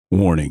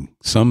Warning,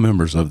 some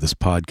members of this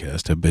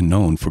podcast have been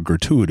known for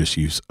gratuitous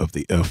use of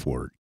the F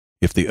word.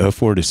 If the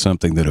F word is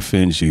something that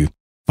offends you,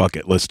 fuck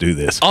it, let's do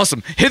this.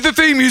 Awesome. Hit the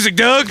theme music,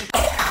 Doug.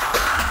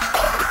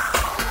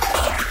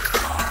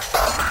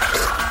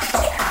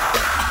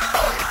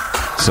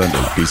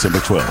 Sunday, December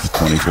 12th,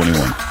 2021.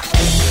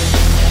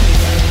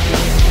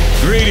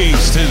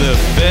 Greetings to the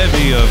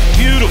bevy of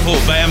beautiful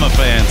Bama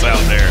fans out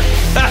there.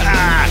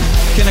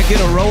 Can I get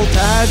a roll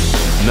tide?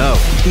 No.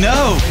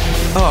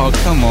 Oh,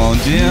 come on,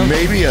 Jim.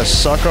 Maybe a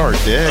suck our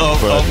dick,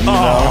 but you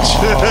Oh,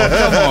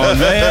 come on,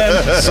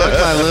 man. suck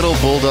my little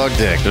bulldog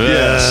dick.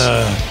 Yes.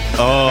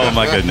 Oh,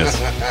 my goodness.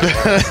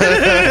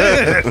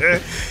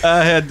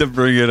 I had to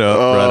bring it up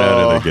right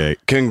out of the gate.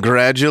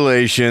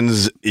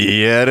 Congratulations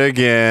yet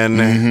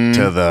again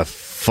to the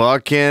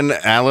fucking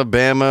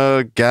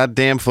Alabama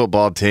goddamn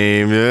football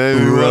team.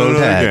 Who Roll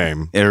Tide.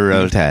 game?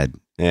 Roll Tide.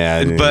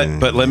 Yeah,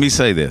 But let me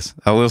say this.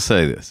 I will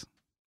say this.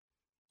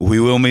 We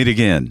will meet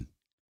again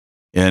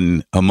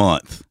in a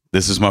month.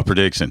 This is my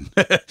prediction.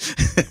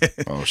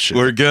 oh shit,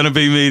 We're going to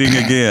be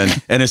meeting again,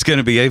 and it's going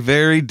to be a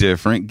very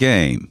different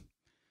game.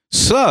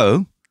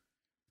 So,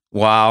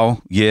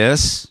 while,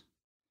 yes,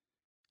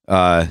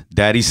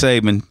 Daddy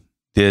Saban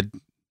did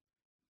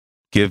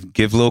give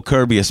little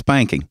Kirby a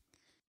spanking,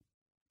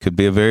 could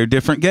be a very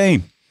different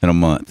game in a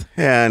month.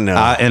 Yeah, no,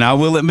 And I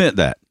will admit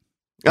that.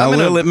 I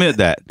will admit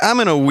that. I'm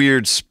in a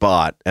weird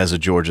spot as a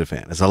Georgia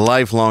fan, as a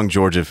lifelong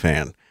Georgia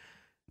fan.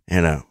 You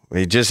know,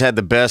 we just had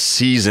the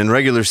best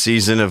regular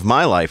season of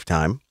my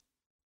lifetime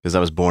because I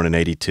was born in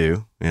 '82,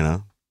 you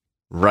know,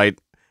 right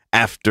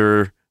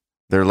after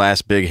their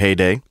last big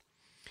heyday.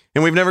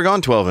 And we've never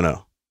gone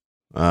 12-0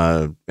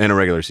 in a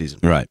regular season.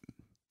 Right.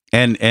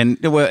 And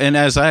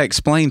as I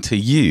explained to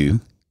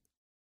you,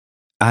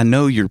 I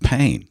know your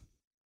pain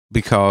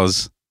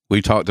because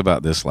we talked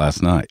about this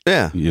last night.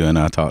 Yeah. You and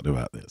I talked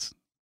about this.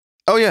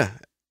 Oh, yeah.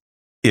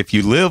 If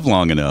you live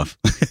long enough,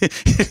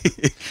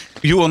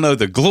 you will know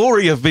the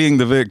glory of being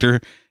the victor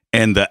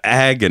and the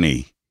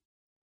agony,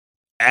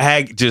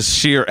 just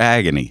sheer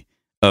agony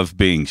of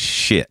being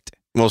shit.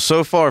 Well,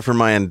 so far for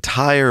my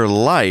entire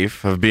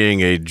life of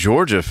being a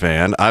Georgia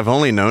fan, I've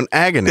only known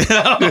agony.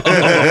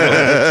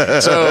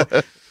 So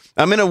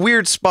I'm in a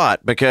weird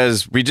spot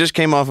because we just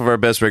came off of our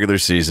best regular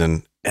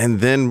season, and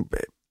then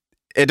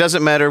it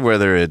doesn't matter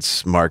whether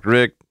it's Mark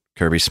Richt,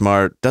 Kirby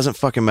Smart, doesn't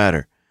fucking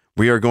matter.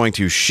 We are going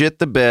to shit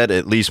the bed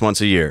at least once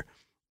a year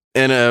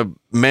in a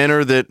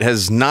manner that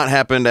has not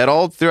happened at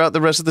all throughout the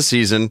rest of the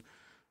season,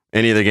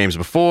 any of the games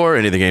before,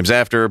 any of the games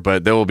after,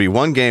 but there will be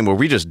one game where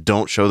we just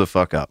don't show the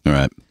fuck up. All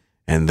right.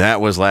 And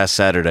that was last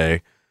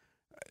Saturday.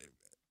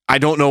 I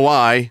don't know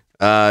why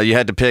you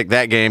had to pick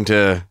that game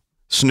to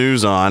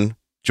snooze on,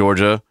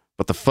 Georgia.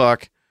 What the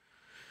fuck?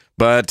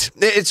 But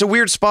it's a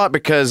weird spot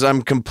because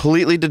I'm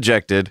completely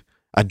dejected.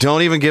 I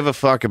don't even give a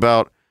fuck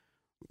about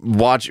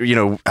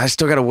I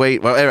still got to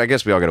wait. Well, I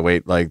guess we all got to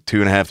wait like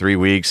 2.5, 3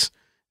 weeks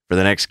for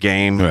the next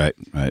game. Right.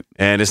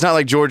 And it's not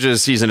like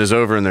Georgia's season is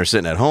over and they're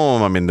sitting at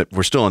home. I mean,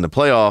 we're still in the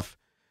playoff.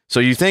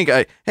 So you think,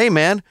 hey,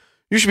 man,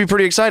 you should be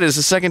pretty excited. It's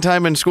the second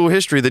time in school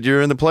history that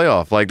you're in the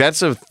playoff. Like,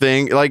 that's a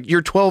thing. Like,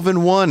 you're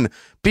 12-1.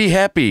 Be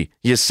happy,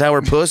 you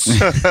sour puss.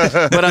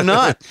 But I'm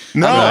not.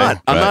 No. I'm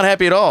not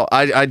happy at all.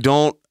 I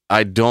don't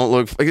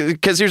look,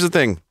 because here's the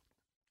thing.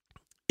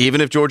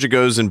 Even if Georgia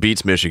goes and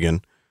beats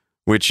Michigan,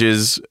 which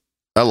is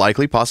a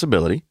likely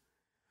possibility,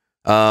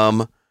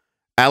 Alabama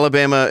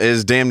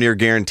is damn near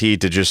guaranteed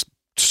to just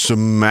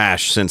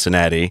smash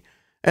Cincinnati,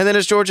 and then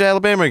it's Georgia,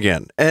 Alabama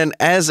again. And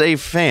as a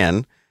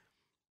fan,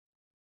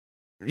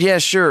 yeah,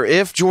 sure,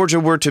 if Georgia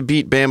were to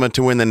beat Bama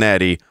to win the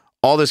Natty,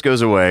 all this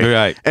goes away,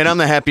 Right. and I'm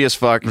the happiest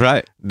fuck,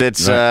 Right.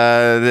 that's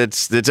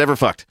ever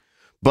fucked.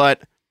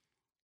 But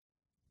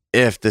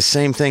if the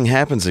same thing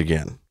happens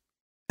again,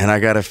 and I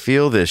gotta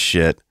feel this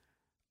shit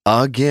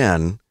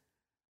again,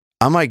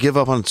 I might give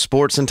up on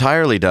sports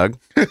entirely, Doug.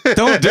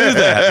 Don't do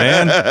that,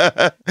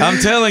 man. I'm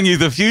telling you,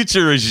 the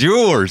future is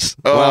yours.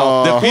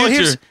 The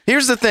future.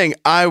 Here's the thing.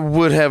 I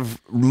would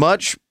have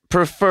much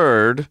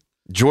preferred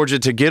Georgia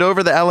to get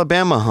over the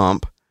Alabama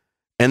hump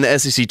and the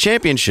SEC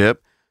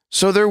championship,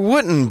 so there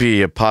wouldn't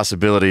be a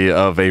possibility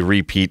of a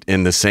repeat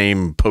in the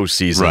same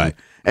postseason. Right.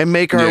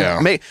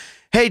 And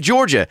hey,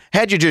 Georgia,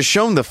 had you just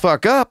shown the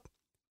fuck up,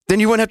 then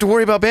you wouldn't have to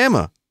worry about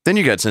Bama. Then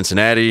you got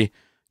Cincinnati,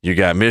 you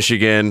got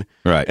Michigan,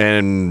 Right.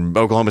 and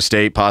Oklahoma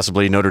State,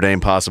 possibly, Notre Dame,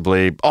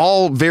 possibly.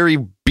 All very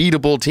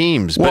beatable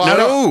teams. But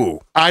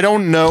Well, I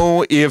don't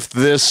know if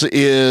this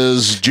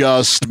is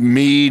just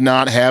me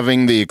not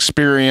having the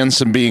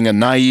experience and being a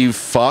naive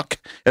fuck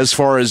as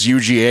far as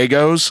UGA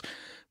goes,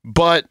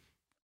 but,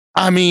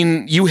 I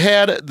mean, you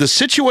had the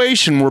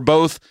situation where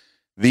both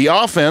the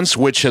offense,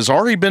 which has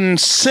already been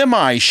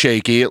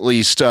semi-shaky, at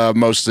least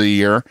most of the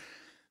year,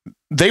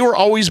 they were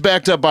always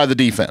backed up by the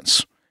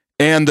defense.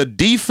 And the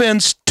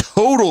defense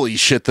totally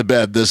shit the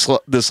bed this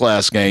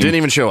last game. Didn't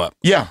even show up.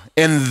 Yeah,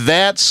 and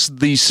that's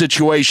the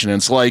situation.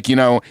 It's like,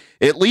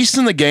 at least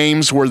in the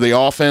games where the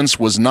offense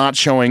was not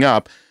showing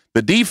up,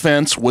 the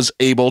defense was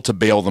able to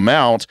bail them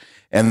out,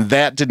 and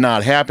that did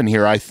not happen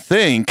here. I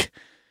think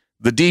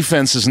the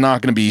defense is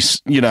not going to be,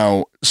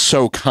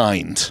 so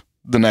kind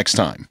the next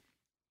time.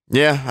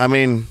 Yeah, I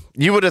mean,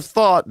 you would have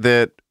thought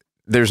that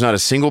there's not a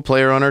single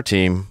player on our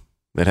team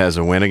that has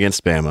a win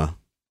against Bama,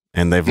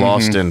 and they've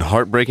lost in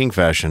heartbreaking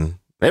fashion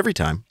every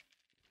time.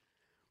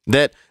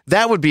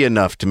 That would be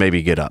enough to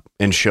maybe get up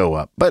and show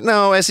up. But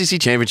no, SEC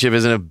championship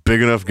isn't a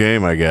big enough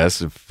game, I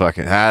guess.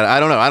 I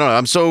don't know.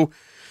 I'm so...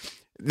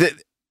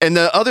 And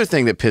the other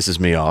thing that pisses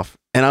me off,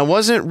 and I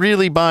wasn't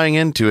really buying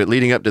into it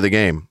leading up to the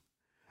game,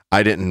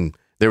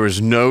 there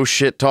was no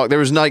shit talk. There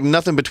was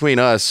nothing between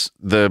us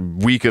the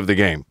week of the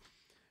game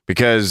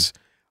because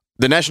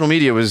the national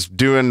media was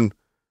doing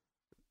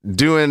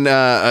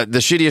the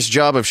shittiest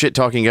job of shit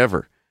talking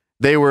ever.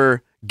 They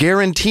were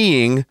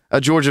guaranteeing a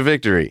Georgia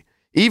victory.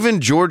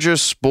 Even Georgia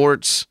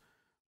sports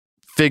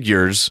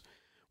figures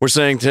were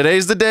saying,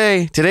 today's the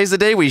day. Today's the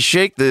day we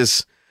shake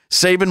this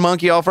Saban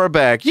monkey off our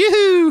back.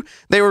 Yoo-hoo!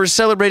 They were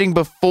celebrating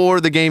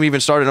before the game even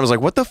started. I was like,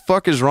 what the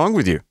fuck is wrong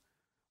with you?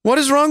 What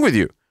is wrong with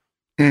you?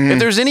 If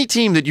there's any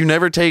team that you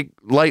never take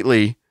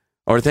lightly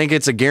or think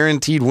it's a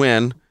guaranteed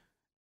win,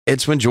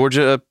 it's when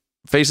Georgia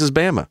faces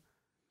Bama.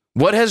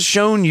 What has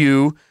shown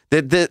you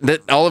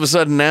that all of a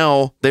sudden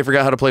now they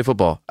forgot how to play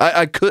football?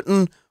 I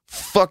couldn't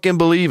fucking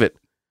believe it.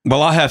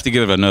 Well, I have to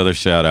give another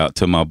shout out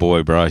to my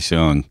boy Bryce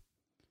Young,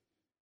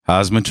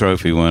 Heisman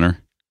Trophy winner.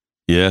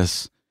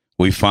 Yes,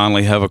 we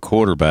finally have a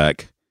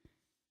quarterback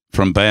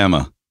from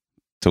Bama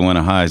to win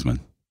a Heisman.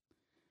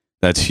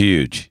 That's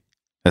huge.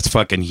 That's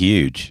fucking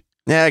huge.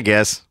 Yeah, I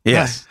guess.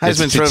 Yes.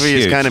 Heisman Trophy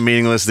is kind of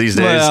meaningless these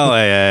days. Well,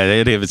 yeah,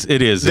 it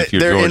is if you're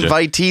Their Georgia.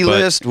 invitee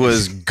list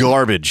was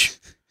garbage.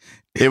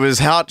 It was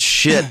hot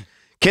shit.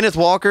 Kenneth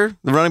Walker,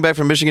 the running back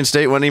from Michigan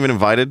State, wasn't even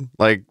invited.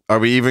 Like, are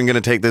we even going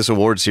to take this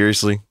award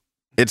seriously?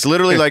 It's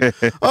literally like,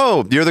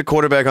 oh, you're the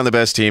quarterback on the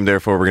best team,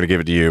 therefore we're going to give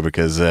it to you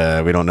because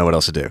we don't know what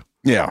else to do.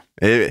 Yeah.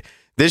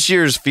 This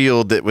year's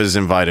field that was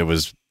invited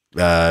was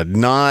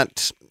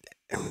not...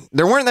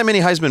 There weren't that many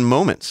Heisman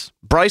moments.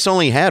 Bryce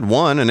only had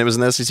one, and it was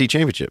in the SEC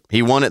championship.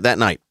 He won it that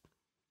night.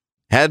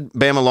 Had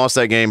Bama lost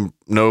that game,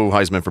 no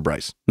Heisman for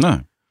Bryce.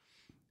 No.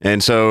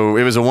 And so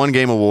it was a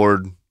one-game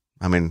award.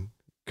 I mean,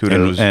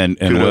 kudos. And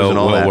kudos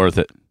well that. worth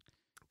it.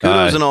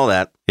 Kudos and all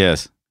that.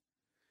 Yes.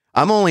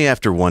 I'm only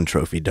after one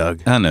trophy,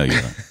 Doug. I know you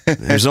are.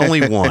 There's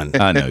only one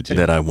I know, Jim.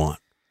 that I want.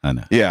 I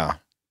know. Yeah.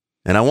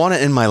 And I want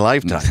it in my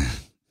lifetime.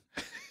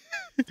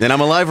 And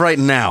I'm alive right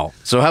now.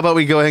 So how about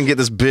we go ahead and get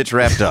this bitch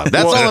wrapped up?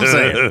 That's all I'm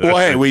saying. Well,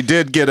 hey, we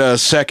did get a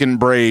second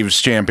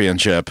Braves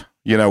championship,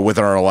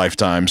 within our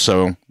lifetime.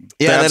 So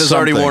Yeah, that is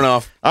already something. worn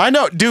off. I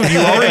know, dude. You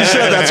already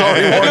said that's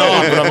already worn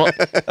off.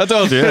 But I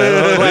told you.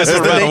 It lasts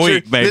for about a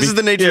week, maybe. This is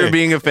the nature of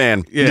being a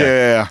fan.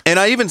 yeah. And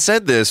I even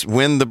said this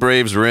when the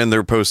Braves were in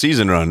their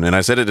postseason run, and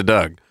I said it to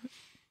Doug.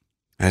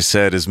 I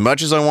said, as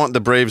much as I want the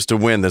Braves to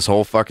win this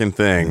whole fucking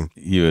thing,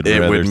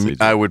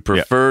 I would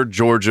prefer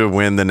Georgia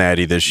win the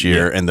Natty this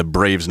year and the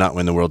Braves not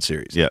win the World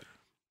Series. Yeah.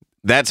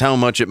 That's how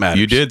much it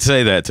matters. You did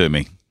say that to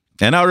me.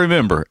 And I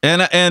remember.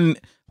 And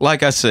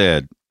like I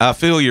said, I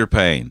feel your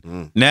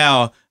pain.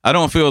 Now, I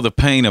don't feel the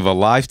pain of a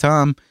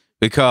lifetime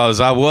because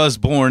I was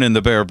born in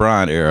the Bear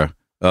Bryant era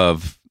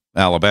of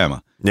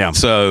Alabama. Yeah.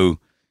 So,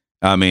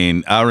 I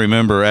mean, I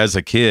remember as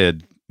a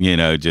kid,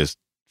 just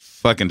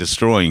fucking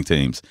destroying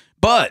teams.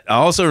 But I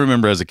also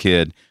remember as a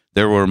kid,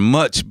 there were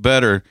much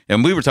better,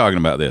 and we were talking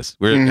about this,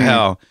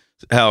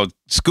 how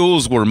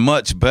schools were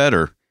much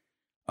better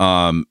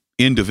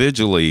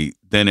individually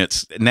than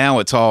now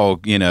it's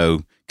all,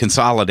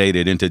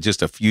 consolidated into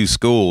just a few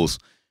schools.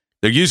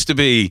 It used to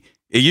be,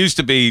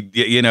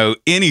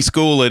 any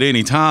school at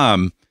any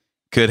time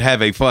could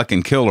have a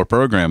fucking killer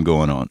program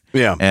going on.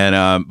 Yeah.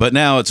 And but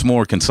now it's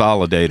more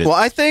consolidated. Well,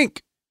 I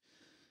think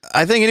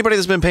anybody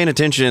that's been paying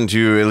attention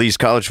to at least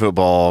college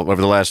football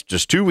over the last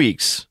just 2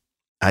 weeks,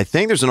 I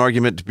think there's an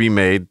argument to be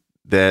made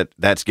that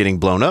that's getting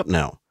blown up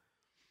now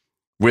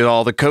with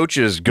all the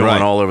coaches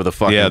going all over the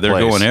fucking place. Yeah, they're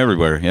going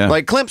everywhere. Yeah.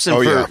 Like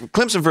Clemson,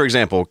 Clemson, for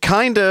example,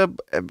 kind of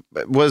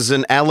was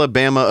an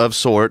Alabama of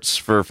sorts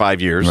for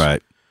 5 years.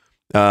 Right.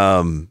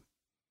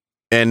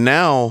 And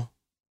now,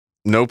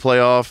 no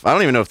playoff. I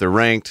don't even know if they're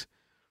ranked.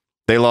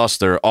 They lost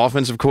their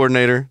offensive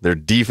coordinator, their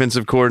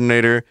defensive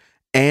coordinator,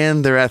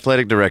 and their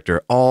athletic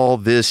director all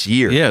this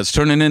year. Yeah, it's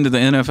turning into the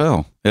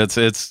NFL.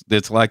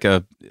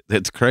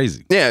 It's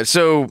crazy. Yeah,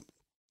 so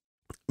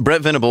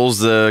Brett Venables,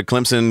 the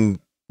Clemson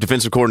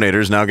defensive coordinator,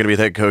 is now going to be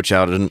the head coach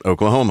out in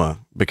Oklahoma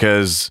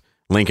because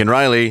Lincoln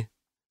Riley,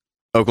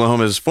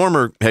 Oklahoma's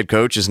former head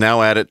coach, is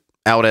now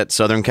out at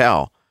Southern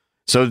Cal.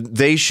 So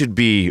they should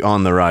be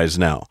on the rise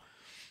now.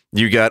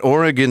 You got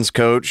Oregon's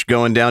coach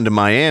going down to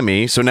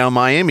Miami, so now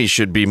Miami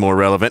should be more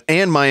relevant.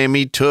 And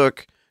Miami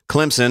took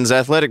Clemson's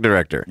athletic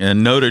director.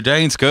 And Notre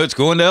Dame's coach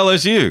going to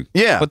LSU.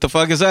 Yeah. What the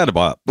fuck is that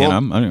about? Well, I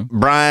don't know.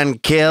 Brian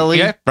Kelly.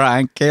 Yeah,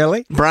 Brian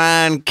Kelly.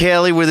 Brian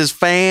Kelly with his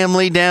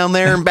family down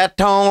there in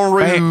Baton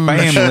Rouge.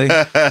 Family.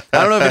 I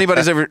don't know if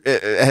anybody's ever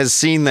has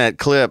seen that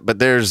clip, but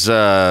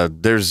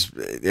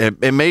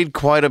it made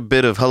quite a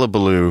bit of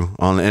hullabaloo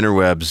on the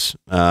interwebs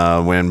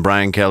when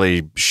Brian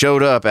Kelly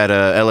showed up at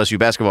a LSU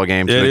basketball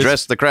game to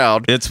address the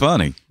crowd. It's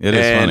funny. It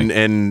is funny.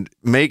 And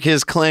make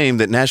his claim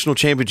that national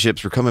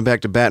championships were coming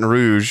back to Baton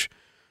Rouge.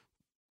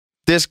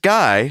 This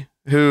guy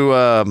who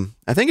I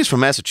think is from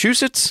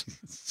Massachusetts,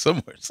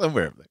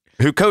 somewhere up there,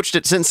 who coached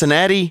at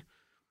Cincinnati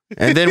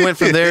and then went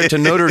from there to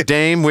Notre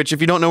Dame, which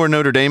if you don't know where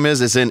Notre Dame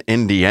is, it's in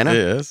Indiana.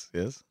 Yes.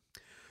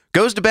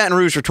 Goes to Baton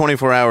Rouge for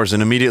 24 hours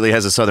and immediately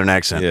has a Southern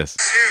accent. Yes.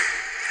 Thank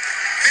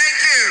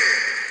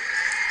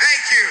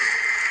you.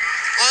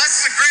 Well,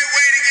 this is a great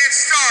way to get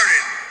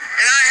started,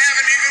 and I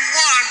haven't even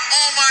won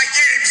all my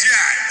games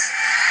yet.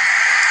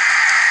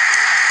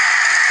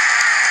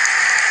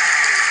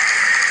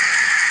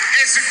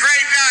 It's a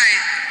great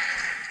night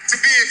to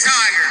be a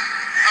Tiger.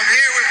 I'm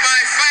here with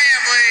my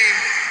family,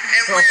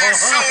 and we are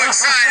so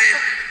excited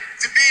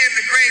to be in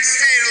the great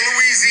state of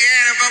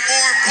Louisiana, but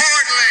more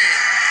importantly,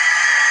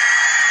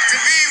 to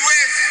be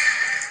with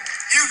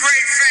you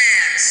great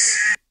fans.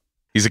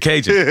 He's a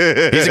Cajun.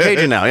 He's a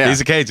Cajun now, yeah.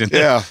 He's a Cajun.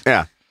 Yeah.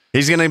 Yeah.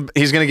 He's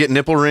gonna get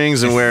nipple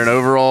rings and wearing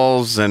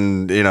overalls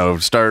and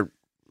start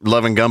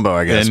loving gumbo,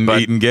 I guess. And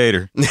eating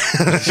gator.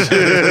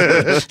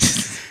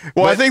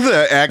 Well, I think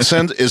the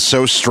accent is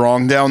so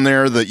strong down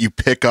there that you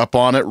pick up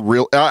on it.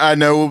 I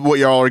know what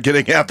y'all are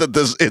getting at,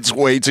 that it's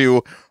way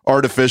too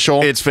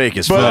artificial. It's fake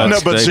as But fuck. no,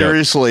 but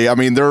seriously, I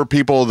mean, there are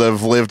people that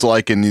have lived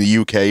like in the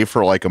UK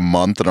for like a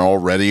month and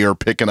already are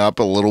picking up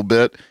a little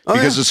bit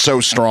because it's so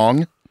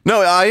strong.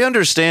 No, I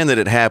understand that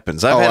it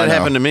happens. I've had it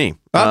happen to me.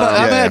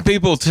 I've had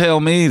people tell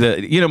me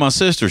that, my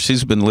sister,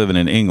 she's been living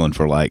in England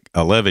for like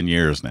 11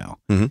 years now.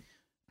 Mm-hmm.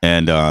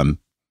 And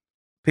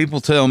people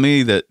tell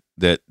me that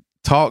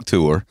talk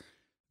to her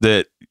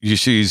that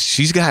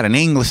she's got an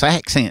English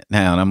accent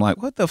now. And I'm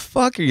like, what the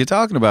fuck are you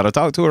talking about? I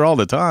talk to her all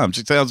the time.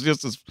 She sounds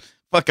just as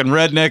fucking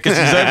redneck as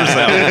she's ever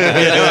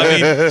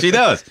sounded. She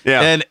does.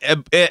 Yeah. And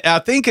I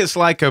think it's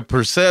like a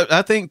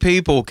I think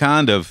people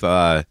kind of,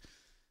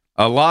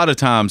 a lot of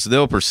times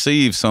they'll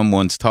perceive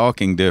someone's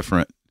talking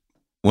different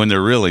when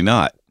they're really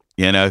not,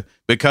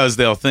 because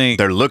they'll think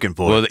They're looking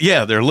for it.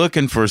 yeah, they're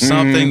looking for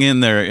something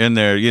in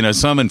their,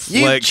 some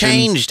inflection. You've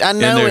changed. I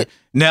know it.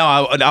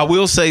 Now, I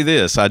will say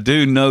this. I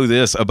do know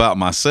this about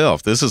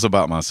myself. This is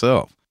about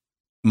myself.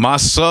 My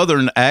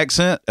Southern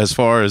accent, as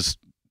far as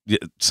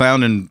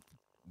sounding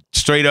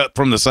straight up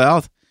from the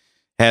South,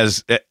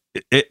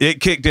 it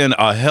kicked in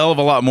a hell of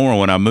a lot more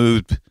when I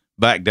moved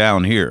back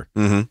down here.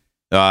 Mm-hmm.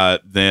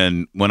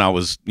 Than when I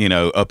was,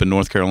 up in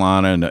North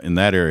Carolina and in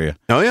that area.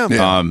 Oh,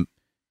 yeah.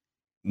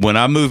 When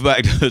I moved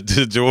back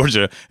to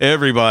Georgia,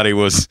 everybody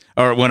was,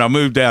 or when I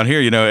moved down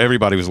here,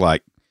 everybody was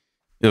like,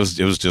 it was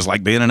just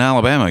like being in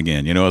Alabama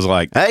again. It was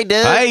like, Hey,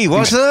 dude. hey,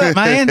 what's up,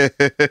 man?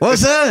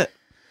 What's up?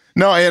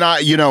 No, and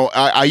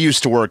I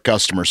used to work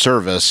customer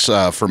service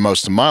for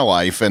most of my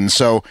life. And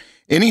so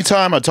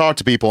anytime I talk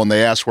to people and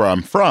they ask where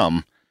I'm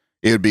from,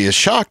 it would be a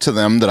shock to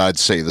them that I'd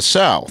say the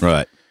South.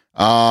 Right.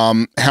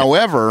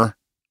 However,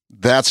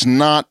 that's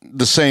not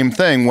the same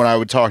thing when I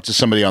would talk to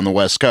somebody on the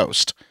West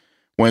Coast.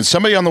 When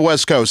somebody on the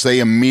West Coast, they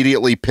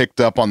immediately picked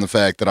up on the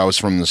fact that I was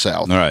from the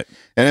South. All right.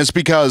 And it's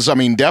because,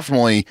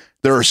 definitely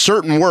there are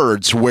certain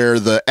words where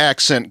the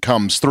accent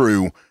comes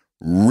through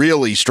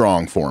really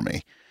strong for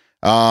me.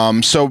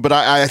 But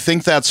I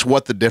think that's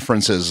what the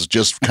difference is,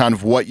 just kind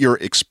of what you're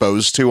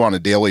exposed to on a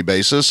daily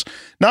basis.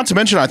 Not to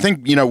mention, I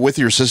think, with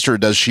your sister,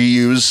 does she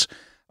use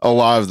a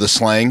lot of the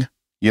slang,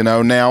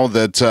 now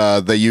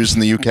that they use in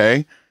the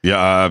UK? Yeah,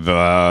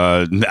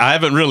 I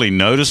haven't really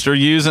noticed her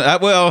using.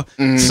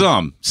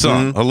 Some,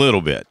 a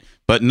little bit,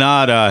 but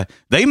not.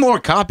 They more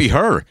copy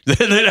her.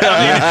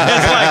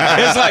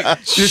 It's like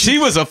she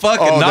was a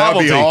fucking that'd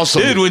novelty, be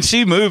awesome. dude. When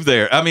she moved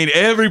there,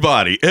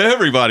 everybody,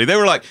 they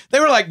were like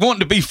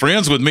wanting to be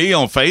friends with me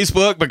on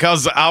Facebook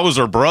because I was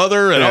her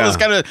brother and all this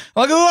kind of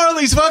like, who are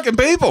these fucking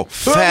people?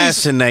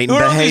 Fascinating who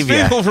are behavior.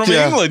 these people from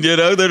England,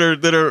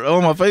 that are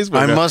on my Facebook.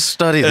 I must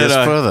study this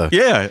further.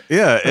 Yeah,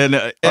 and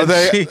Are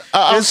they?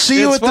 I'll see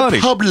you at funny.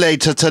 the pub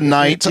later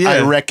tonight, Yeah. I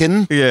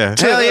reckon. Yeah.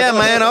 Hell yeah,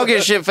 man. I'll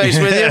get shit-faced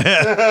with you.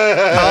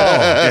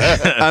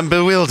 I'm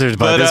bewildered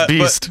by this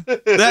beast.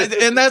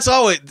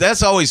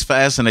 That's always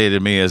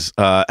fascinated me as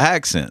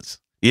accents,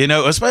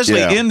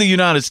 especially in the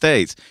United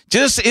States,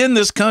 just in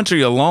this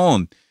country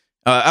alone.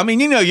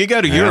 You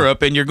go to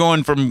Europe and you're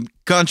going from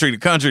country to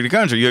country to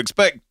country. You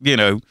expect,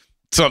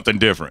 something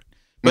different,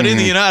 but in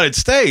the United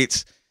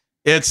States,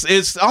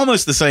 it's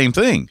almost the same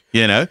thing.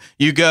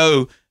 You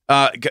go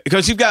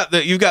because you've got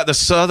the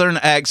Southern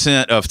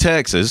accent of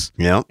Texas,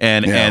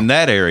 and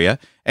that area.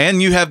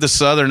 And you have the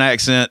Southern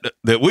accent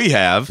that we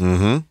have,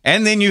 and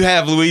then you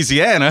have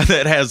Louisiana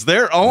that has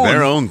their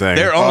own thing,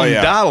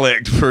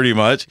 dialect, pretty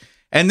much.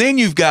 And then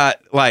you've got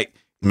like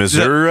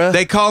Missouri.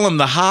 They call them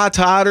the high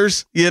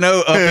tiders, up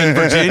in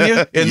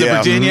Virginia, in the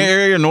Virginia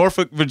area,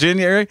 Norfolk,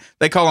 Virginia area.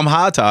 They call them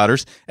high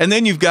tiders. And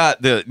then you've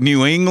got the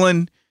New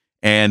England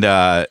and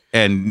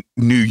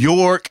New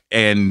York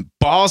and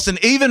Boston.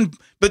 Even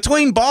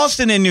between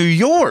Boston and New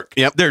York,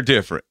 they're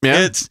different.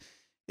 Yeah.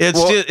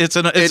 It's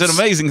an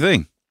amazing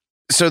thing.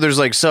 So there's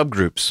like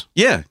subgroups.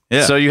 Yeah.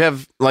 So you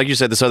have, like you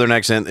said, the Southern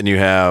accent, and you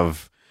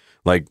have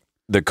like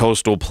the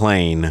coastal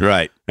plain,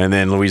 Right. and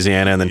then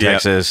Louisiana, and then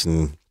Texas,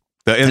 and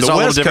The It's all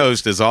West different.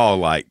 Coast is all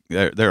like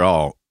they're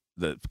all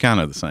kind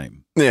of the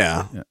same.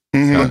 yeah.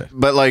 Mhm.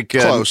 But like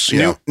Close,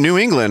 yeah. New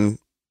England,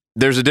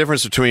 there's a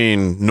difference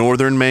between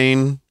northern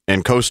Maine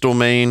and coastal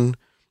Maine,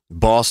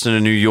 Boston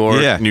and New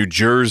York, Yeah. New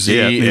Jersey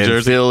New and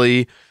Jersey.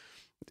 Philly.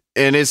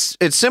 And it's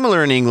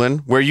similar in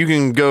England, where you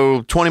can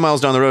go 20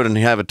 miles down the road and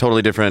have a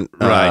totally different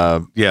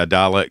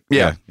Dialect.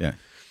 Yeah. Yeah.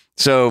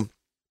 So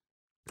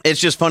it's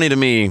just funny to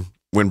me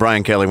when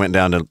Brian Kelly went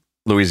down to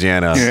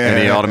Louisiana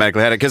and he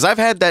automatically had it, because I've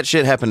had that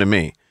shit happen to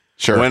me.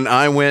 Sure. When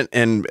I went,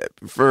 and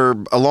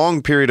for a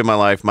long period of my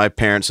life, my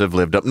parents have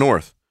lived up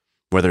north,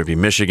 whether it be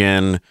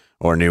Michigan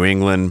or New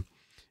England.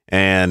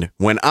 And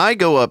when I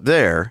go up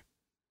there,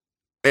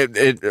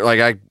 it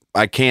like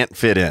I can't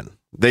fit in.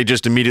 They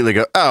just immediately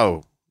go,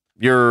 "Oh,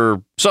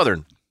 you're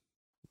Southern."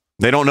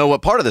 They don't know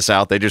what part of the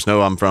South. They just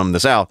know I'm from the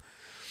South.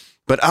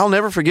 But I'll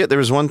never forget, there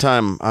was one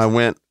time I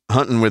went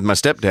hunting with my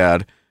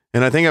stepdad,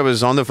 and I think I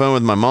was on the phone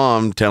with my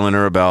mom telling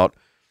her about,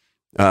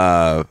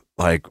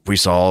 like, we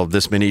saw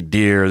this many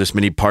deer, this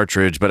many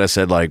partridge, but I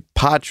said, like,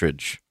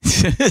 partridge.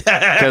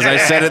 Because I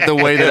said it the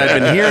way that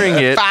I've been hearing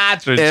it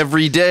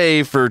every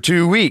day for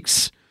 2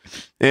 weeks.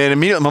 And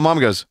immediately my mom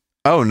goes,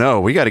 "Oh, no,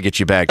 we got to get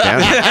you back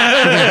down here."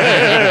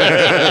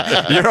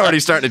 You're already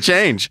starting to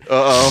change.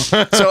 Uh-oh.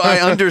 So I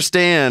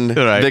understand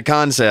Right. the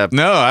concept.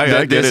 No, I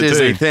that get this it is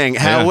too. a thing.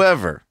 Yeah.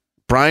 However,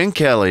 Brian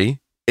Kelly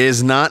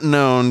is not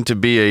known to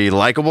be a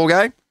likable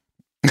guy.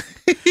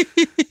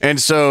 And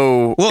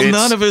so Well, it's-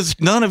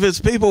 none of his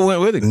people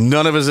went with him.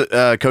 none of his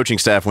coaching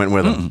staff went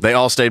with him. They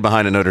all stayed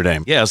behind at Notre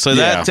Dame. Yeah, so Yeah.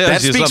 that tells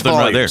That you speaks something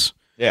right there. volumes.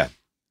 Yeah.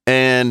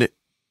 And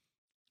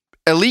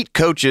elite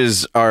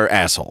coaches are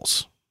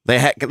assholes. They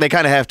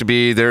kind of have to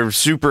be. They're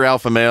super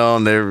alpha male,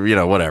 and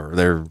they're whatever.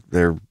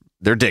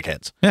 They're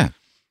dickheads. Yeah.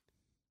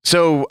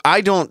 So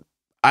I don't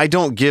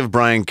give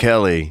Brian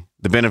Kelly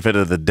the benefit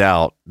of the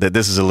doubt that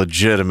this is a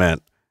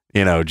legitimate.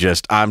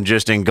 I'm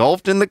just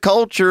engulfed in the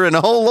culture, and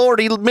oh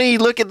lordy me,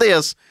 look at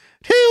this.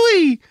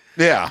 Hooey.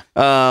 Yeah.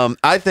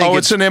 I think Oh,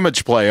 it's an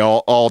image play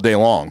all day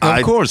long.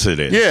 Of course it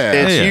is. Yeah.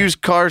 it's Yeah.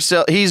 used car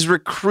sell. He's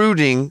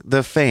recruiting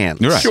the fans.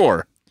 Right.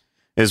 Sure.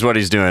 Is what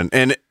he's doing.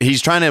 And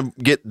he's trying to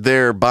get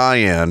their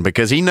buy-in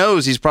because he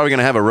knows he's probably going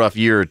to have a rough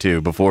year or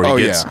two before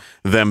he gets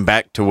them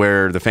back to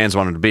where the fans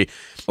want him to be.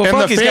 Well, And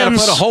fuck, the he's got to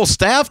fans- put a whole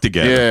staff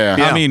together.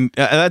 Yeah. I mean,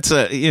 that's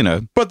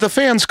But the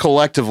fans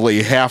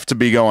collectively have to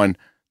be going,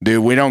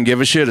 dude, we don't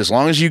give a shit. As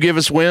long as you give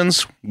us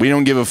wins, we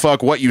don't give a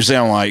fuck what you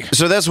sound like.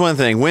 So that's one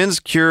thing.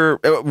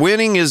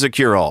 Winning is a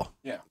cure-all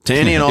to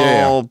any and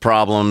Yeah. all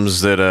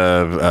problems that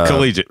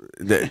collegiate.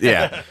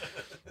 yeah.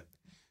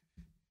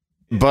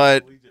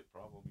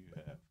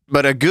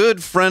 But a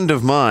good friend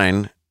of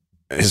mine,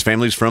 his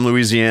family's from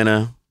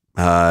Louisiana.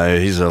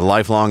 He's a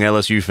lifelong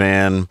LSU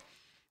fan.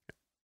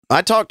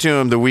 I talked to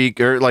him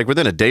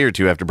within a day or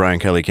two after Brian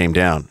Kelly came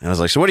down. And I was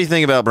like, so what do you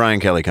think about Brian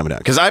Kelly coming down?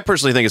 Because I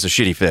personally think it's a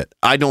shitty fit.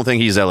 I don't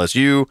think he's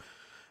LSU.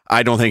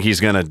 I don't think he's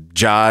going to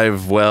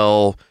jive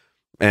well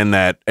in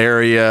that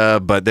area.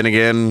 But then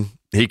again,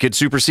 he could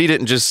supersede it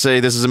and just say,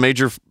 this is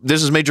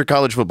major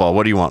college football.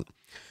 What do you want?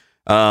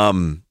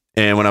 And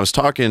when I was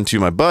talking to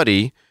my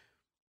buddy,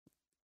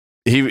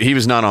 he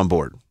was not on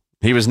board.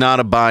 He was not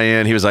a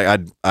buy-in. He was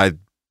like,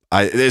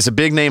 it's a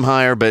big name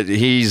hire, but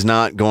he's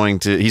never going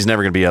to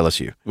be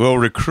LSU. Well,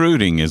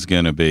 recruiting is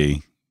going to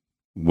be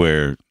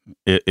where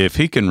if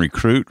he can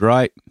recruit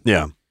right,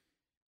 Yeah.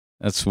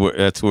 that's where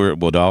it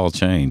will all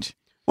change.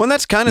 Well, and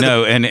that's kind of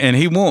and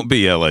he won't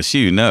be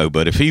LSU, no.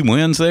 But if he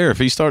wins there, if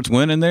he starts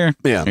winning there,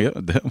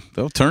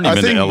 they'll turn him I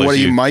into think LSU. what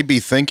he might be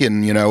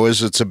thinking,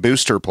 is it's a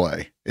booster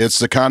play. It's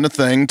the kind of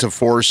thing to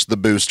force the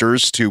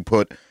boosters to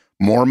put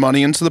more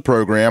money into the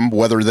program,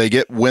 whether they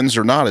get wins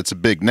or not. It's a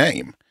big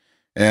name.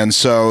 And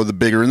so the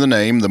bigger the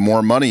name, the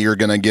more money you're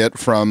going to get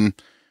from,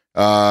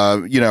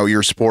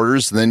 your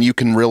supporters, then you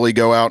can really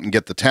go out and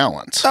get the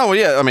talent. Oh, well,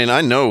 yeah. I mean,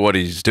 I know what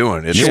he's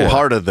doing. It's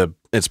part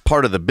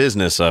of the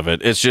business of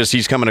it. It's just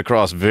he's coming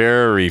across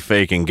very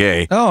fake and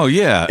gay. Oh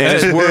yeah, And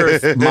it's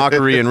worth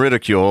mockery and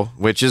ridicule,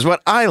 which is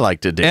what I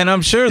like to do. and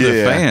I'm sure the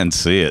Yeah. fans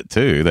see it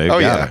too. They've Oh,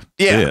 got to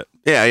see it.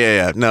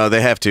 Yeah. No, they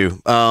have to.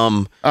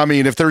 I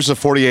mean, if there's a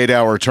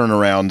 48-hour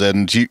turnaround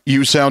and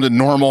you sounded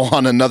normal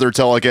on another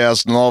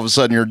telecast and all of a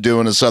sudden you're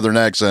doing a Southern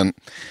accent,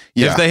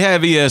 If they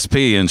have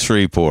ESP in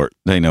Shreveport,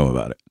 they know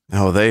about it.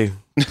 Oh, they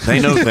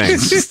know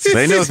things.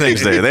 They know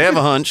things there. They have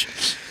a hunch.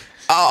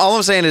 All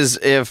I'm saying is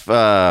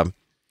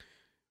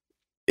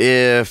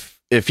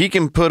if he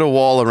can put a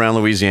wall around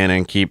Louisiana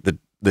and keep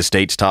the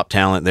state's top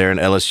talent there in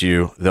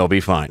LSU, they'll be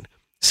fine.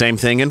 Same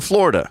thing in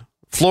Florida.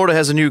 Florida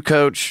has a new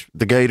coach,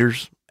 the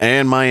Gators,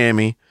 and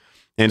Miami.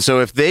 And so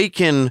if they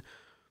can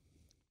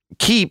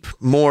keep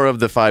more of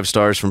the 5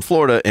 stars from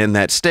Florida in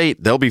that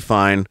state, they'll be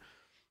fine.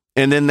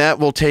 And then that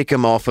will take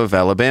him off of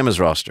Alabama's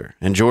roster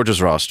and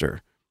Georgia's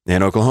roster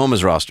and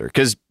Oklahoma's roster.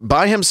 Because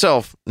by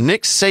himself,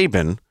 Nick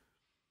Saban,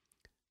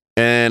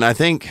 and I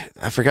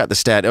forgot the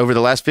stat, over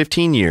the last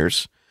 15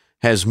 years,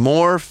 has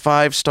more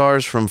 5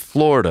 stars from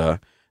Florida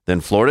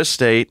than Florida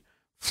State,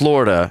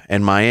 Florida,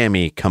 and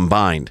Miami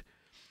combined.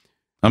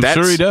 I'm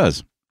sure he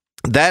does.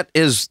 That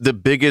is the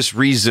biggest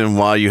reason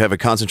why you have a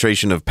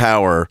concentration of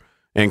power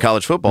in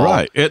college football.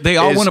 Right. They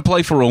all want to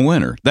play for a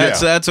winner.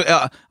 That's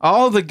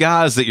all the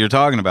guys that you're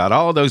talking about,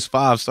 all those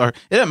 5-star, it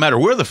doesn't matter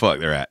where the fuck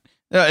they're at.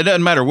 It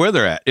doesn't matter where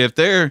they're at.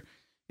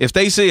 If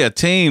they see a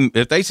team,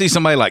 if they see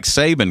somebody like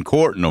Saban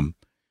courting them,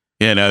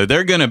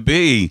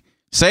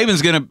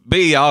 Saban's going to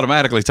be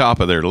automatically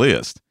top of their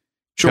list.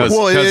 Sure.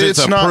 Well,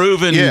 it's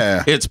proven.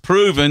 Yeah. It's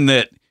proven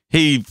that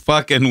he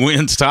fucking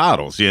wins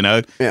titles.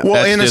 Yeah.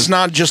 Well, and it's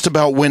not just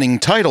about winning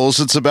titles.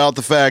 It's about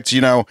the fact,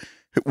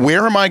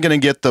 where am I going to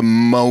get the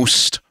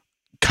most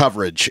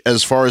coverage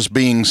as far as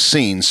being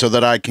seen so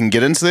that I can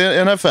get into the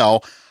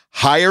NFL,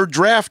 higher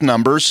draft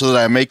numbers so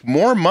that I make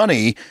more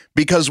money,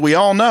 because we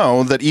all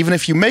know that even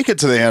if you make it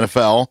to the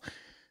NFL,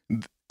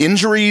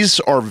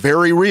 injuries are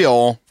very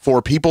real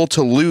for people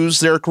to lose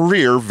their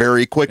career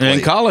very quickly.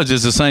 And college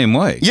is the same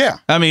way. Yeah.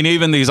 I mean,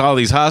 even all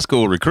these high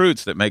school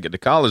recruits that make it to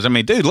college. I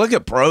mean, dude, look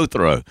at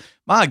Prothro.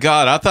 My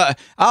God, I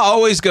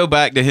always go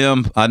back to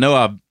him. I know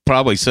I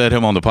probably said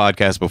him on the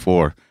podcast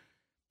before,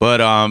 but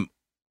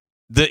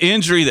the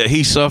injury that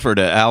he suffered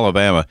at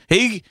Alabama,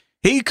 he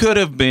could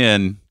have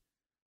been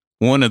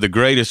one of the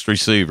greatest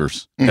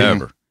receivers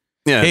ever.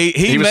 Yeah,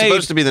 he was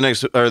supposed to be the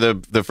next or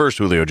the first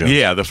Julio Jones.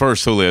 Yeah, the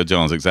first Julio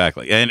Jones,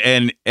 exactly.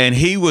 And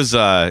he was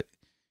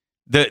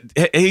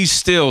he's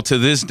still to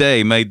this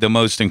day made the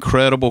most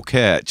incredible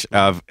catch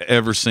I've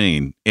ever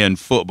seen in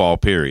football.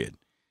 Period.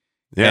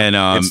 Yeah,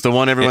 and it's the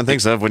one everyone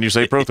thinks of when you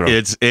say Prothro.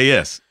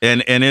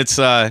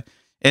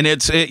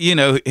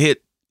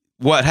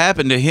 What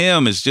happened to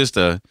him is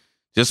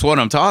just what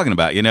I'm talking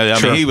about.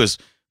 I mean, he was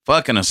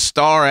fucking a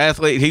star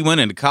athlete. He went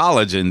into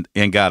college and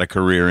got a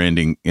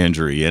career-ending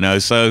injury.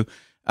 So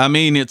I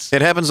mean, it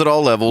happens at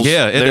all levels.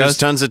 Yeah, there's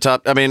tons of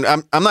top. I mean,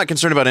 I'm not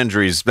concerned about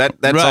injuries. That's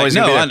right. always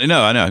gonna be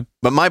there. I know.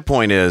 But my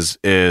point is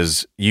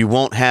you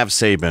won't have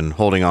Saban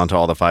holding on to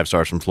all the 5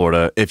 stars from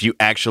Florida if you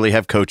actually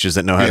have coaches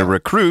that know how to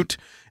recruit,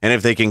 and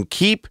if they can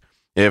keep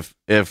if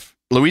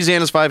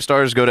Louisiana's 5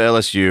 stars go to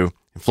LSU,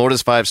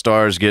 Florida's 5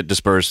 stars get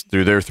dispersed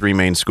through their 3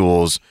 main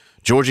schools.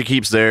 Georgia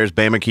keeps theirs.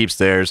 Bama keeps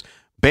theirs.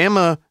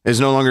 Bama is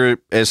no longer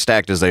as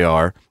stacked as they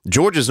are.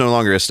 Georgia's no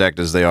longer as stacked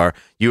as they are.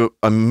 You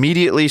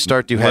immediately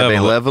start to have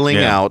a leveling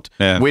out,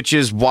 which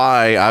is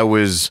why I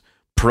was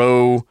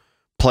pro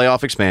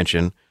playoff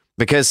expansion,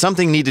 because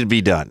something needed to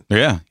be done.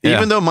 Yeah.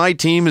 Even though my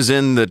team is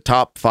in the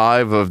top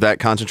 5 of that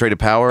concentrated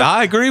power,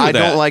 I agree with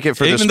that. I don't like it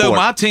for the sport. Even though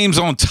my team's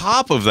on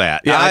top of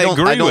that, I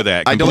agree with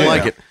that. I don't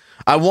like it.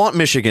 I want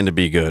Michigan to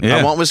be good. Yeah.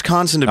 I want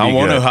Wisconsin to be good. I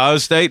want Ohio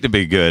State to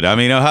be good. I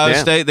mean, Ohio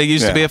State, they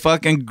used to be a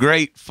fucking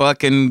great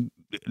fucking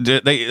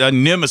a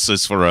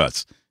nemesis for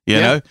us,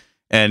 you know,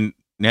 and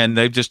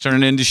they've just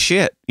turned into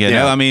shit. You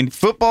know, I mean,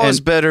 football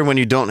is better when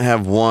you don't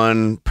have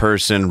one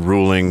person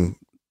ruling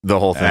the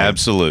whole thing.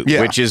 Absolutely,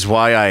 which is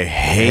why I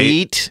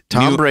hate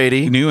Tom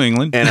Brady, New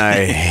England, and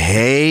I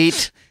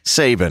hate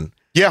Saban.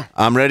 Yeah,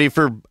 I'm ready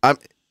for.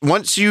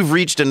 Once you've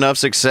reached enough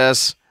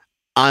success,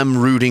 I'm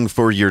rooting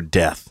for your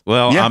death.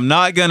 Well, I'm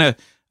not gonna.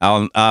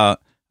 I'm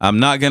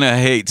not gonna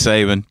hate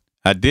Saban.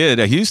 I did.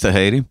 I used to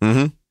hate him.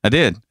 Mm-hmm. I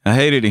did. I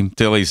hated him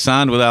till he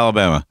signed with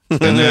Alabama,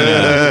 and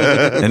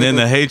then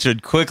the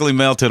hatred quickly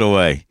melted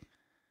away.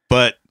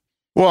 But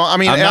well, I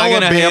mean, I'm not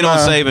going to hate on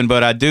Saban,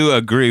 but I do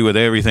agree with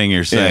everything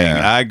you're saying.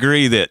 Yeah. I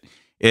agree that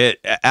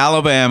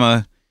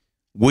Alabama,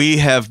 we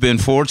have been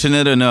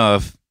fortunate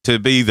enough to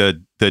be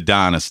the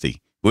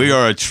dynasty. We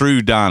are a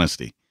true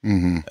dynasty.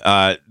 Mm-hmm.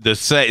 The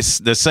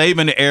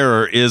Saban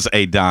era is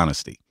a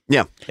dynasty.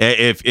 Yeah.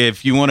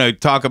 If you want to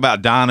talk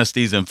about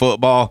dynasties in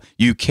football,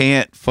 you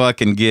can't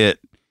fucking get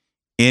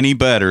any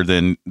better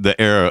than the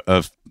era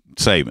of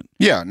Saban.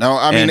 Yeah, no,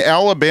 I mean,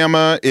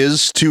 Alabama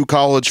is to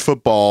college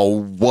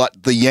football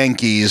what the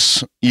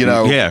Yankees,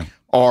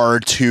 are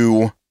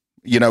to,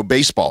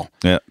 baseball.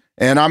 Yeah.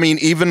 And I mean,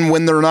 even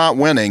when they're not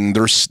winning,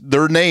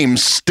 their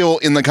name's still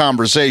in the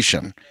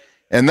conversation.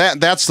 And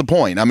that's the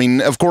point. I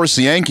mean, of course,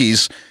 the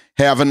Yankees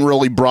haven't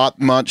really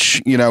brought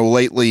much,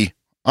 lately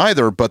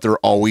either, but they're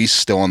always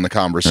still in the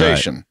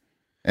conversation. Right.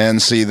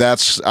 And see,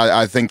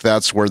 I think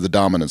that's where the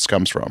dominance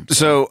comes from.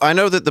 So I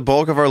know that the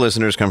bulk of our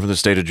listeners come from the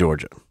state of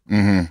Georgia.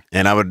 Mm-hmm.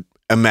 And I would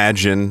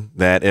imagine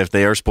that if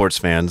they are sports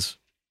fans,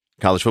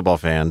 college football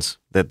fans,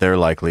 that they're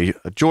likely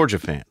a Georgia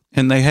fan.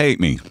 And they hate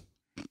me.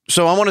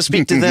 So I want to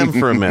speak to them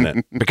for a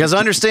minute, because I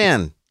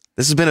understand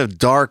this has been a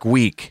dark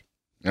week.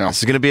 Yeah.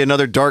 This is going to be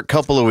another dark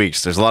couple of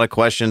weeks. There's a lot of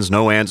questions,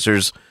 no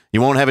answers. You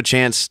won't have a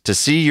chance to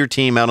see your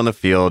team out on the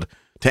field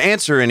to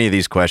answer any of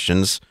these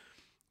questions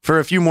for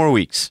a few more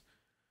weeks.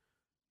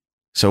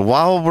 So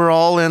while we're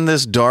all in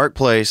this dark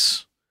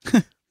place,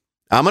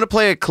 I'm going to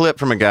play a clip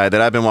from a guy that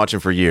I've been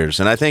watching for years,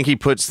 and I think he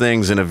puts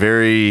things in a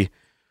very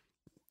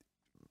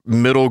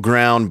middle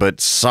ground but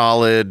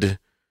solid.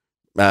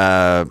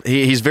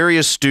 He's very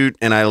astute,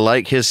 and I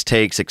like his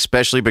takes,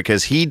 especially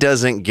because he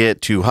doesn't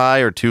get too high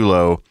or too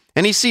low,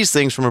 and he sees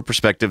things from a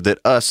perspective that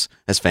us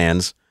as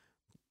fans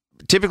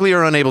typically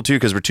are unable to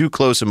because we're too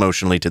close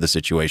emotionally to the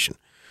situation.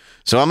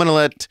 So I'm going to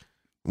let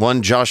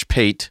one Josh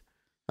Pate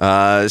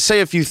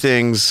say a few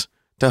things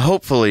to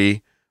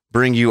hopefully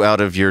bring you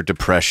out of your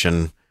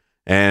depression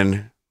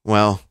and,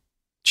 well,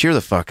 cheer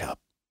the fuck up.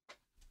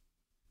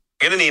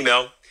 Get an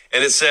email.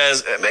 And it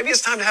says, maybe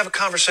it's time to have a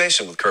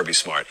conversation with Kirby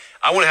Smart.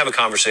 I want to have a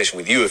conversation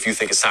with you if you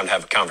think it's time to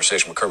have a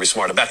conversation with Kirby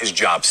Smart about his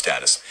job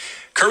status.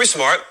 Kirby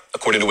Smart,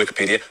 according to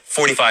Wikipedia,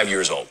 45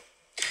 years old.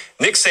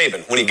 Nick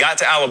Saban, when he got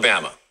to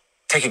Alabama,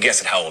 take a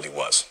guess at how old he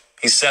was.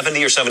 He's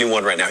 70 or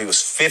 71 right now. He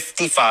was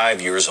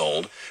 55 years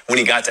old when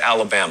he got to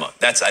Alabama.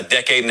 That's a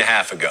decade and a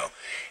half ago.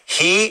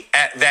 He,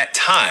 at that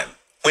time,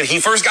 when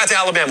he first got to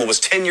Alabama, was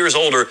 10 years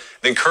older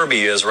than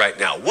Kirby is right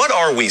now. What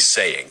are we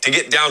saying? To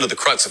get down to the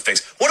crux of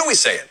things, what are we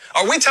saying?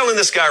 Are we telling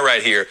this guy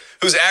right here,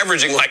 who's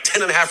averaging like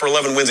 10 and a half or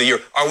 11 wins a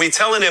year, are we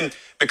telling him,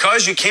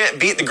 because you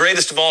can't beat the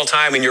greatest of all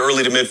time in your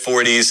early to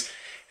mid-40s,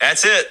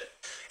 that's it?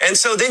 And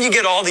so then you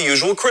get all the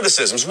usual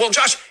criticisms. Well,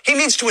 Josh, he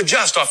needs to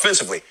adjust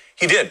offensively.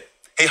 He did.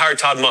 He hired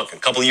Todd Monken, a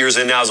couple of years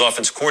in now as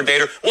offensive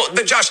coordinator. Well,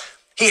 but Josh,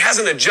 he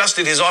hasn't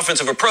adjusted his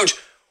offensive approach.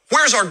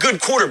 Where's our good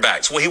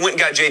quarterbacks? Well, he went and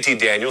got JT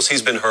Daniels.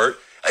 He's been hurt.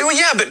 Well,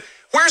 yeah, but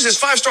where's his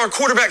five-star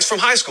quarterbacks from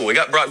high school? We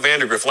got Brock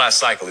Vandagriff last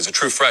cycle. He's a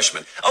true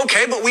freshman.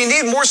 Okay, but we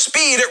need more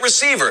speed at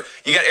receiver.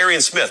 You got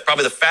Arian Smith,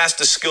 probably the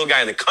fastest skill guy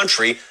in the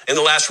country in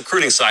the last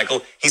recruiting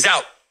cycle. He's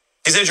out.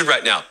 He's injured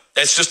right now.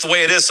 That's just the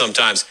way it is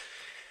sometimes.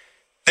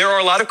 There are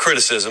a lot of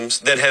criticisms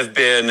that have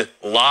been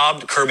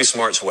lobbed Kirby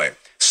Smart's way.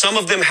 Some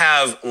of them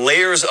have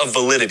layers of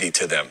validity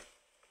to them.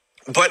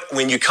 But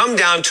when you come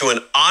down to an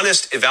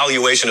honest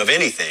evaluation of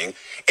anything,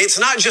 it's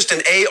not just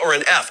an A or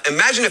an F.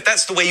 Imagine if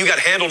that's the way you got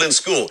handled in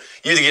school.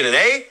 You either get an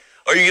A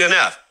or you get an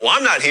F. Well,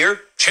 I'm not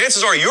here.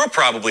 Chances are you're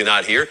probably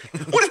not here.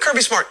 What if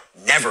Kirby Smart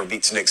never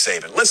beats Nick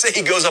Saban? Let's say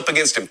he goes up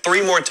against him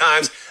 3 more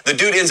times. The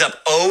dude ends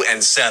up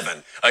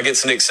 0-7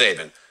 against Nick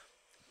Saban.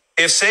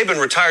 If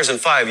Saban retires in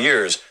 5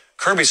 years,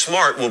 Kirby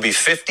Smart will be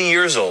 50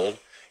 years old.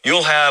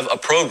 You'll have a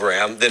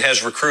program that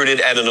has recruited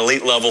at an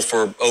elite level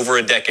for over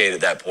a decade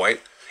at that point.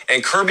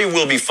 And Kirby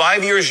will be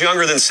 5 years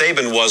younger than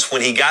Saban was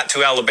when he got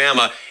to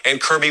Alabama,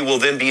 and Kirby will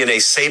then be in a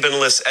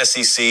Sabanless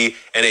SEC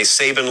and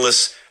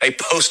a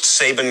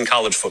post-Saban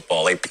college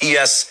football, a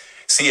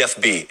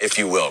PSCFB, if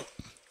you will.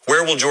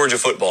 Where will Georgia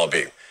football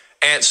be?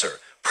 Answer,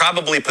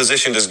 probably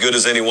positioned as good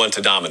as anyone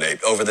to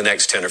dominate over the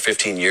next 10 or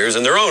 15 years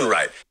in their own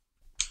right.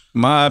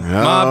 My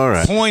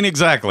right. point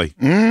exactly.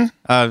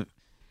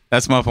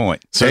 That's my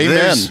point. So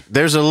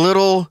there's a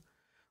little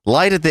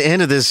light at the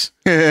end of this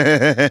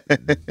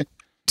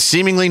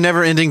seemingly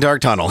never-ending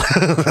dark tunnel.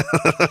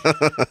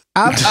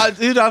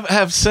 Dude, I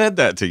have said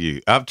that to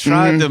you. I've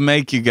tried to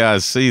make you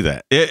guys see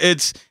that.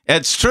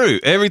 It's true.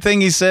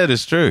 Everything he said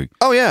is true.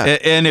 Oh yeah,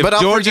 and if but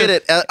I'll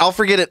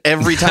forget it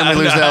every time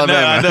we lose to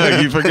Alabama. I know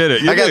you forget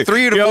it. I got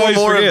 3 to 4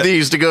 more of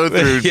these to go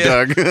through,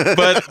 Doug.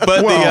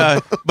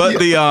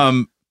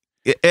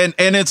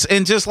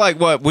 And just like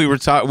what we were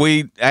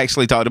we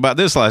actually talked about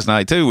this last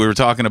night too. We were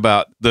talking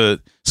about the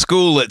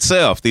school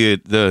itself,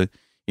 the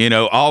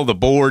all the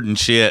board and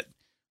shit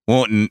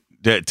wanting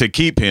to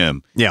keep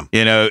him. Yeah.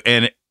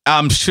 And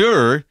I'm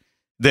sure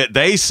that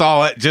they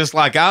saw it just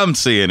like I'm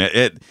seeing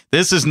it.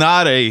 This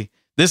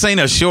ain't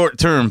a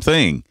short-term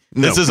thing.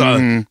 No.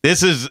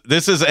 This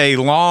is a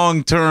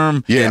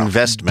long-term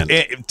investment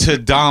to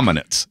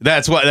dominance.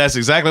 That's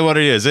exactly what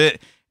it is.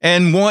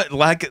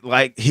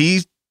 Like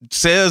he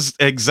says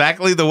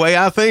exactly the way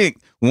I think.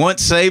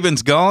 Once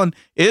Saban's gone,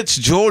 it's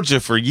Georgia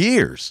for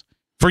years.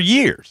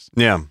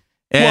 Yeah.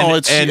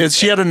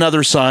 It's yet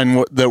another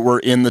sign that we're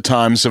in the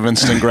times of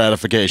instant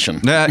gratification.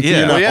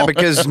 Yeah,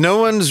 because no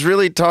one's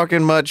really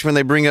talking much when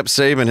they bring up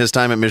Saban, his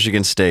time at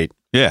Michigan State.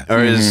 Yeah. Or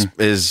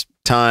his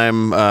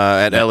time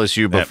at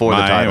LSU before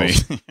the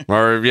titles.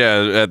 Or,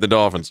 at the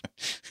Dolphins.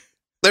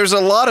 There's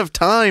a lot of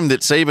time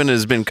that Saban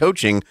has been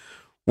coaching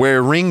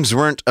where rings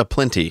weren't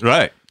aplenty.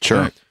 Right.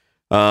 Sure.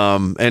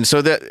 And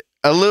so that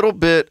a little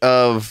bit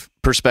of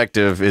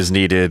perspective is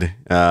needed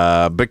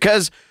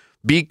because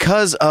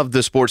of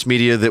the sports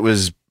media that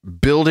was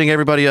building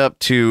everybody up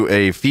to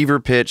a fever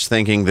pitch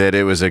thinking that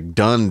it was a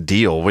done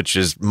deal, which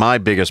is my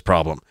biggest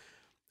problem.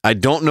 I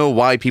don't know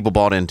why people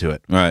bought into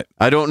it. Right.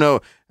 I don't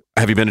know.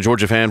 Have you been a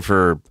Georgia fan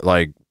for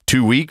like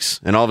 2 weeks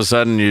and all of a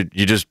sudden you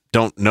just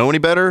don't know any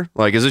better?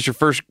 Like, is this your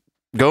first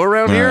go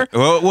around here?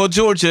 Well,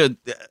 Georgia,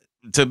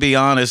 to be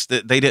honest,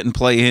 they didn't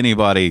play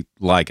anybody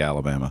like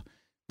Alabama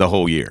the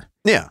whole year.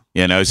 Yeah.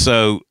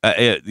 So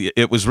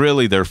it was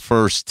really their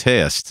first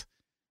test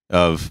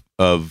of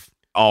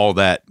all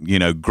that,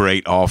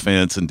 great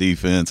offense and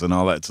defense and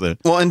all that stuff.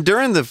 Well, and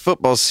during the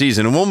football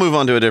season, and we'll move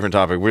on to a different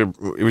topic.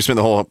 We spent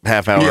the whole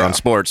half hour on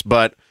sports,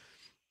 but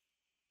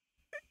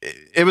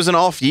it was an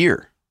off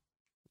year.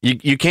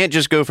 You can't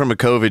just go from a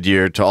COVID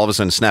year to all of a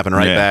sudden snapping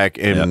right back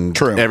and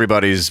True.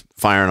 everybody's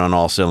firing on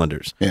all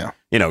cylinders. Yeah.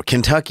 You know,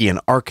 Kentucky and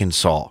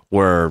Arkansas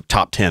were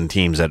top 10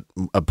 teams at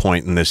a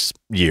point in this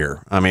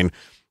year. I mean,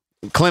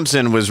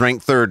 Clemson was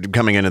ranked 3rd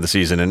coming into the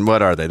season, and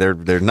what are they?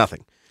 They're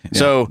nothing. Yeah.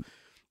 So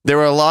there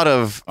were a lot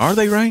of... Are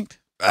they ranked?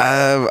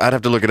 I'd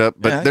have to look it up,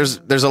 but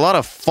there's a lot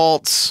of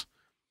false...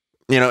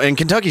 You know, and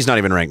Kentucky's not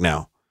even ranked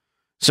now.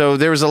 So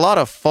there was a lot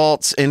of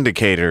false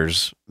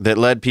indicators that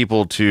led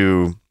people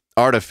to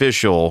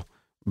artificial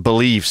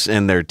beliefs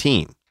in their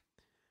team.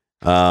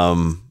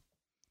 And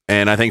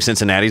I think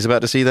Cincinnati's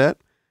about to see that.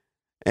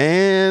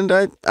 And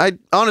I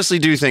honestly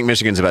do think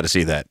Michigan's about to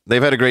see that.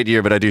 They've had a great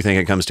year, but I do think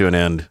it comes to an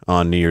end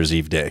on New Year's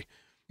Eve day.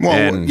 Well,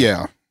 and,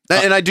 yeah.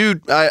 And I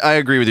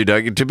agree with you,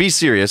 Doug. To be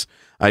serious,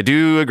 I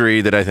do agree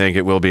that I think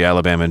it will be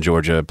Alabama and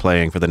Georgia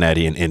playing for the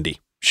Natty in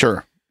Indy.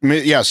 Sure.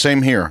 Yeah,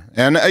 same here.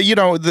 And, you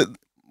know,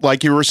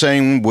 like you were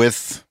saying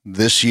with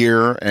this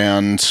year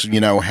and, you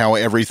know, how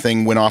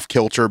everything went off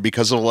kilter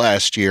because of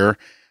last year.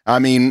 I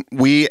mean,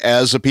 we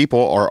as a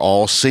people are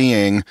all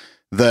seeing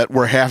that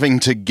we're having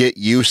to get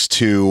used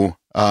to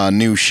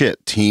new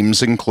shit,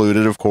 teams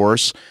included, of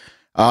course.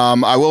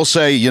 I will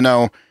say, you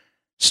know,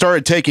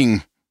 started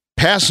taking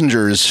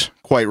passengers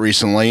quite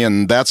recently,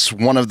 and that's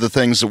one of the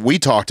things that we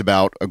talked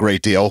about a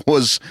great deal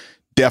was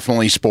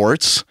definitely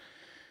sports.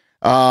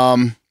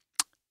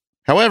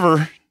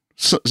 However,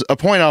 a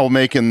point I'll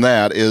make in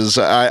that is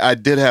I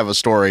did have a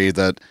story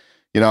that,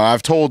 you know,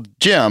 I've told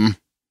Jim,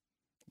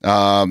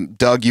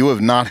 Doug, you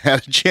have not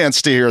had a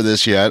chance to hear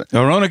this yet.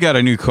 Rona got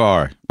a new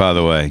car, by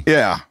the way.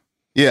 Yeah.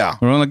 Yeah.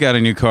 Rona got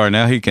a new car.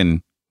 Now he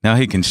can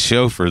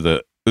chauffeur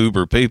the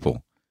Uber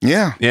people.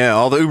 Yeah. Yeah,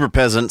 all the Uber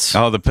peasants.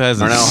 All the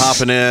peasants are now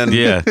hopping in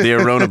the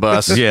Arona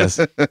bus. Yes.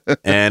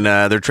 And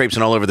they're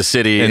traipsing all over the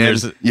city. And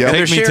there's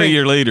take me to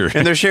your leader.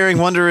 And they're sharing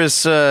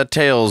wondrous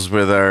tales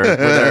with our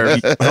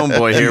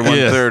homeboy here,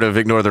 1/3 of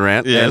Ignore the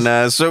Rant. Yes.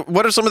 And so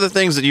what are some of the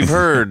things that you've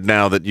heard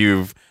now that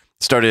you've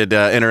started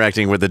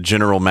interacting with the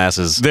general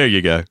masses? There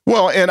you go.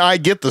 Well, and I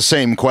get the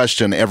same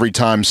question every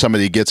time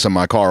somebody gets in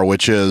my car,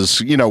 which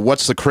is, you know,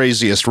 what's the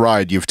craziest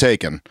ride you've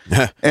taken?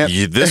 And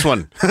this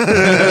one.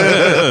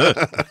 By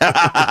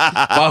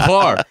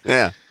far.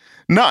 Yeah.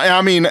 No,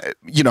 I mean,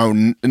 you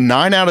know,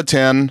 9 out of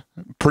 10,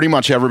 pretty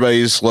much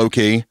everybody's low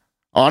key.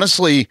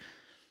 Honestly,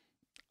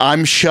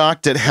 I'm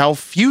shocked at how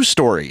few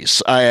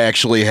stories I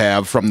actually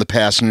have from the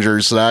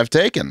passengers that I've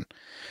taken.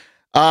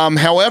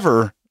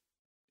 However,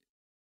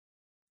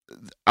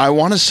 I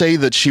want to say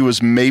that she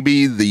was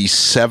maybe the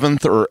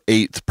 7th or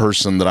 8th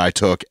person that I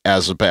took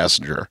as a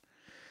passenger.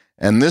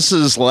 And this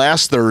is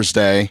last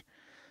Thursday.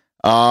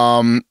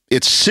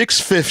 It's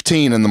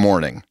 6:15 in the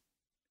morning.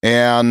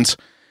 And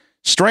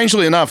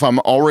strangely enough, I'm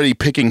already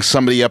picking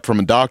somebody up from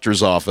a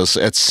doctor's office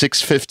at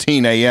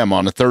 6:15 a.m.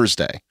 on a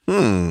Thursday.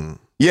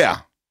 Yeah.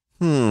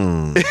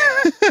 So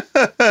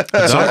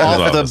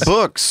off the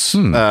books.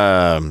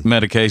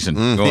 Medication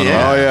going on.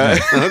 Oh, yeah.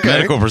 Okay.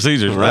 Medical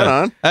procedures. Right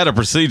on. I had a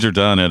procedure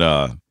done at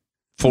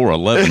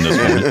 4:11 this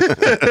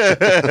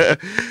morning.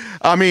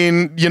 I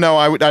mean, you know,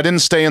 I didn't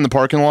stay in the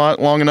parking lot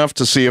long enough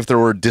to see if there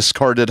were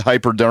discarded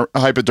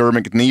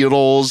hypodermic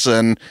needles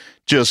and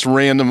just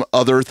random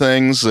other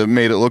things that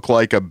made it look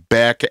like a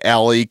back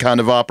alley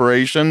kind of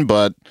operation.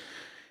 But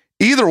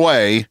either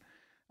way,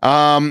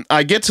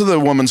 I get to the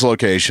woman's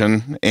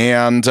location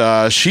and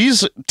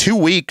she's too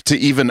weak to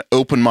even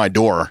open my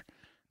door.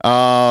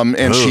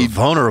 And she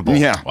vulnerable.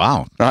 Yeah.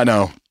 Wow. I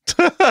know.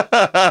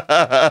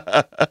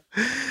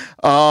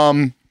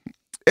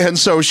 And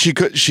so she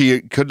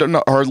couldn't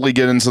hardly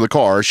get into the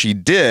car. She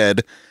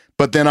did,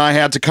 but then I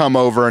had to come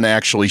over and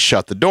actually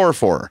shut the door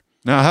for her.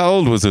 Now, how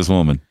old was this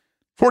woman?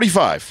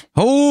 45.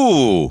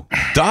 Oh,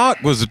 Doc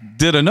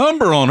did a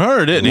number on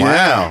her, didn't he?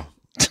 Wow.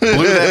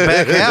 Blew that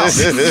back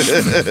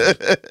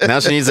out. Now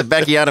she needs a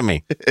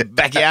Beckyotomy.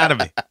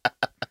 Beckyotomy.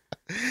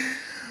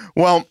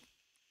 Well,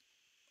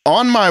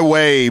 on my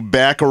way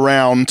back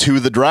around to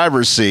the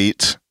driver's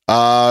seat,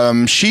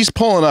 she's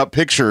pulling up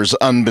pictures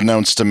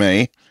unbeknownst to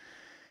me.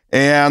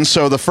 And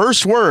so the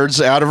first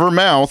words out of her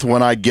mouth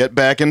when I get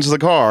back into the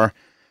car,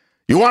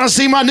 "You want to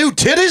see my new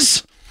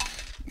titties?"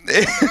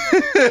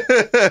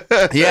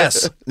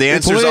 Yes. The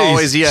answer is Please,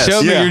 always yes.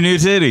 Show me your new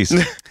titties.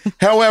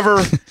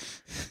 However,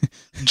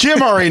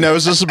 Jim already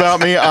knows this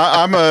about me.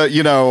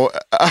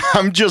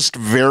 I'm just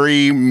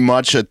very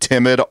much a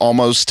timid,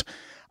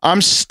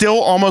 I'm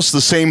still almost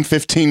the same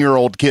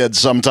 15-year-old kid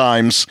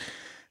sometimes,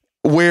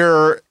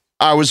 where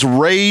I was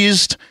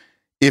raised,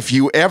 if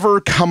you ever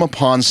come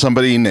upon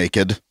somebody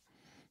naked,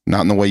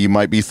 not in the way you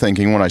might be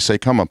thinking when I say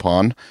come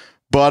upon,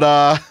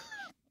 but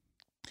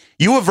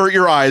you avert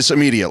your eyes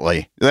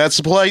immediately. That's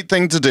a polite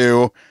thing to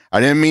do. I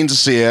didn't mean to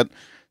see it.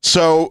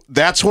 So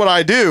that's what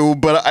I do,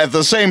 but at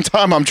the same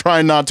time, I'm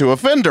trying not to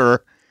offend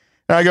her.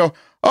 And I go,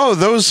 "Oh,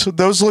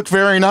 those look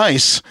very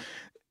nice."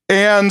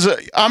 And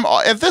I'm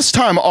at this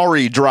time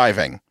already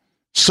driving.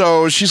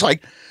 So she's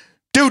like,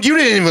 "Dude, you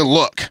didn't even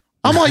look."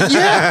 I'm like,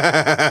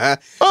 "Yeah,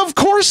 of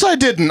course I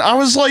didn't." I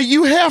was like,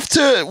 "You have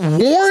to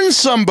warn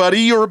somebody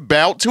you're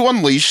about to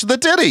unleash the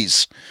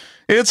titties."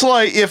 It's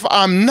like if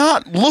I'm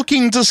not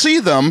looking to see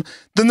them,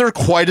 then they're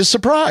quite a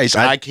surprise.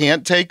 I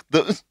can't take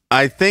the.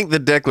 I think the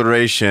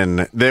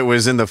declaration that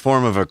was in the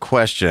form of a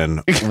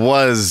question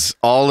was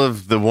all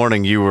of the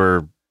warning you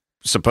were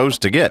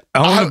supposed to get.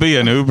 I want to be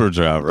an Uber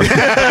driver.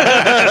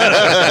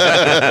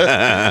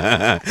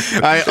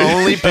 I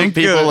only pick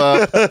people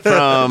up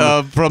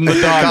From the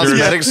doctor's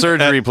cosmetic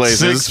surgery at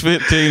places.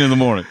 6:15 in the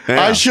morning.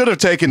 Yeah. I should have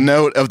taken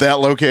note of that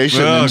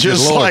location Oh, and good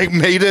just Lord. like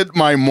made it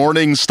my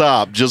morning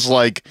stop. Just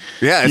like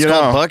Yeah, it's you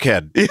called know.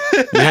 Buckhead.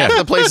 Half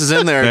the places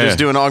in there are just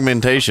doing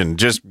augmentation.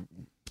 Just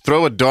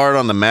throw a dart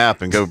on the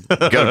map and go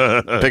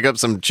pick up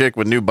some chick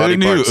with new body Who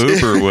knew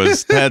parts.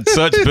 Uber had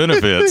such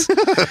benefits?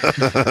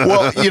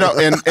 well,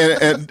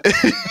 and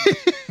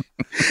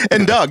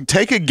and Doug,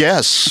 take a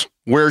guess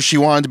where she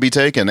wanted to be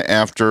taken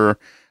after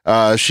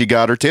she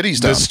got her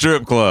titties The done.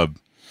 strip club.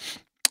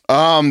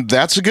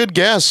 That's a good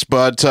guess,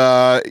 but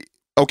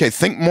okay,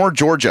 think more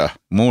Georgia.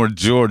 More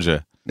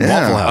Georgia.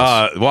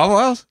 Yeah. Waffle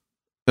House?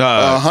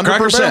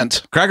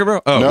 100%. Cracker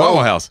Barrel? Oh, No.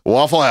 Waffle House.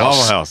 Waffle House.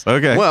 Waffle House.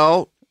 Okay.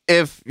 Well,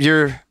 if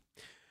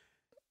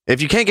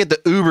you can't get the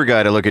Uber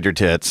guy to look at your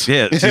tits,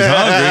 yeah, she's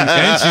hungry.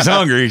 And she's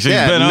hungry. She's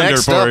been under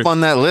next for up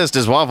on that list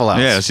is Waffle House.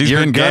 Yeah, she's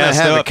You're been gonna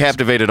gassed have a up.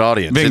 captivated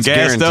audience. been It's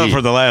gassed guaranteed. up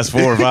for the last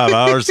 4 or 5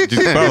 hours. She's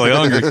probably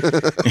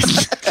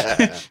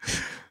hungry.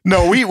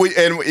 No, we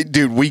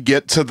dude, we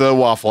get to the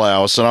Waffle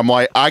House, and I'm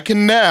like, I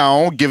can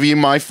now give you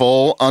my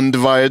full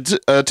undivided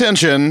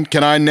attention.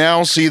 Can I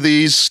now see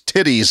these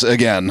titties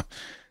again?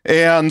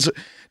 And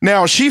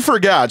now she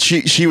forgot.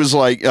 She was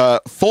like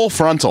full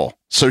frontal,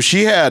 so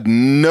she had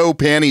no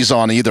panties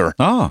on either.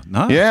 Oh,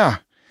 nice. Yeah,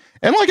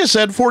 and like I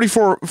said,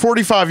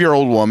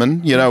 45-year-old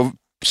woman,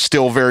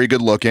 still very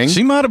good looking.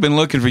 She might have been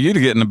looking for you to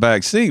get in the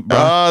back seat,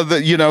 bro.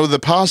 The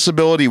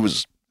possibility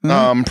was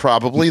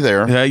probably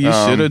there. Yeah, you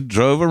should have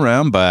drove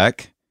around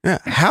back. Yeah.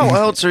 How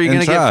else are you going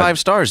to get Inside. 5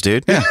 stars,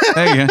 dude? Yeah,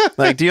 there you go.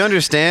 Like, do you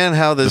understand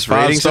how this The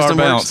rating 5-star system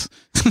bounce.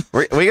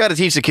 works? We got to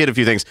teach the kid a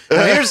few things.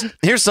 Now,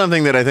 here's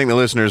something that I think the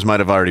listeners might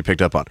have already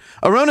picked up on.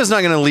 Arona's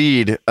not going to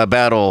lead a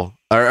battle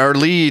or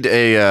lead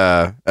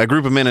a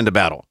group of men into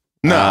battle.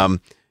 No.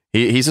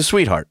 He's a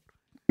sweetheart.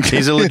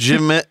 He's a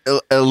legitimate,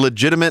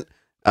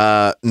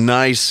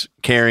 nice,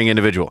 caring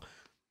individual.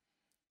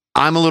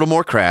 I'm a little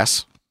more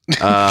crass.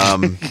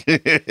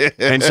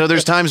 And so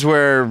there's times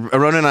where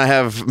Arona and I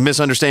have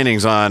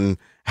misunderstandings on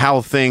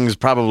how things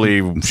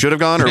probably should have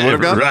gone or would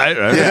have gone. Right.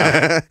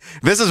 Yeah.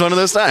 This is one of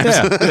those times.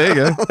 Yeah, there you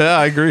go. Yeah,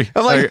 I agree.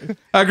 I'm like-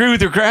 I agree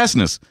with your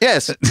crassness.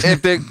 Yes.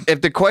 If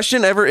the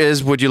question ever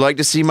is, would you like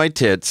to see my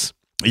tits?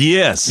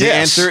 Yes. The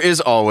answer is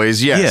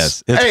always yes.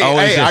 Yes. It's Hey,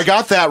 always I yes.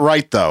 got that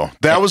right though.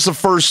 That was the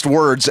first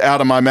words out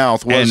of my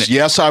mouth was And-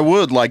 yes, I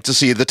would like to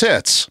see the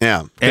tits.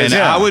 Yeah. And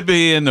Yeah. I would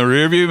be in the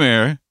rearview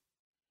mirror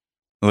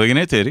looking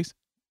at titties.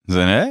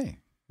 Saying, hey.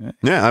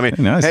 Yeah. I mean,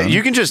 Nice, hey, huh?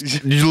 you can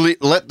just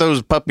let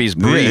those puppies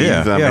breathe.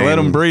 Yeah, I let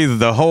them mean, breathe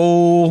the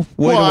whole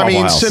way Well, to I Waffle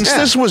mean, House. since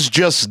this was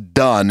just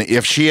done,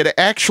 if she had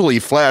actually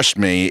flashed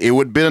me, it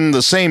would have been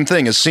the same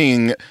thing as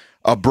seeing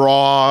a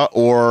bra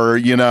or,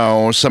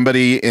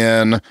 somebody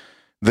in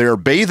their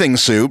bathing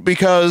suit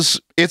because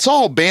it's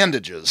all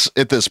bandages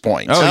at this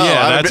point. Oh, yeah,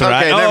 I would that's be-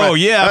 right. okay, never Oh,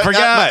 mind. yeah, I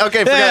forgot. Okay,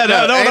 Yeah, forgot.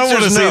 no, don't want to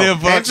Answer's see no. them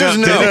fucked Answer's up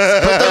no.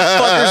 titties. Put those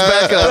fuckers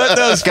back up. Put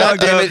those God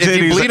fucked damn up it. If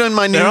you titties. bleed on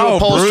my new They're all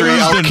upholstery,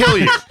 bruised I'll and- kill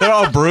you. They're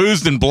all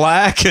bruised and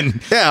black and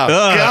Yeah. Ugh.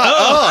 God.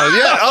 Oh,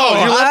 yeah.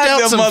 Oh, you left hide out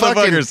them some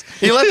motherfuckers.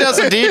 fucking. You left out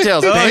some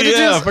details. Oh, Bandages?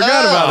 yeah, I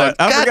forgot about it.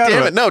 I God forgot damn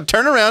about it. No,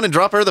 turn around and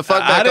drop her the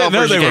fuck I back didn't off know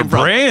where she they were came from.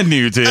 brand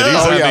new titties.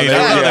 Oh, I yeah, mean, they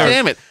God were.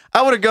 damn it.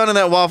 I would have gone to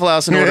that Waffle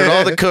House and ordered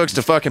all the cooks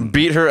to fucking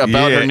beat her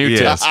about her new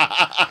yes. tits.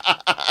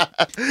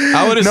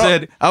 I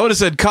would have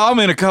said, call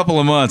me in a couple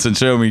of months and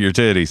show me your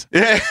titties.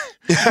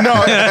 No,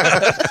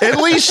 at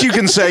least you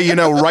can say,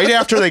 right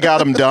after they got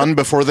them done,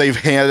 before they've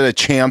had a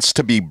chance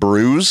to be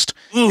bruised,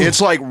 it's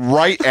like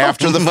right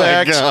after the my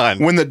fact God.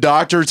 when the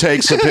doctor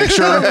takes a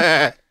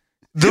picture.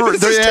 This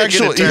is They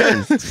taking a actually,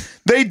 turn.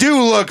 they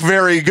do look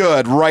very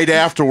good right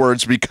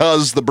afterwards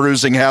because the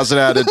bruising hasn't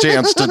had a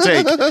chance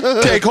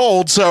to take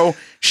hold. So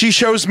she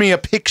shows me a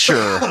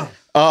picture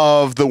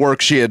of the work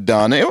she had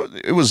done.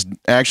 It was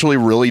actually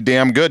really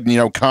damn good.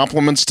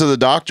 Compliments to the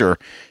doctor.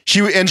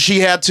 She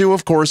had to,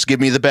 of course,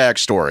 give me the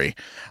backstory.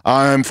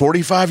 I'm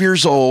 45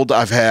 years old.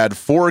 I've had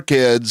 4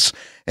 kids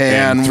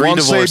and 3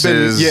 once they've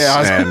been, divorces.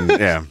 And,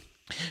 yeah.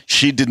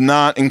 she did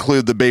not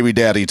include the baby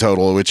daddy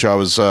total, which I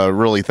was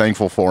really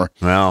thankful for.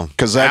 Well,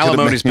 'Cause that could've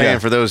alimony's been- paying yeah.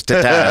 for those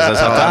tatas.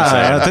 That's all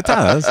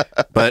I'm saying.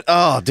 But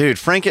dude,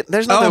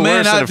 there's nothing Oh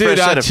man, worse than a fresh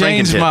I set of Franken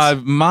changed tits. my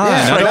mind.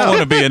 Yeah, I don't no. want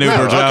to be an Uber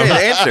No, okay, driver.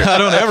 answer. I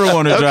don't ever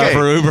want to drive Okay.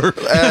 for Uber.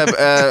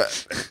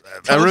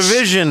 A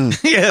revision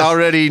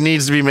already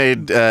needs to be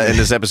made in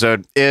this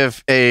episode.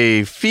 If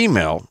a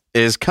female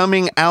is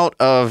coming out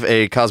of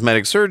a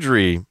cosmetic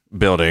surgery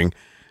building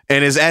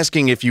and is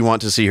asking if you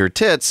want to see her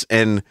tits,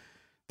 and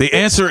The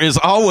answer is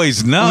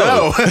always no.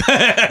 No.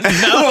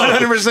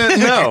 100%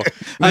 no.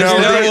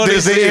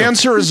 The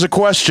answer is a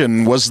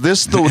question. Was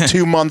this the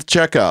 2-month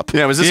checkup?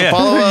 Yeah, was this Yeah. a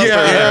follow-up?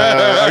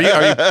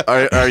 Yeah.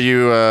 Are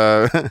you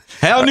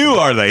How new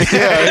are they? okay,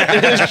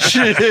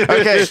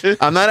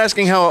 I'm not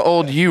asking how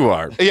old you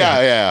are.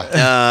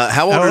 Yeah.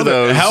 How old are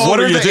those? What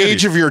are the your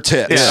age of your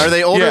tits? Yeah, are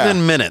they older Yeah.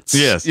 than minutes?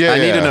 Yes. Yeah, I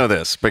need to yeah. know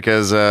this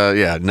because,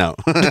 no.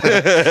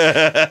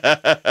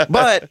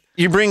 But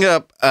you bring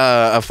up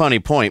a funny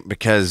point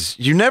because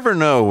you never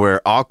know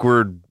where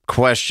awkward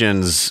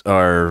questions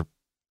or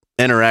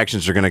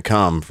interactions are going to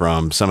come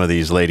from some of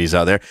these ladies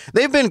out there.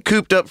 They've been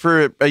cooped up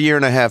for a year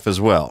and a half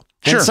as well.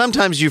 Sure. And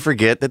sometimes you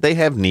forget that they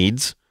have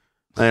needs.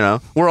 You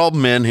know, we're all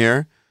men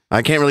here.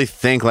 I can't really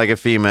think like a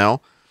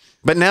female.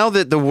 But now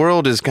that the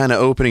world is kind of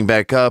opening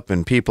back up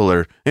and people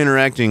are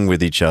interacting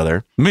with each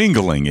other,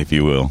 Mingling, if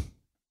you will.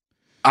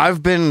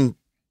 I've been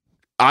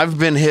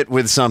hit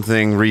with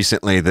something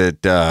recently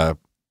that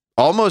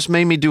almost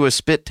made me do a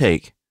spit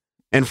take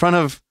in front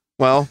of,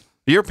 well,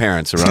 your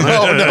parents, Arona.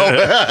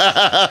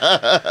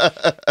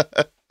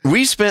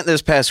 We spent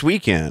this past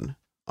weekend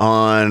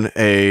on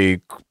a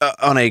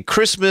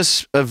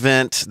Christmas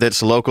event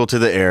that's local to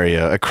the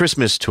area, a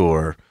Christmas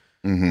tour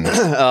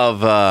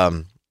of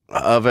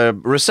a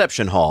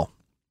reception hall,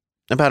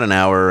 about an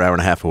hour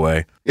and a half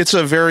away. It's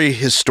a very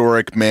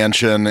historic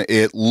mansion.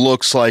 It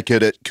looks like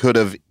it could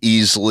have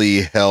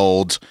easily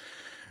held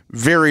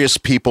various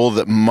people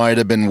that might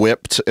have been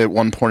whipped at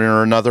one point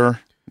or another.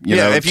 You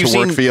know, if to you've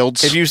work seen,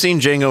 fields. If you've seen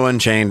Django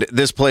Unchained,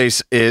 this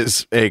place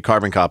is a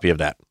carbon copy of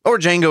that. Or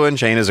Django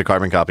Unchained is a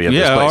carbon copy of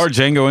this Yeah, place. or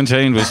Django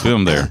Unchained was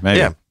filmed there. Maybe.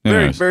 Yeah, Who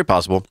very, knows? very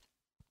possible.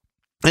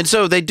 And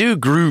so they do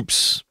group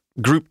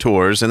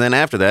tours, and then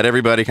after that,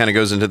 everybody kind of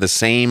goes into the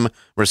same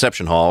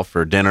reception hall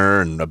for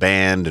dinner and a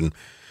band and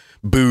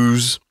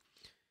booze.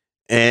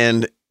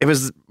 And it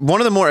was one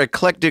of the more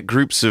eclectic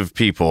groups of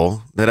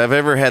people that I've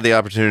ever had the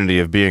opportunity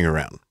of being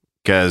around,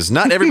 because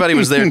not everybody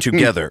was there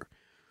together.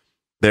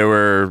 There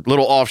were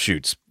little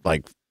offshoots,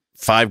 like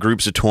 5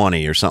 groups of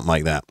 20 or something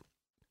like that.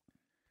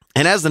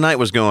 And as the night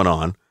was going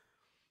on,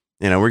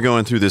 you know, we're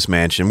going through this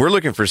mansion. We're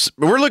looking for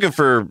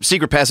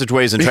secret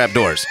passageways and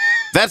trapdoors.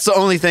 That's the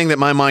only thing that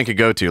my mind could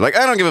go to. Like,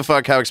 I don't give a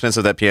fuck how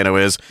expensive that piano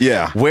is.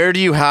 Yeah. Where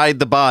do you hide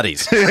the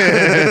bodies?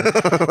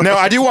 Now,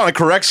 I do want to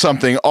correct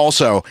something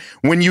also.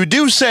 When you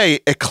do say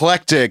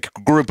eclectic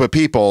group of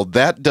people,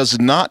 that does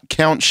not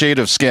count shade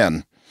of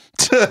skin.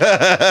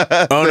 Oh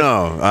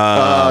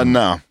no.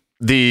 No.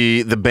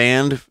 The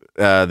band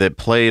that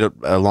played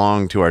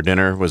along to our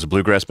dinner was a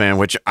bluegrass band,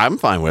 which I'm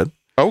fine with.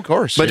 Oh, of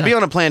course. But to be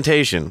on a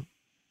plantation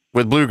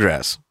with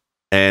bluegrass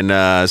and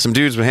some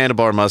dudes with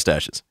handlebar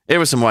mustaches, it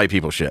was some white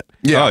people shit.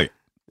 Yeah. Oh, yeah.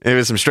 It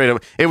was some straight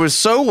up. It was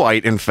so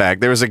white, in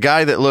fact. There was a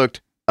guy that looked.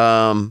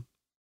 You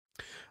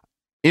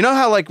know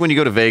how, like, when you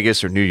go to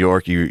Vegas or New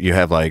York, you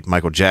have like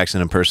Michael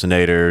Jackson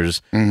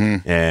impersonators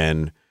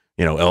and,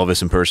 you know,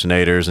 Elvis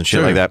impersonators and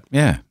shit like that.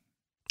 Yeah.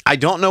 I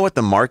don't know what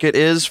the market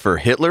is for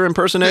Hitler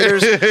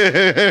impersonators,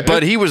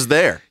 but he was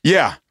there.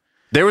 Yeah.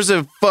 There was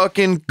a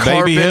fucking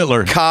Baby Hitler.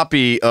 carbon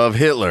copy of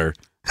Hitler.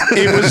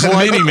 It was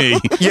like Mini-me.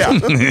 Yeah.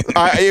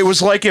 It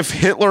was like if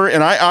Hitler,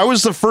 and I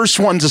was the first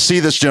one to see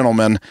this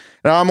gentleman,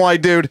 and I'm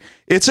like, dude,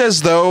 it's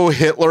as though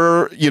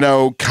Hitler, you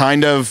know,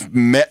 kind of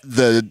met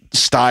the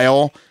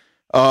style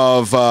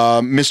of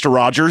Mr.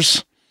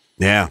 Rogers.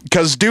 Yeah.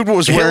 Because dude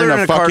was Hitler wearing in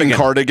a a fucking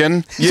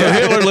cardigan. So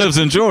Hitler lives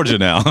in Georgia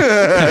now.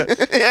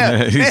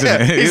 Yeah. He's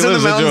in the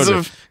lives in mountains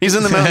Georgia. he's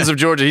in the mountains of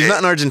Georgia. He's not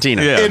in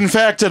Argentina. Yeah. In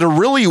fact, at a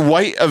really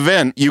white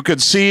event, you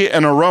could see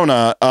an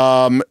Arona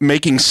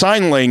making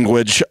sign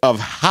language of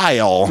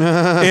Heil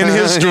in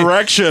his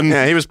direction.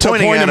 Yeah, he was to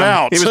pointing point at him him.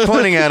 out. He was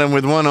pointing at him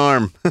with one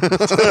arm.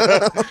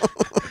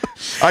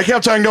 I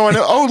kept on going,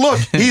 oh, look,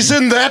 he's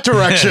in that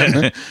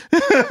direction.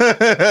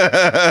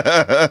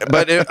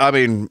 But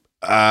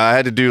I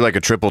had to do like a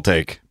triple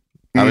take.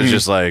 I was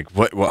just like,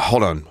 what?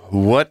 Hold on.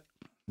 What?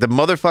 The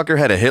motherfucker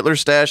had a Hitler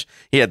stash.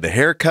 He had the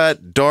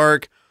haircut,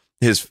 dark.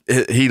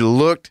 He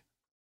looked.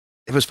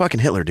 It was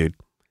fucking Hitler, dude.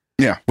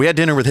 Yeah. We had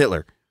dinner with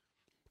Hitler.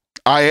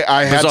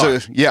 I had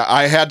Bizarre.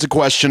 I had to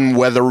question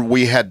whether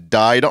we had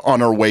died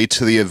on our way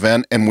to the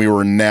event and we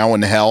were now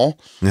in hell.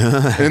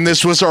 And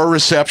this was our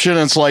reception.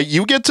 It's like,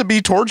 you get to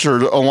be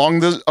tortured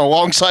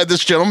alongside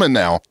this gentleman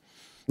now.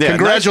 Yeah,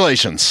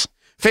 Congratulations.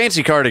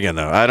 fancy cardigan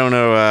though. I don't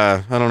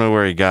know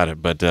where he got it,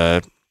 but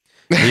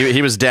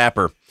he was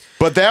dapper.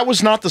 But that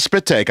was not the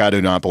spit take, I do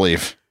not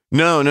believe.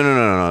 No.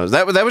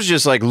 That was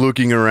just like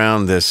looking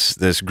around this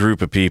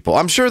group of people.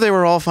 I'm sure they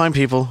were all fine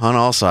people on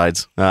all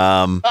sides.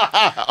 On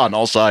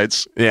all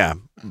sides. Yeah,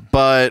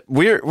 but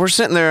we're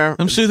sitting there.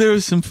 I'm sure there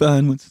was some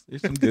fun ones.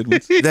 There's some good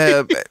ones.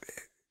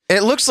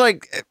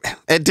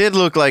 It did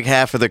look like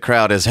half of the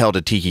crowd has held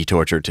a tiki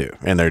torture too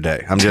in their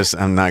day. I'm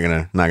not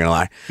gonna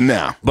lie.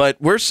 No.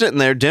 But we're sitting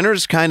there.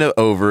 Dinner's kind of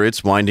over.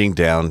 It's winding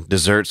down.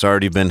 Dessert's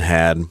already been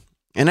had,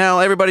 and now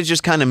everybody's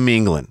just kind of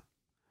mingling.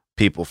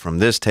 People from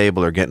this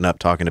table are getting up,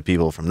 talking to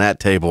people from that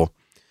table.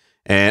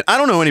 And I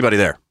don't know anybody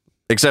there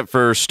except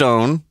for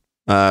Stone,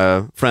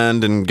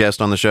 friend and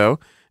guest on the show,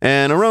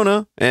 and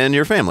Arona and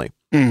your family.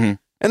 Mm-hmm.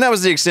 And that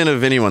was the extent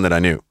of anyone that I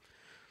knew.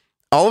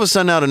 All of a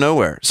sudden, out of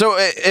nowhere. So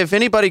if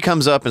anybody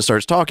comes up and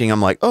starts talking,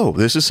 I'm like, oh,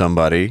 this is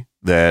somebody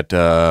that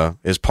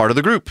is part of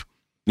the group.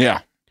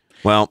 Yeah.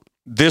 Well,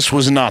 this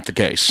was not the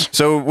case.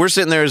 So we're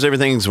sitting there as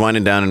everything's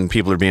winding down and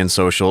people are being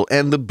social,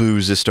 and the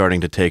booze is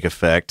starting to take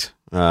effect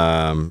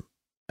at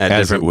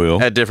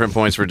different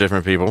points for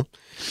different people.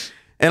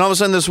 And all of a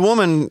sudden, this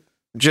woman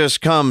just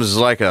comes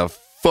like a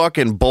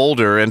fucking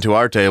boulder into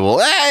our table.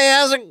 Hey,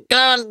 how's it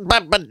going?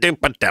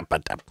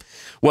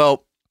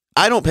 Well,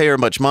 I don't pay her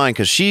much mind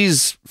because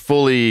she's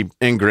fully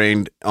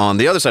ingrained on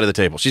the other side of the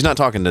table. She's not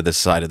talking to this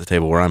side of the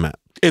table where I'm at.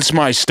 It's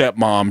my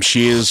stepmom.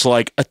 She is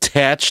like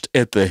attached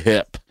at the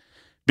hip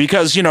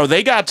because,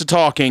 they got to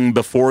talking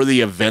before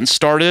the event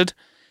started.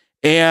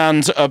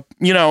 And, and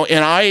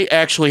I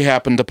actually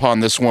happened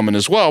upon this woman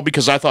as well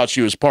because I thought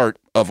she was part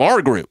of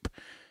our group.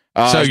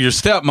 So your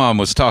stepmom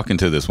was talking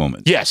to this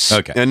woman? Yes.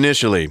 Okay.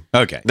 Initially.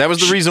 Okay. That was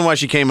the reason why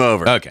she came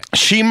over. Okay.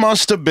 She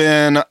must have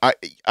been,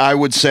 I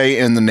would say,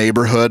 in the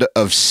neighborhood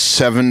of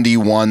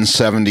 71,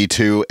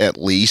 72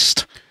 at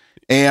least.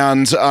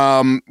 And,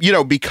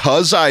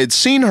 because I had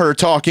seen her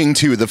talking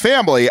to the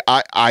family,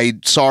 I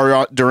saw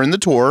her during the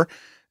tour,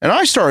 and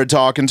I started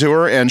talking to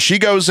her, and she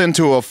goes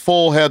into a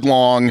full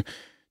headlong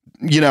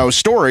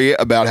story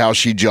about how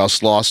she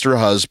just lost her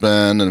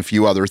husband and a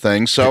few other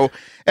things. So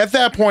at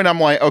that point, I'm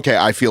like, okay,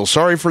 I feel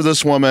sorry for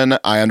this woman.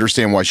 I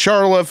understand why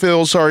Charlotte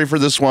feels sorry for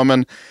this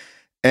woman.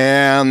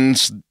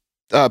 And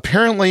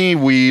apparently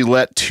we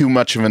let too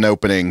much of an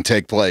opening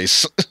take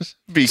place.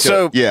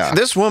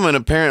 This woman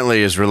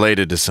apparently is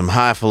related to some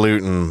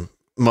highfalutin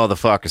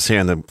motherfuckers here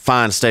in the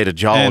fine state of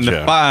Georgia. In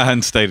the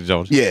fine state of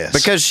Georgia. Yes.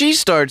 Because she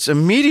starts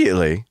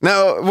immediately.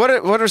 Now, what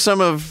are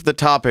some of the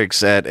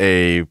topics at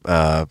a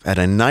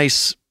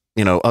nice,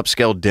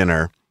 upscale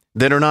dinner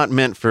that are not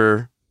meant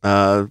for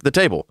the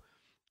table?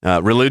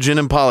 Religion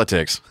and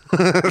politics.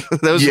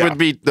 Those would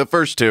be the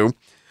first two.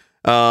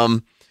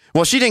 Well,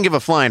 she didn't give a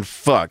flying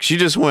fuck. She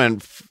just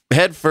went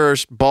head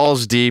first,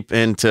 balls deep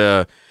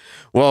into,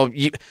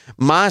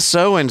 my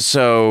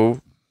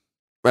so-and-so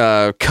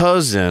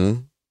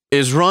cousin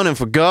is running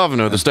for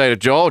governor of the state of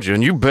Georgia,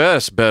 and you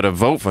better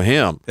vote for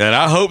him. And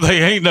I hope they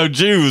ain't no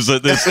Jews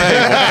at this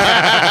table.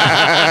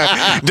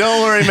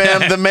 Don't worry,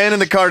 ma'am. The man in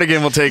the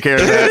cardigan will take care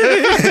of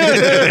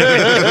that.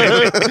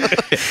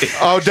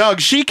 Oh,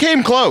 Doug, she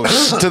came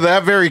close to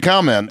that very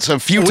comment a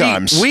few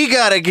times. We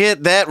got to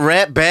get that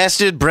rat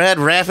bastard, Brad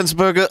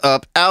Raffensperger,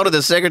 up out of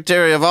the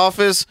Secretary of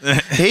Office.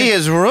 He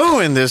has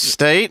ruined this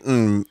state,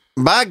 and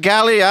by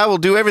golly, I will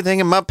do everything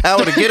in my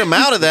power to get him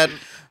out of that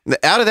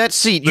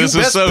seat. This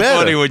is so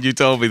funny when you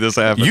told me this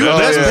happened. You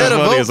best better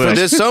vote for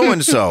this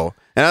so-and-so.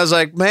 And I was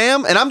like,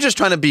 ma'am, and I'm just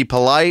trying to be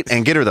polite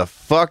and get her the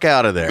fuck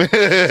out of there.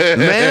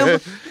 Ma'am,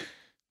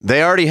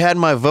 they already had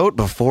my vote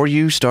before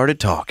you started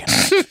talking.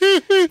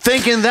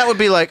 Thinking that would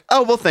be like,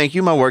 oh, well, thank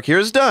you. My work here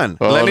is done.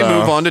 Let me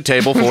move on to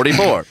table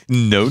 44.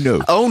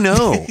 No. Oh,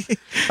 no.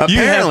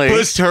 Apparently, you have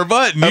pushed her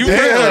button. You pushed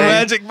her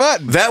magic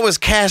button. That was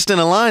cast in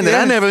a line that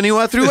I never knew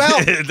I threw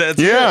out.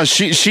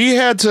 She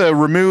had to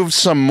remove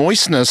some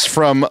moistness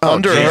from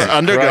under her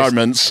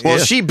undergarments. Well,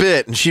 she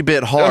bit, and she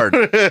bit hard.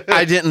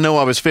 I didn't know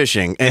I was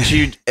fishing.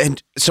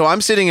 And so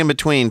I'm sitting in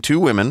between two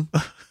women,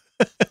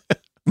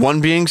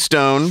 one being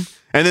Stone,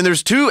 and then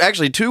there's two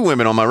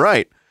women on my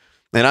right.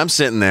 And I'm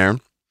sitting there.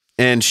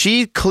 And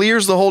she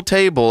clears the whole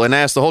table and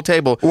asks the whole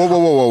table.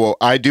 Whoa.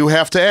 I do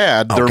have to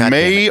add, there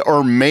may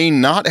or may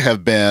not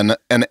have been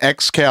an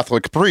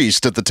ex-Catholic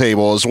priest at the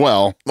table as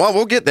well. Well,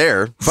 we'll get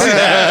there. Fuck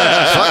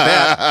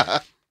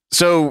that.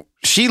 So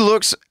she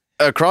looks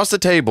across the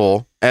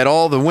table at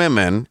all the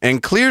women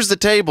and clears the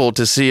table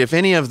to see if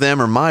any of them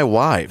are my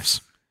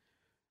wives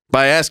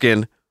by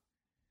asking,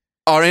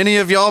 are any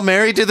of y'all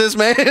married to this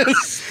man?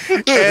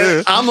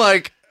 And I'm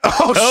like,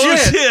 Oh,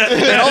 shit.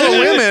 And all the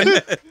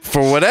women,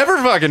 for whatever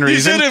fucking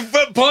reason. You should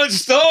have punched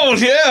Stone,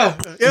 yeah.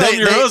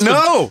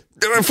 No,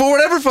 for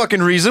whatever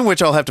fucking reason,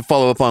 which I'll have to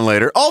follow up on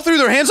later, all threw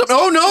their hands up.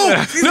 Oh, no,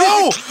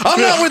 I'm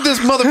not with this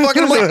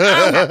motherfucker. I'm like,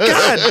 oh,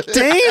 God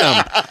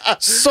damn.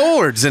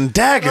 Swords and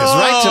daggers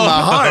right to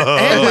my heart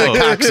and my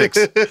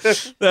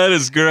coccyx. That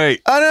is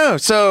great. I know.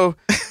 So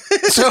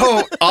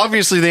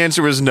obviously the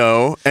answer was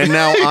no, and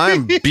now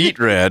I'm beet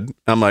red.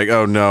 I'm like,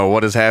 oh, no,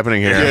 what is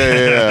happening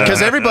here?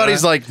 Because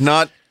everybody's like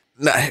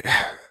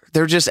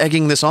they're just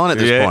egging this on at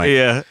this point.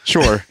 Yeah,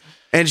 sure.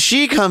 And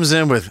she comes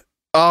in with,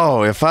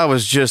 oh, if I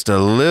was just a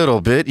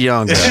little bit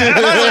younger.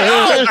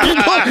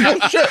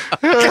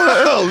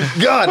 Oh,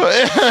 God.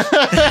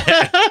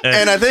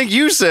 And I think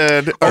you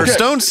said, or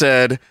Stone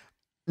said,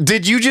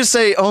 did you just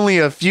say only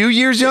a few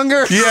years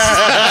younger? Yeah.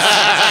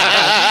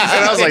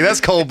 And I was like, that's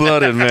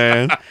cold-blooded,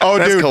 man. Oh,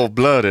 that's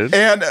cold-blooded.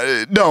 And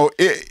no,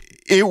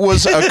 it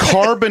was a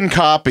carbon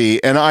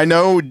copy, and I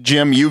know,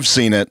 Jim, you've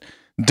seen it.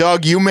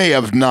 Doug, you may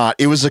have not.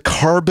 It was a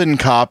carbon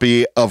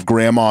copy of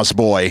Grandma's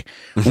Boy,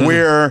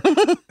 where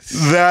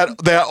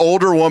that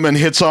older woman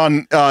hits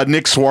on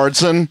Nick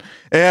Swartzen,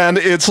 and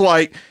it's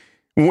like,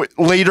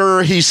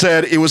 Later, he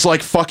said it was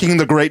like fucking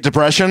the Great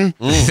Depression.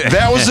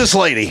 That was this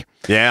lady.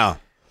 Yeah.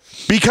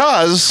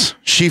 Because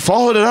she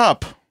followed it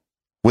up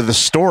with a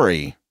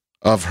story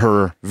of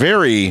her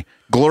very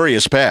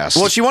glorious past.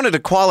 Well, she wanted to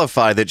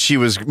qualify that she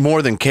was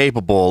more than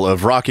capable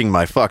of rocking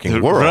my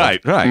fucking world. Right,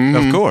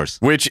 of course.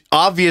 Which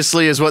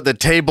obviously is what the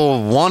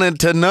table wanted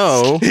to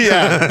know.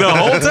 Yeah. The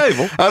whole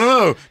table. I don't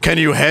know. Can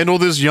you handle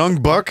this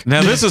young buck?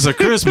 Now, this is a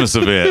Christmas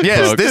event.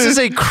 Yes, folks. this is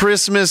a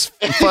Christmas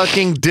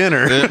fucking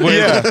dinner.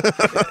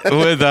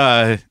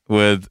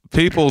 with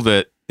people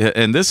that,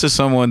 and this is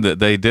someone that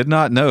they did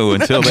not know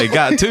until they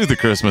got to the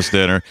Christmas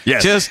dinner.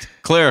 Yes. Just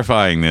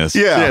clarifying this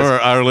Yeah. for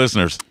our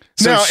listeners.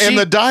 Now, she- and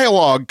the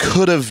dialogue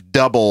could have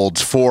doubled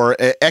for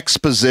an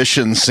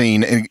exposition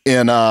scene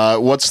in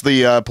what's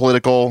the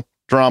political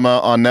drama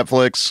on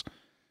Netflix?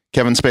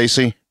 Kevin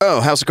Spacey.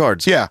 Oh, House of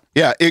Cards. Yeah,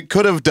 it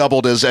could have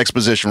doubled as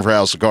exposition for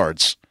House of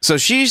Cards. So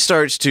she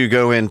starts to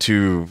go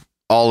into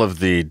all of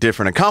the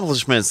different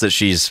accomplishments that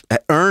she's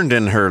earned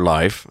in her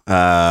life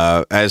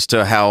as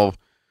to how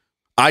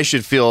I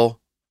should feel,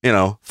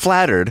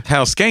 flattered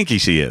How skanky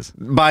she is.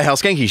 by how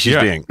skanky she's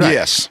Yeah. being.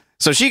 Yes.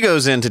 So she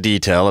goes into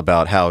detail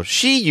about how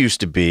she used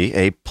to be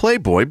a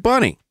Playboy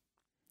bunny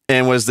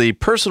and was the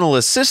personal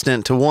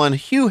assistant to one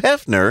Hugh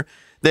Hefner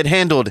that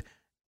handled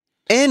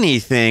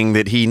anything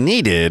that he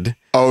needed.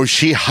 Oh,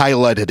 she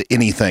highlighted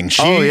anything.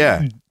 She Oh,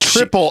 yeah.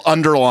 triple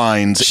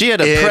underlined. She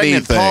had a pregnant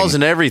anything. pause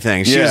and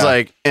everything. She was Yeah.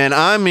 like, and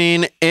I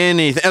mean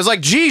anything. I was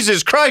like,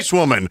 Jesus Christ,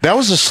 woman. That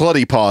was a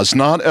slutty pause,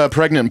 not a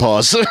pregnant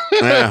pause.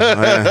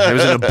 Yeah, it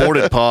was an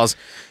aborted pause.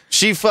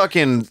 She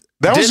fucking...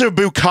 That was a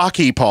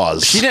bukkake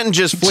pause. She didn't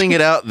just fling it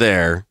out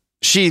there.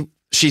 She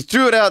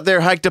threw it out there,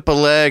 hiked up a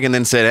leg, and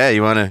then said, "Hey,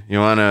 you wanna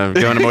go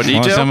into more Want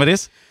detail?" some of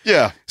this?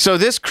 Yeah. So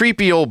this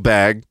creepy old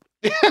bag,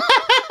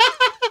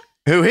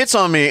 who hits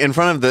on me in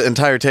front of the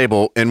entire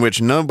table, in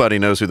which nobody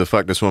knows who the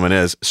fuck this woman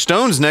is.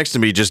 Stone's next to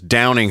me, just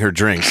downing her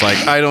drinks. Like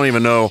I don't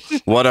even know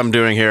what I'm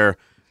doing here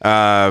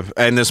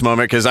in this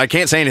moment because I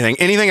can't say anything.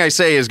 Anything I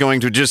say is going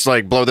to just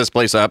like blow this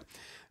place up.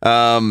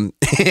 And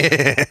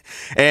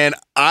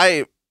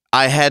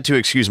I had to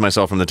excuse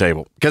myself from the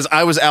table because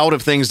I was out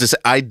of things to say.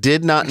 I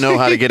did not know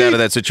how to get out of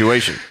that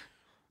situation.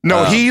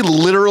 No, he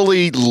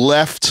literally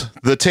left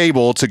the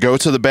table to go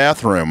to the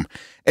bathroom.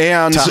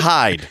 And To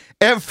hide.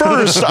 at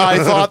first, I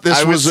thought this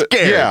I was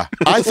scared. Yeah,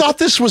 I thought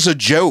this was a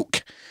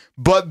joke.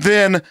 But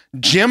then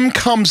Jim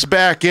comes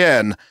back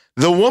in.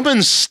 The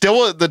woman's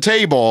still at the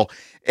table.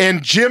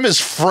 And Jim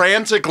is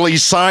frantically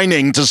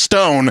signing to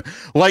Stone,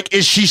 like,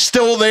 is she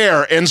still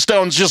there? And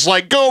Stone's just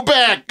like, go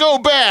back, go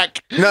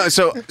back. No,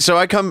 so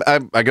I go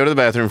to the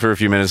bathroom for a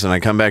few minutes and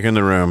I come back in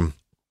the room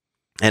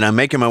and I'm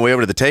making my way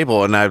over to the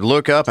table and I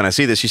look up and I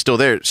see that she's still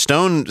there.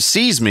 Stone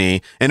sees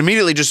me and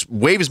immediately just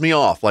waves me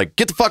off, like,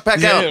 get the fuck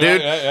back out,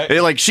 dude.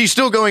 And, like, she's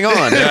still going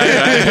on.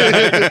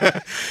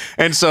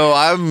 And so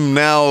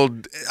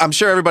I'm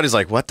sure everybody's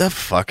like, what the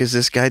fuck is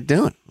this guy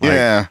doing? Like,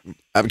 Yeah.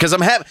 Because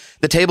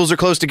the tables are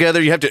close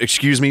together. You have to,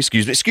 excuse me. I'm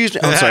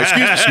sorry,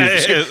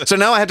 excuse me. So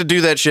now I have to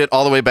do that shit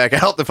all the way back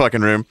out the fucking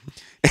room.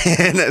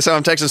 And so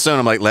I'm texting Stone.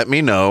 I'm like, let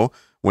me know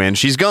when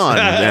she's gone.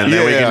 And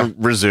then we can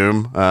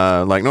resume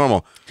like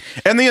normal.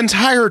 And the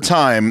entire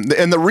time,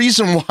 and the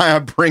reason why I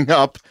bring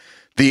up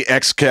the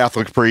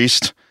ex-Catholic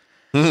priest,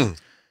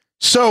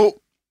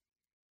 so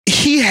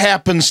he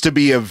happens to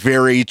be a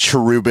very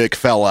cherubic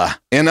fella.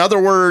 In other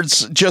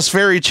words, just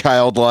very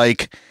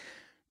childlike.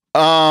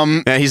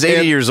 Yeah, he's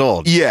 80 years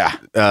old. Yeah.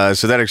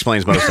 So that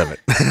explains most of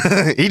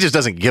it. He just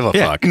doesn't give a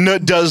fuck. No,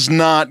 does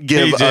not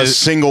give He a just-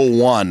 single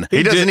one.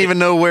 He doesn't even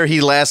know where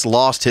he last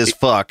lost his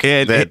fuck.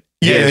 And that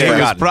he he's was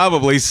forgotten.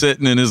 probably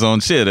sitting in his own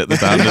shit at the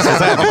time this was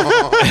happening.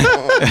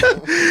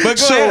 But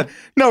go ahead.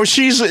 No,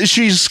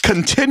 she's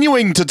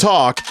continuing to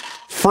talk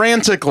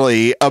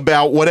frantically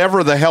about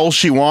whatever the hell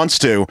she wants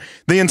to.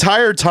 The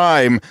entire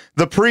time,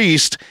 the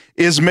priest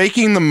is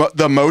making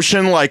the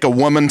motion like a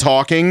woman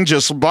talking,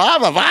 just blah,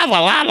 blah, blah, blah,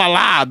 blah, blah,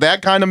 blah,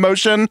 that kind of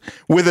motion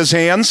with his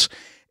hands,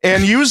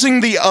 and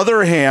using the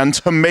other hand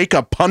to make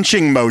a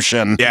punching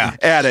motion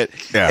at it.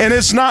 Yeah. And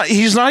he's not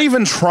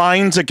even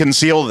trying to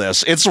conceal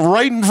this. It's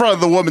right in front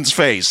of the woman's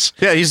face.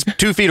 Yeah, he's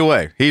 2 feet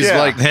away. He's Yeah.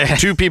 like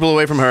 2 people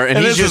away from her. And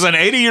And he's this is just an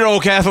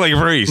 80-year-old Catholic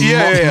priest.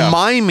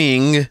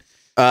 miming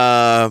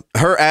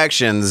her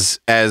actions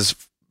as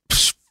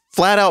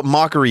flat out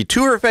mockery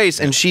to her face,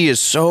 and she is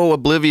so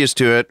oblivious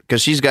to it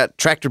because she's got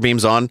tractor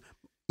beams on.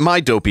 My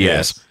dopey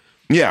ass.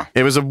 Yeah.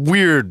 It was a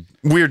weird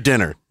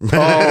dinner.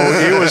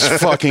 Oh, it was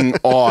fucking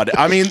odd.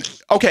 I mean,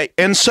 okay,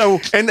 and so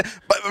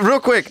But real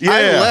quick,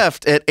 I Yeah.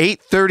 left at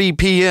 8:30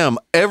 p.m.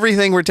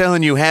 Everything we're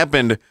telling you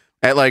happened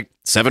at like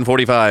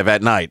 7:45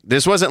 at night.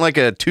 This wasn't like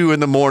a 2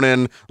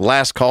 a.m.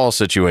 last call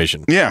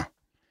situation. yeah.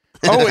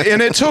 Oh,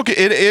 and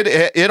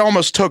it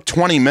almost took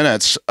 20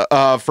 minutes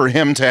for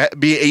him to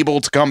be able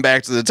to come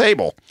back to the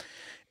table.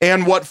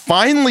 And what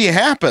finally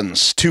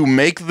happens to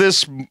make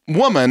this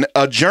woman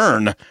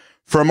adjourn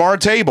from our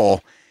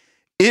table,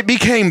 it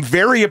became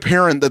very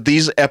apparent that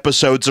these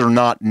episodes are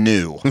not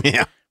new.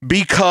 Yeah.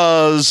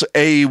 because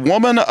a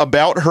woman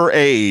about her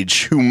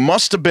age, who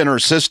must have been her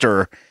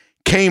sister,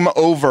 came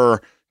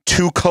over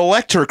to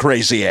collect her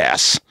crazy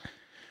ass.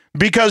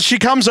 Because she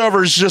comes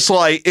over, it's just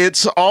like,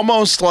 it's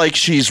almost like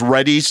she's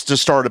ready to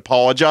start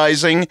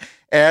apologizing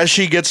as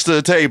she gets to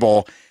the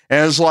table.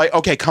 And it's like,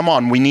 okay, come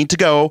on, we need to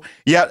go.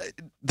 Yeah,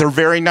 they're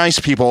very nice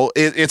people.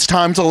 It's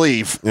time to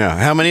leave. Yeah.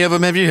 How many of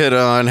them have you hit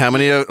on? How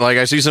many, like,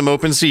 I see some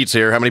open seats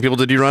here. How many people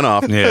did you run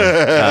off?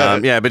 Yeah.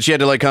 Yeah, but she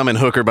had to, like, come and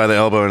hook her by the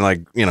elbow and,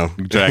 like, you know,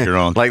 Drag her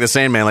on. like the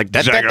Sandman, like,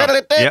 Drag her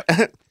on.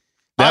 Yep.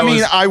 I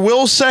mean, I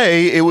will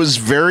say it was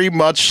very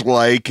much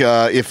like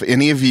if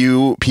any of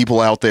you people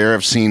out there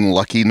have seen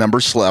Lucky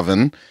Number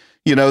 11,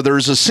 you know,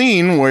 there's a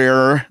scene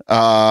where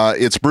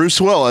it's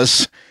Bruce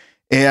Willis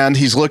and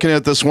he's looking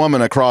at this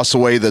woman across the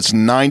way that's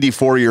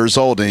 94 years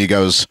old and he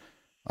goes,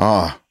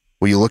 will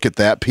you look at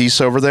that piece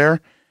over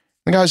there?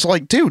 The guy's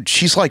like, dude,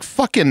 she's like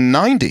fucking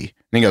 90. And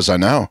he goes, I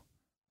know,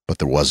 but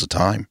there was a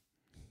time.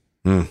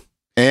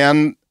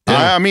 And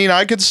I mean,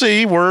 I could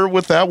see where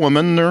with that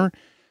woman there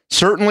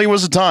certainly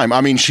was a time.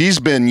 I mean, she's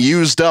been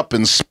used up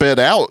and spit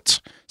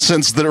out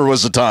since there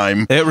was a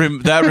time.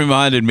 That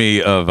reminded me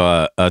of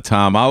a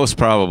time I was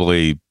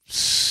probably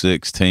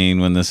 16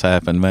 when this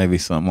happened, maybe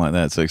something like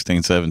that,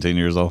 16, 17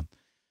 years old.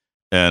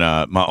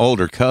 And my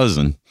older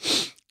cousin,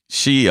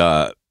 she,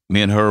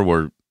 me and her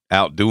were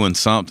out doing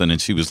something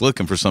and she was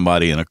looking for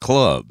somebody in a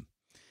club.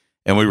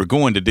 And we were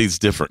going to these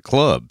different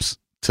clubs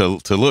to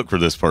look for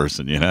this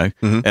person, you know,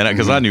 and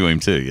because I knew him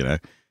too, you know.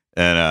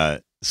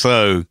 And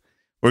so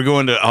we're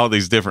going to all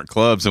these different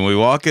clubs and we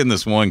walk in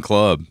this one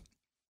club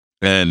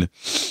and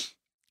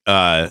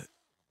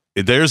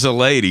there's a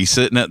lady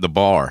sitting at the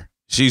bar.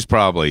 She's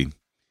probably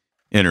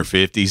in her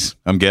 50s,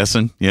 I'm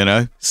guessing, you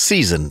know.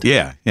 Seasoned.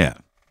 Yeah, yeah.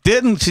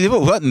 She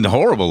wasn't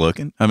horrible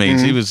looking. I mean,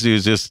 she was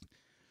just,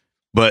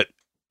 but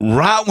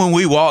right when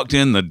we walked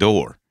in the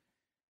door,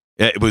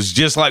 it was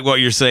just like what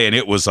you're saying.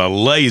 It was a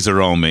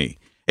laser on me.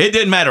 It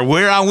didn't matter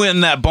where I went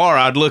in that bar.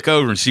 I'd look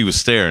over and she was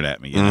staring at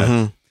me, you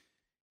know.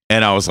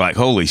 And I was like,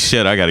 holy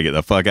shit, I got to get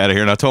the fuck out of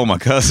here. And I told my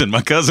cousin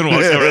walks over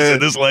and said,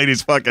 this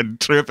lady's fucking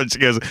tripping. She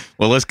goes,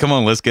 well, let's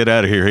get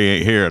out of here. He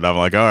ain't here. And I'm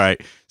like, all right.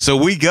 So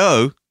we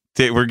go.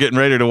 We're getting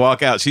ready to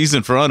walk out. She's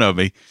in front of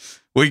me.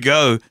 We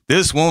go.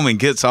 This woman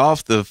gets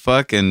off the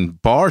fucking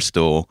bar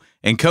stool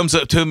and comes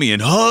up to me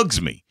and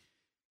hugs me.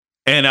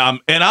 And I'm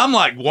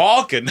like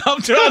walking.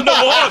 I'm trying to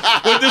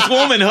walk with this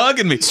woman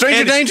hugging me.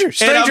 Stranger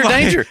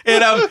danger.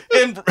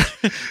 And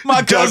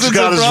my cousin's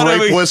got in his front of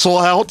rape me. whistle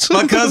out.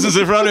 My cousin's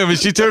in front of me.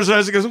 She turns around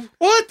and she goes,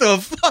 what the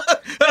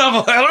fuck? And I'm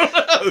like, I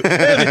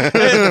don't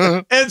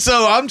know. And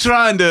so I'm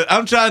trying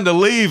to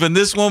leave. And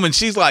this woman,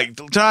 she's like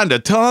trying to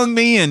tongue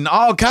me and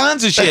all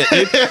kinds of shit.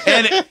 Dude.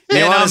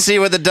 You want to see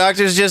what the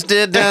doctors just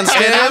did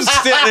downstairs?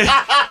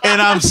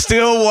 And I'm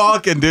still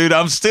walking, dude.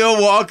 I'm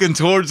still walking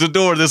towards the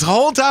door. This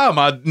whole time,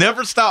 I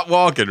never stopped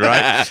walking,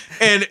 right?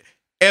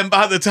 And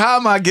by the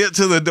time I get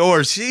to the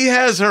door, she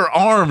has her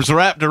arms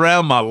wrapped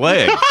around my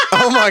leg.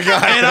 Oh, my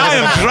God. And I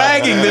am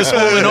dragging this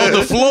woman on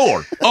the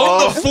floor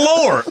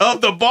of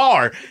the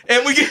bar.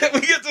 And we get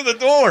to the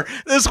door.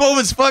 This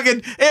woman's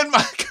fucking, and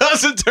my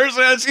cousin turns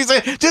around and she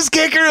said, just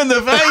kick her in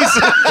the face.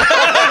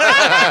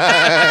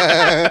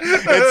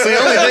 It's the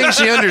only thing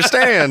she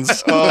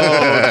understands.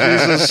 Oh,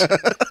 Jesus.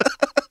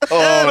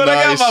 Oh, but nice.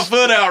 I got my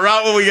foot out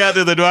right when we got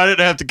to the door. I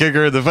didn't have to kick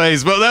her in the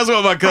face, but that's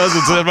what my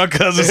cousin said. My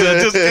cousin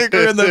said, just kick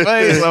her in the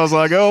face. I was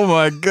like, oh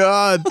my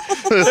God.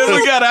 Then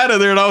we got out of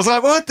there and I was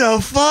like, what the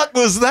fuck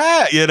was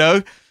that? You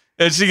know?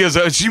 And she goes,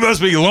 she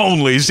must be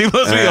lonely. She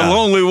must be a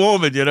lonely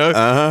woman, you know?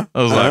 I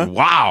was like,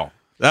 wow.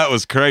 That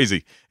was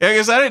crazy. I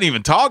guess I didn't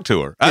even talk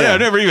to her. I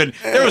never even,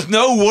 there was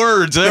no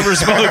words ever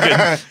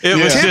spoken.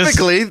 It was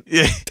typically,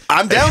 just,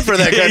 I'm down for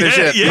that kind of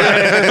shit.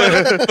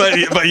 Yeah.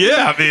 but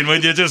yeah, I mean,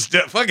 when you just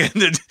fucking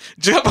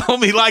jump on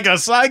me like a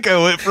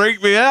psycho, it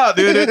freaked me out,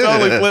 dude. It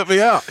totally flipped me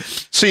out.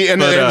 See,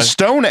 and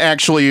Stone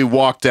actually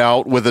walked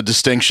out with a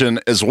distinction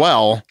as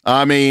well.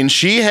 I mean,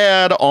 she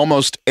had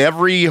almost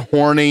every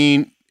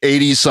horny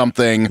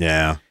 80-something,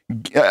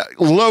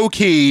 low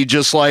key,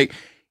 just like,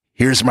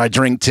 here's my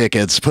drink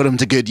tickets. Put them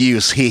to good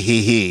use.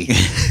 He.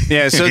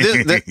 Yeah. So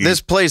this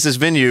place, this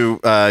venue,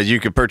 you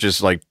could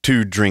purchase like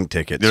 2 drink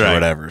tickets or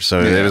whatever. So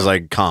it was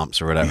like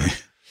comps or whatever.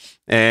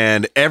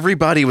 And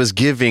everybody was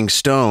giving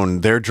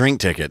Stone their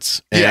drink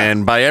tickets.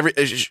 And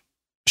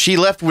she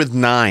left with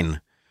 9.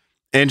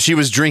 And she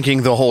was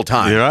drinking the whole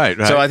time. You're right.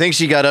 So I think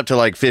she got up to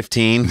like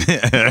 15, which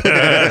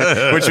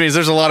means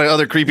there's a lot of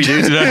other creepy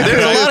dudes.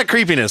 There's a lot of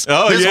creepiness.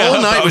 This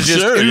whole night was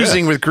just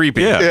oozing with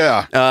creepy.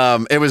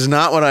 It was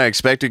not what I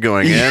expected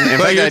going in.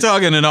 But you're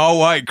talking an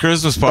all-white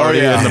Christmas party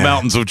in the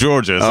mountains of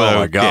Georgia. So, oh,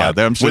 my God.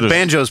 With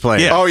banjos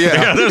playing. Yeah. Oh,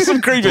 yeah. There's some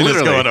creepiness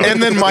going on.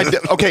 And then my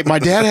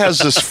dad has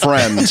this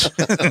friend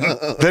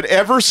that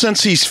ever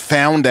since he's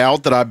found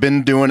out that I've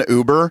been doing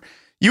Uber,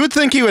 you would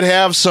think he would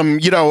have some,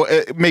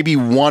 maybe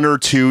 1 or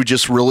 2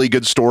 just really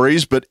good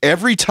stories. But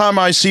every time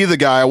I see the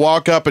guy, I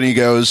walk up and he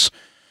goes,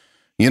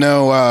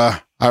 I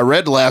I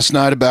read last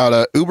night about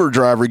a Uber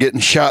driver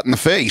getting shot in the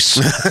face.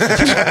 I'm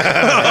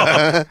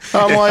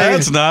like,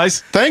 That's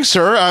nice. thanks,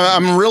 sir.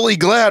 I'm really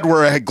glad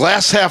we're a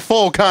glass half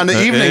full kind of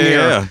evening yeah.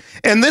 here.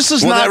 And this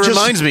is Well, not that just,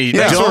 reminds me.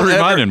 That's what don't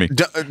reminded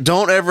ever, me.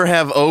 Don't ever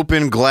have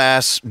open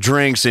glass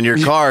drinks in your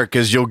car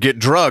because you'll get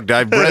drugged.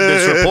 I've read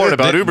this report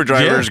about Uber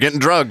drivers getting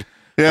drugged.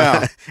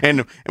 Yeah.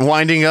 And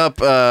winding up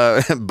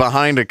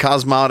behind a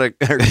cosmetic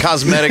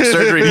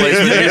surgery place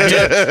with your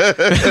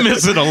tip.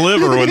 Missing a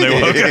liver when they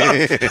woke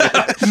up.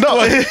 No,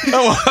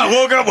 I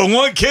woke up with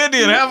one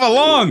kidney and half a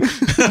lung.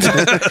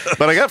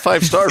 But I got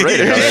 5-star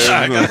rating.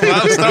 I got a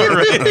 5-star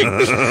rating.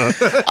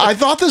 I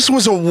thought this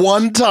was a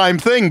one-time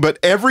thing, but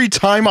every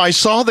time I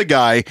saw the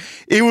guy,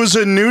 it was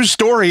a news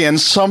story and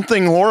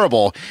something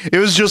horrible. It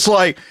was just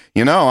like,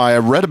 I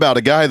read about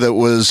a guy that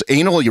was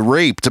anally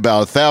raped about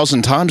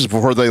 1,000 times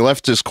before they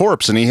left his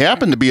corpse, and he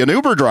happened to be an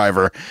Uber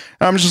driver.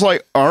 I'm just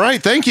like, all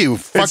right, thank you.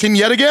 Fucking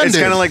yet again, It's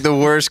dude. kind of like the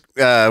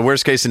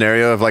worst case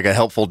scenario of like a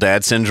helpful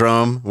dad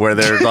syndrome where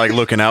they're like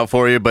looking out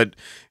for you. But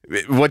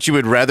what you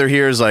would rather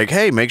hear is like,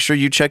 hey, make sure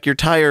you check your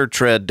tire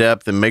tread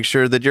depth and make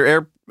sure that your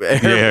air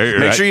make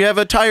right. sure you have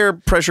a tire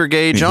pressure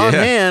gauge on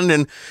hand.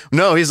 And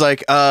no, he's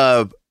like,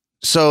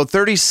 so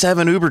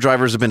 37 Uber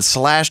drivers have been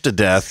slashed to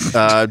death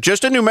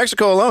just in New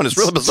Mexico alone. It's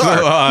really bizarre.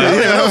 So, I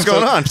don't know what's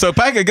going on. So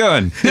pack a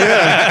gun.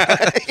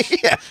 Yeah.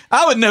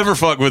 I would never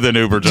fuck with an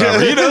Uber driver.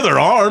 They're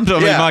armed. I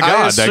mean, my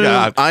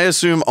God. I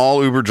assume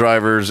all Uber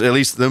drivers, at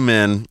least the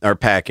men, are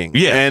packing.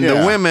 Yeah. And the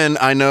women,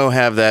 I know,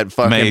 have that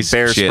fucking Mace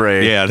bear shit.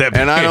 spray. Yeah,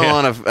 And I don't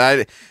want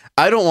to.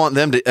 I don't want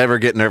them to ever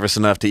get nervous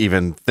enough to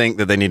even think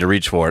that they need to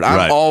reach for it. I'm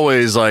Right.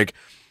 always like,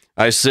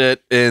 I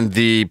sit in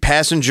the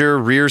passenger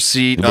rear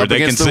seat Where up they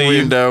against can the see you?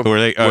 window,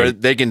 Where they-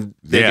 they can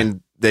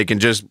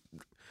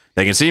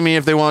see me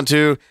if they want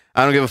to.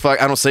 I don't give a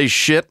fuck. I don't say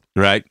shit.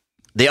 Right.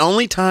 The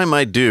only time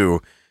I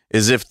do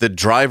is if the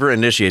driver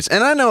initiates.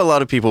 And I know a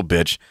lot of people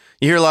bitch.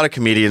 You hear a lot of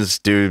comedians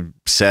do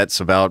sets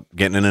about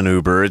getting in an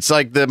Uber. It's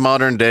like the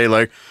modern day,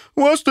 like,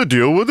 what's the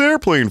deal with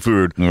airplane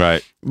food?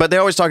 Right. But they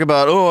always talk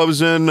about, I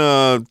was in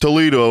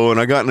Toledo and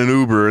I got in an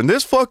Uber, and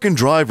this fucking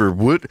driver,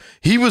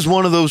 he was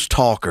one of those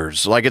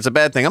talkers. Like, it's a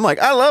bad thing. I'm like,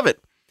 I love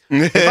it.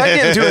 If I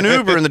get into an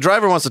Uber and the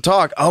driver wants to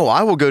talk,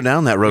 I will go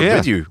down that road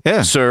with you,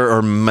 sir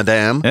or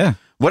madame. Yeah.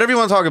 Whatever you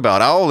want to talk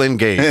about, I'll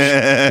engage.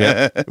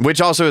 Which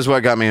also is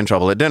what got me in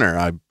trouble at dinner.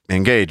 I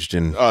engaged,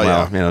 and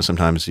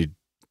sometimes you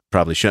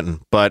probably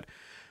shouldn't. But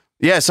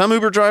yeah, some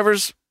Uber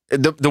drivers,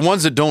 the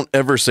ones that don't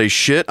ever say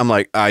shit, I'm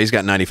like, he's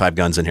got 95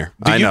 guns in here.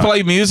 Do you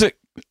play music?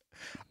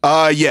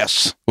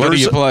 Yes. What do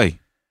you play?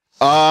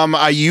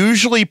 I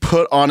usually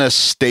put on a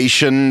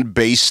station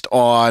based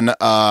on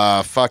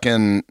I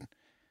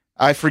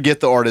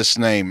forget the artist's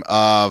name.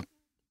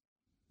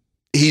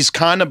 He's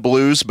kind of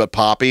blues but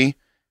poppy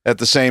at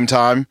the same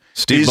time.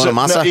 Steve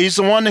Bonamassa? He's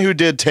the one who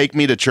did "Take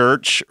Me to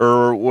Church"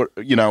 or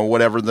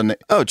whatever the name.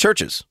 Oh,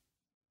 Churches.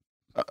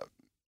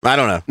 I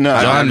don't know.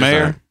 No, John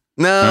Mayer?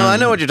 No, I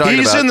know what you're talking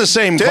about. He's in the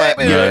same class. Take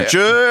me to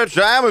church.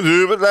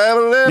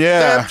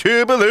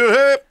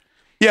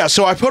 Yeah,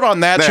 so I put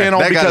on that There, channel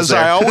that got us because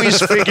I there. always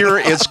figure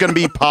it's going to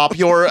be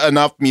popular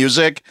enough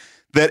music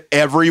that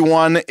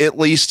everyone at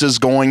least is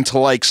going to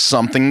like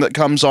something that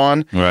comes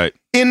on, Right.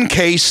 in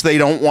case they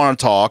don't want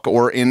to talk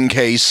or in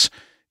case,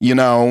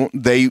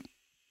 they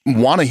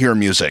want to hear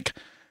music.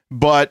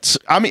 But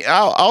I mean,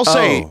 I'll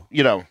say,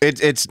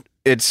 It's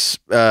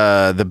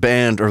the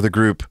band or the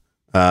group.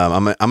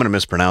 I'm going to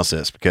mispronounce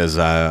this because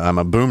I'm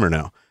a boomer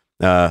now.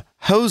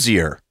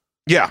 Hosier.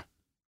 yeah,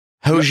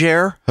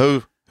 Hosier?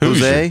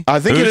 Jose? I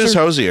think it is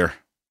Hosier.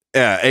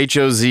 Yeah,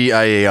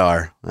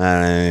 Hozier.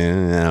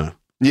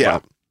 Yeah.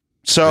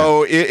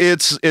 So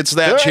it's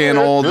that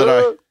channel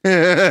that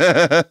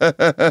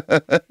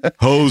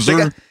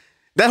Hoser.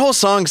 That whole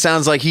song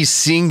sounds like he's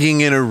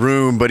singing in a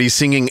room, but he's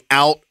singing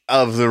out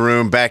of the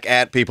room back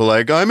at people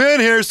like, I'm in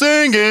here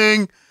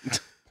singing.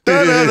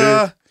 Da, da,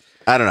 da.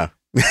 I don't know.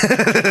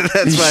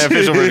 That's my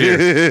official review.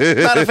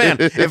 Not a fan.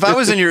 If I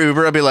was in your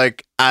Uber, I'd be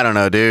like, I don't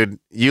know, dude.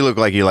 You look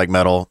like you like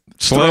metal.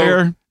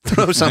 Slayer.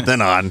 Throw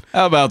something on.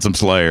 How about some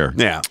Slayer?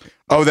 Yeah.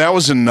 Oh, that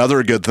was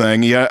another good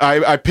thing. Yeah,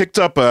 I picked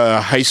up a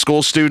high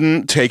school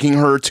student, taking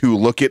her to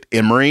look at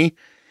Emery.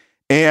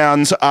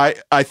 And I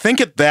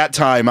think at that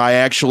time I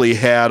actually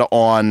had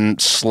on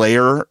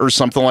Slayer or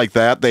something like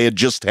that. They had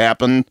just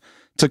happened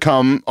to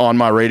come on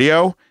my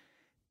radio.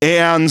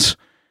 And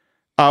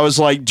I was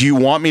like, do you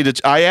want me to...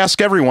 I ask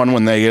everyone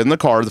when they get in the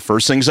car, the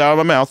first thing's out of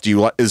my mouth,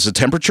 is the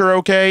temperature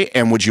okay?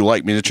 And would you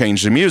like me to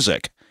change the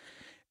music?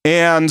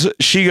 And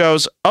she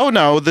goes, oh,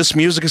 no, this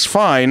music is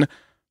fine.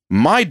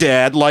 My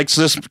dad likes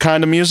this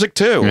kind of music,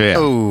 too. Yeah.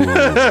 Ooh.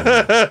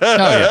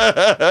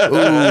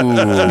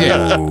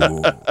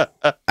 Oh,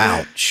 Ooh.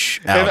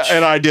 Ouch.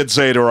 And I did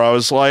say to her, I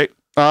was like,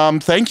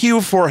 thank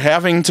you for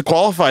having to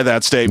qualify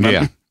that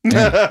statement.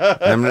 Yeah.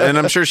 and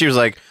I'm sure she was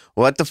like,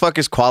 what the fuck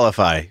is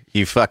qualify,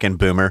 you fucking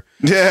boomer?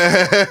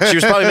 Yeah. She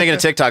was probably making a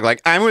TikTok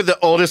like, I'm with the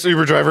oldest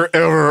Uber driver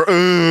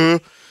ever.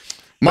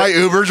 My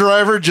Uber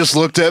driver just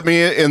looked at me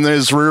in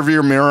his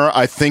rearview mirror.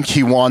 I think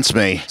he wants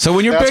me. So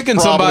when you're That's picking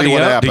probably somebody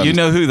what up, do you happened.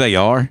 know who they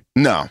are?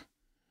 No,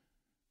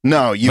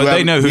 But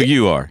they know who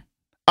you are.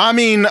 I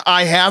mean,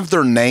 I have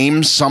their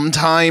names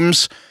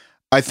sometimes.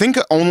 I think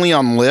only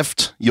on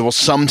Lyft you'll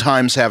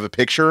sometimes have a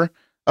picture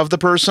of the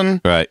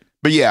person. Right.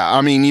 But yeah, I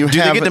mean, Do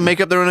they get to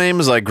make up their own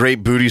names like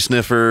Great Booty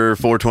Sniffer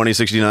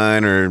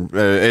 42069 or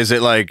is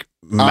it like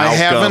Malcolm I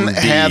haven't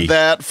D? had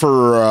that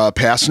for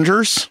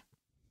passengers.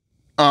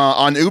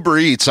 On Uber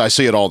Eats, I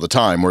see it all the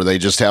time where they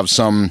just have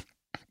some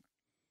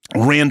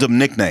random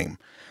nickname.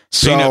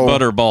 So, Peanut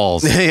butter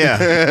balls.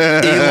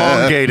 Yeah.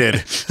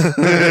 Elongated.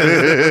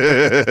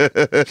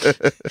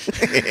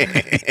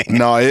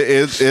 No,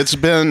 it's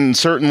been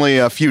certainly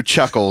a few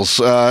chuckles.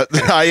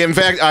 In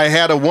fact, I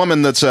had a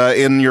woman that's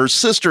in your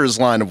sister's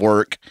line of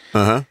work,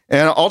 Uh-huh.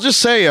 and I'll just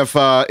say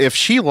if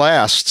she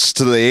lasts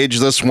to the age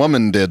this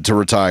woman did to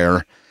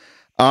retire,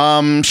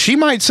 she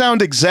might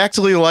sound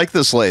exactly like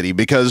this lady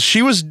because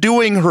she was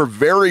doing her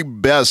very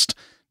best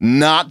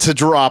not to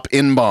drop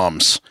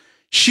N-bombs.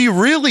 She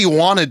really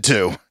wanted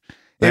to.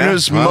 And it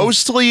was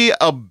mostly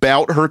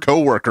about her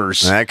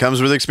coworkers. That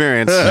comes with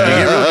experience. You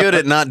get real good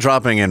at not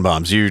dropping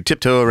N-bombs. You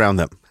tiptoe around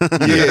them.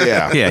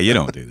 Yeah. Yeah, you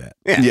don't do that.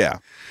 Yeah.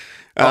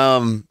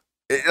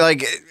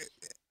 Like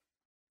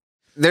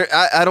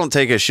I don't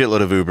take a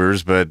shitload of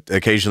Ubers, but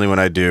occasionally when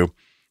I do,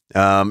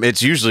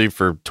 it's usually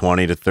for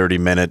 20 to 30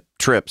 minute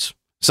trips.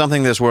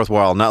 Something that's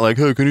worthwhile. Not like,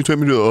 hey, can you take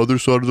me to the other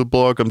side of the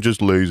block? I'm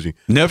just lazy.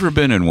 Never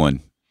been in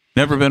one.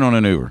 Never been on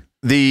an Uber.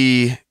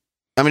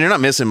 I mean, you're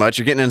not missing much.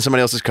 You're getting in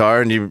somebody else's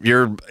car and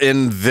you're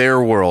in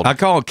their world. I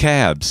call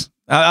cabs.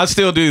 I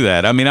still do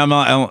that. I mean, I'm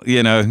not,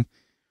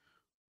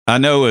 I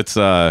know it's,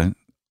 I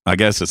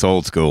guess it's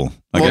old school.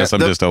 I guess I'm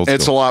just old school.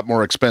 It's a lot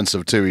more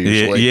expensive too,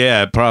 usually.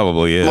 Yeah, it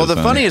probably is. Well, the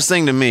funniest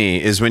thing to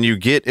me is when you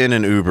get in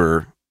an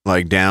Uber,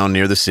 like down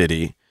near the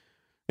city,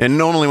 and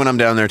normally when I'm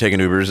down there taking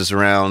Ubers, it's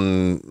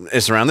around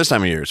this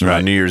time of year. It's around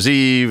Right. New Year's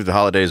Eve, the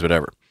holidays,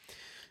 whatever.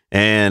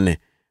 And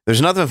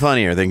there's nothing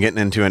funnier than getting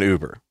into an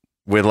Uber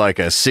with like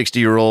a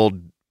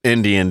 60-year-old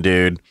Indian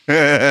dude,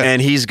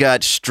 and he's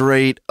got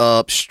straight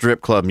up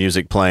strip club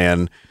music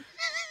playing.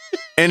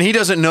 And he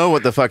doesn't know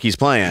what the fuck he's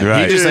playing.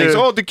 Right. He just thinks,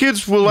 oh, the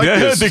kids will like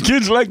this. the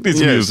kids like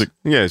this music.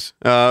 Yes.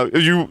 Are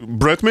you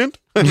Brett Mint?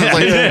 Like,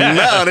 Yeah.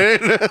 no,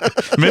 dude.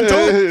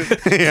 Mental?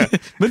 Yeah.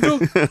 Mental?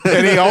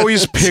 And he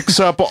always picks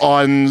up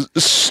on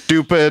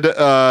stupid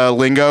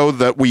lingo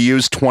that we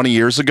used 20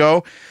 years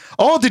ago.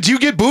 Oh, did you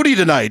get booty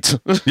tonight?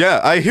 Yeah,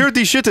 I hear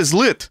the shit is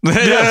lit.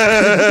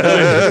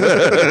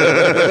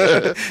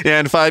 Yeah,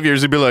 in 5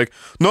 years, he'd be like,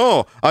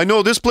 no, I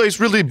know this place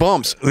really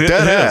bumps.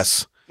 Dead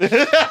ass.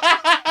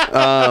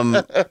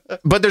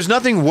 But there's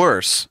nothing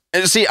worse.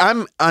 And see,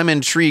 I'm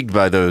intrigued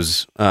by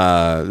those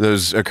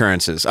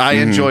occurrences. I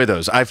enjoy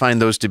those. I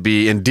find those to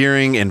be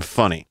endearing and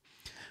funny.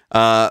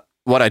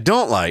 What I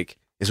don't like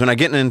is when I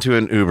get into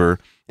an Uber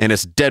and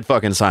it's dead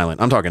fucking silent.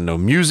 I'm talking no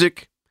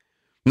music,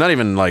 not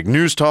even like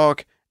news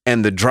talk,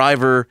 and the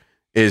driver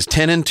is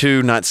 10 and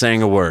 2, not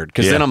saying a word.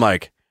 Because then I'm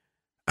like,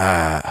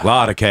 A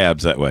lot of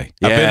cabs that way.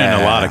 I've been in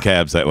a lot of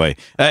cabs that way.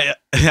 I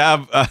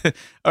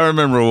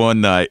remember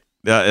one night,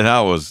 and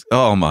I was,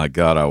 oh my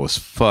God, I was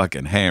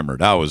fucking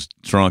hammered. I was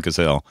drunk as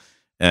hell.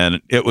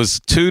 And it was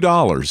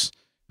 $2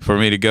 for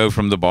me to go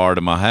from the bar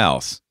to my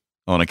house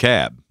on a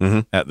cab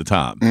at the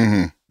time.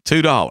 Mm-hmm.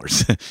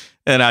 $2.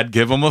 And I'd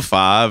give them a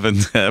 $5, and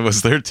that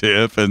was their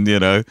tip. And,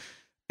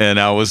 and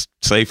I was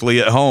safely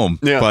at home,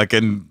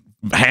 fucking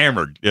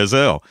hammered as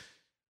hell.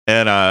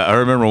 And I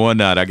remember one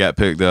night I got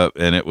picked up,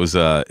 and it was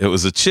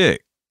a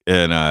chick,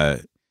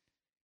 and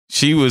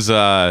she was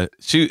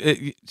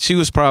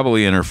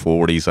probably in her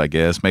 40s, I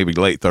guess, maybe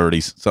late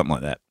 30s, something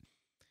like that.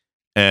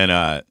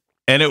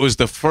 And it was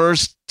the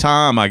first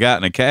time I got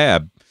in a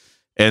cab,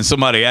 and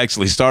somebody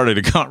actually started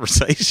a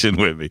conversation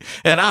with me,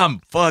 and I'm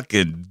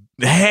fucking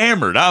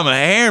hammered. I'm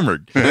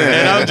hammered,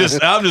 and I'm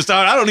just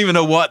I don't even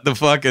know what the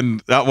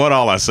fucking what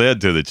all I said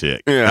to the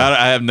chick.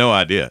 I have no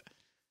idea,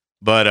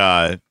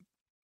 but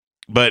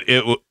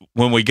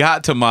when we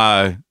got to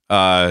my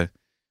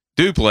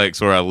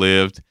duplex where I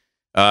lived,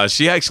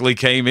 she actually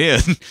came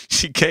in.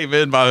 She came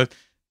in my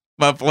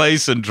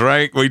place and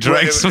drank. We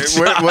drank some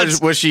shots.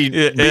 Was she?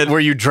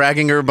 Were you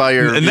dragging her by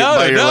your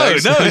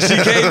legs? No.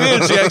 She came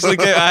in. She actually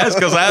came. I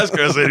asked her. I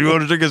said, "You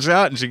want to drink a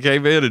shot?" And she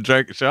came in and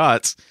drank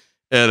shots.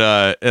 And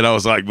I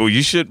was like, "Well,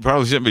 you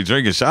probably shouldn't be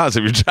drinking shots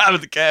if you're driving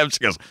the cab." She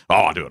goes, "Oh,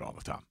 I do it all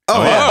the time."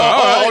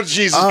 Oh,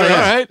 Jesus Christ. All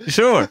right,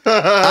 sure.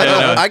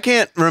 I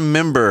can't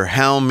remember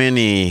how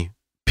many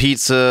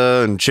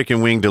pizza and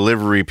chicken wing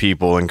delivery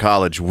people in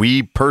college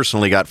we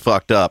personally got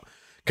fucked up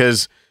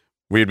because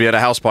we'd be at a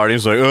house party.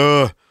 It's like,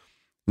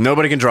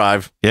 nobody can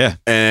drive. Yeah.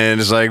 And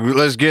it's like,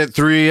 let's get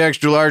 3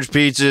 extra large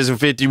pizzas and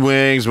 50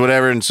 wings,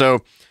 whatever. And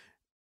so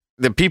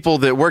the people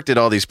that worked at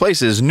all these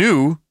places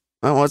knew,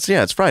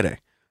 it's Friday.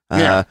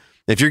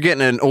 If you're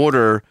getting an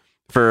order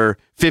for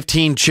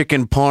 15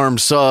 chicken parm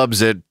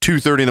subs at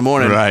 2:30 in the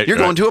morning, you're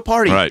going to a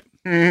party. Right.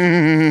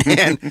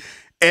 And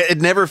it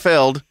never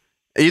failed.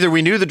 either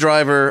we knew the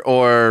driver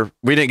or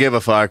we didn't give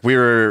a fuck. We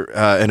were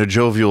in a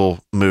jovial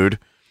mood.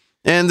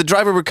 And the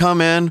driver would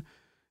come in,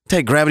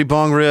 take gravity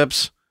bong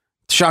rips,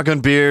 shotgun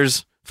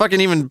beers,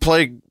 fucking even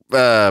play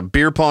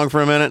beer pong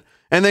for a minute,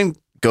 and then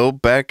go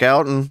back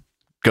out and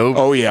go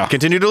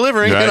continue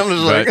delivering. Right, And I'm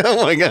just like,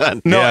 oh my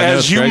God. No,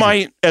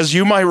 Yeah, as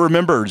you might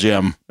remember,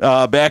 Jim,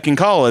 back in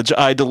college,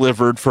 I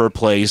delivered for a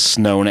place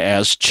known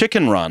as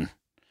Chicken Run.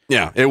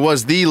 Yeah, it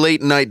was the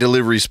late night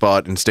delivery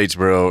spot in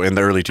Statesboro in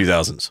the early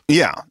 2000s.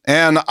 Yeah,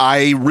 and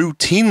I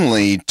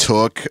routinely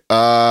took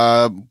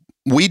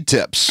weed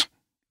tips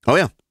Oh,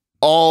 yeah.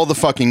 all the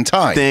fucking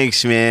time.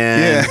 Thanks, man.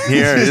 Yeah.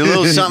 Here, a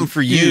little something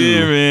for you.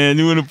 Yeah, man.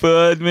 You want a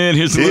bud, man?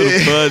 Here's a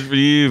little bud for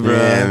you, bro.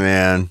 Yeah,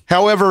 man.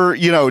 However,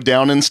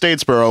 down in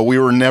Statesboro, we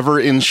were never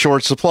in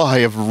short supply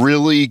of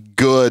really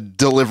good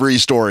delivery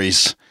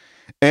stories.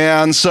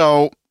 And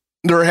so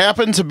there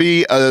happened to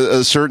be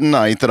a certain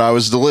night that I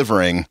was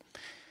delivering.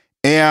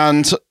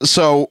 And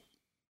so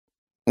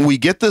we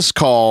get this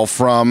call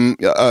from,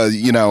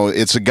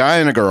 it's a guy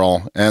and a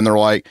girl, and they're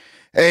like,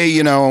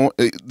 hey,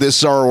 this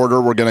is our order.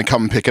 We're going to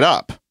come pick it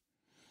up.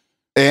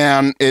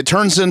 And it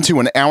turns into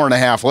an hour and a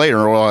half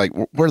later. We're like,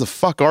 where the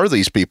fuck are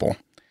these people?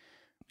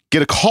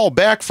 Get a call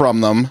back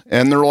from them.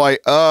 And they're like,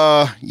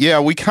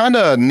 yeah, we kind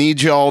of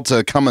need y'all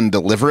to come and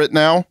deliver it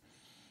now.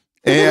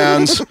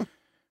 And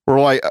we're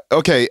like,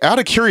 okay, out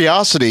of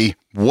curiosity,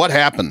 what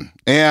happened?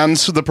 And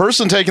so the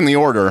person taking the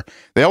order,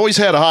 they always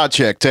had a hot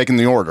chick taking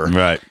the order.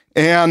 Right.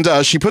 And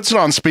she puts it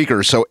on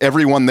speaker so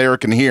everyone there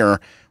can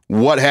hear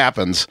what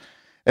happens.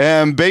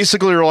 And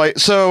basically we're like,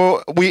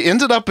 so we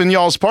ended up in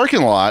y'all's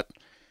parking lot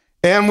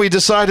and we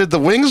decided the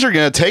wings are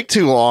going to take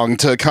too long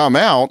to come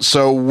out.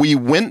 So we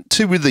went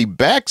to the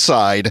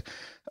backside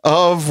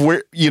of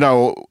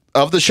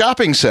of the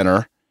shopping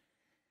center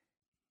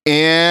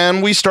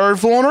and we started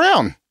fooling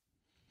around.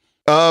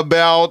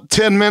 About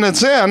 10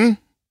 minutes in,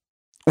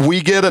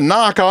 we get a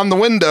knock on the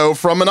window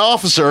from an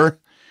officer.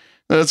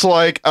 It's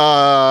like,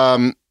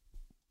 what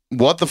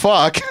the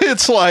fuck?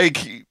 It's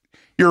like,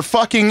 you're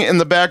fucking in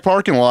the back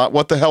parking lot.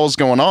 What the hell is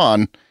going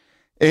on?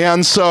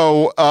 And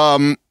so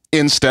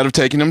instead of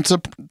taking him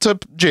to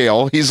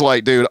jail, he's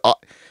like, dude,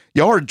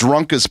 y'all are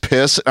drunk as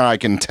piss, and I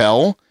can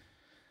tell.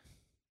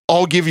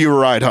 I'll give you a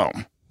ride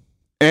home.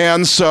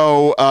 And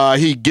so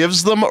he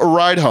gives them a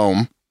ride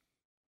home.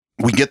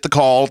 We get the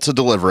call to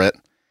deliver it.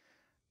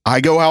 I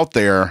go out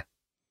there,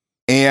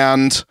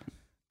 and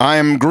I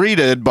am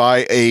greeted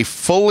by a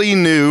fully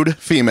nude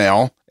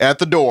female at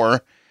the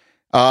door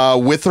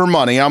with her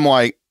money. I'm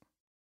like,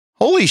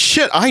 holy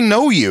shit, I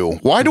know you.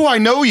 Why do I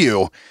know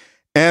you?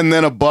 And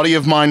then a buddy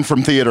of mine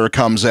from theater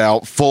comes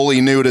out, fully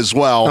nude as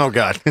well. Oh,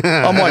 God.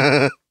 I'm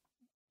like,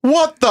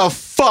 what the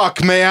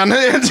fuck, man?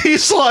 And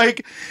he's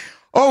like,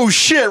 oh,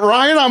 shit,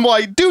 Ryan. I'm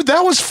like, dude,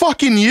 that was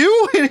fucking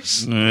you?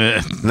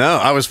 No,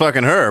 I was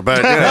fucking her,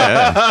 but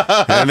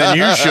yeah. And then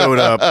you showed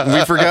up.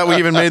 We forgot we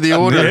even made the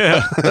order.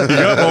 Yeah. You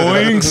got my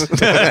wings?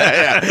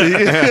 Yeah,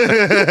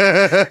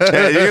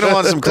 you're going to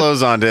want some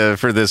clothes on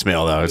for this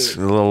meal, though. It's a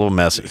little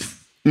messy.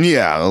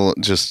 Yeah,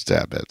 just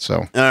a bit. So,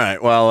 all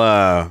right.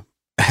 Well,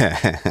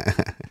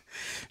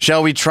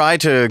 shall we try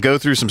to go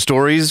through some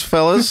stories,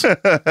 fellas? of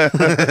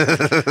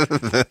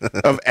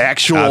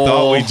actual. I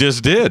thought we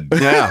just did.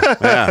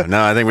 Yeah.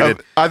 No, I think we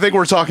did. I think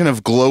we're talking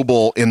of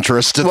global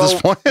interest at this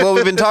point. Well,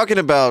 we've been talking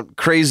about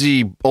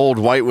crazy old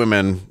white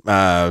women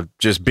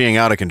just being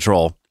out of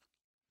control.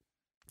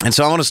 And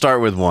so I want to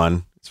start with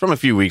one. It's from a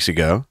few weeks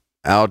ago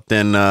out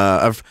in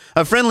a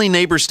friendly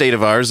neighbor state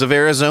of ours of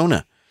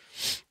Arizona,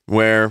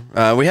 where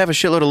we have a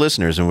shitload of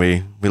listeners, and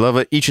we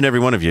love each and every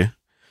one of you.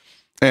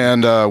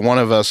 And one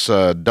of us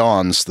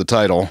dons the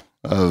title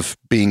of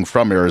being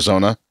from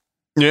Arizona.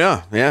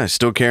 Yeah,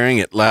 still carrying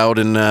it loud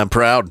and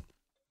proud.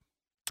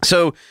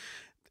 So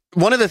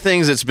one of the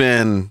things that's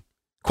been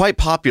quite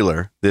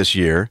popular this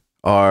year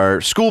are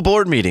school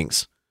board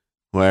meetings,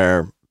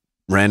 where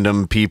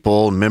random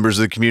people, members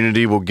of the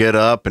community will get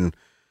up and,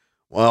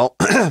 well,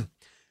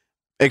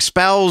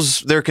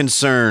 espouse their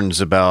concerns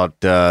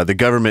about the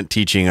government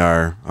teaching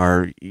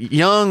our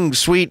young,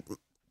 sweet,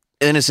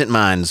 innocent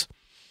minds.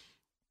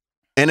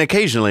 And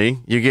occasionally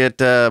you get,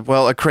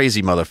 a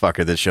crazy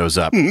motherfucker that shows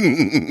up.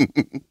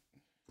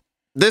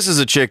 This is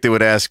a chick that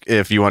would ask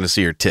if you want to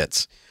see her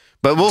tits.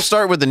 But we'll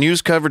start with the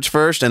news coverage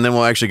first, and then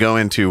we'll actually go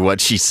into what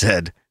she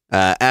said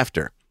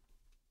after.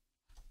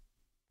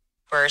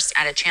 First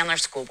at a Chandler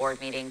School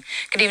Board meeting.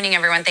 Good evening,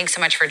 everyone. Thanks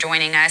so much for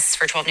joining us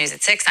for 12 News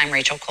at 6. I'm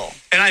Rachel Cole.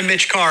 And I'm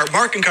Mitch Carr.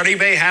 Mark and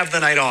Caribe have the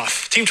night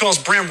off. Team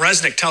 12's Bram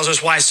Resnick tells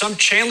us why some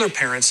Chandler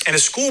parents and a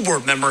school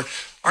board member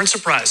aren't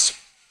surprised.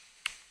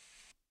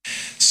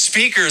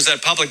 Speakers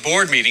at public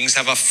board meetings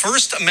have a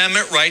First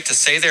Amendment right to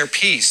say their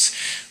piece.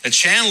 The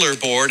Chandler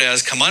board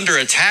has come under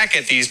attack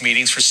at these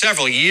meetings for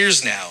several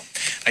years now.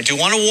 I do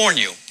want to warn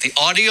you, the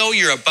audio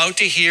you're about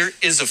to hear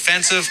is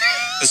offensive.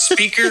 The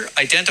speaker,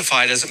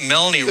 identified as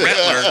Melanie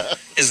Rettler,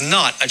 is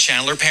not a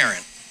Chandler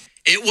parent.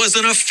 It was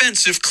an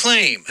offensive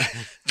claim.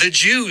 The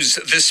Jews,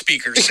 the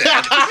speaker said,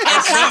 are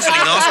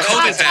profiting off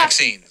COVID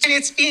vaccines. And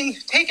it's being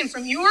taken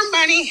from your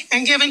money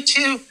and given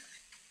to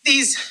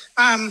these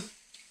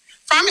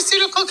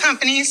pharmaceutical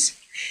companies,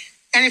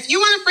 and if you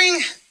want to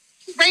bring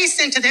race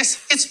into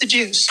this, it's the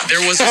Jews.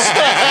 There was a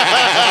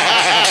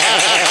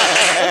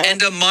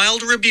and a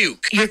mild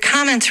rebuke. Your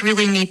comments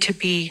really need to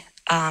be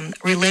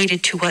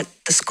related to what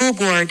the school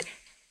board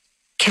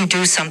can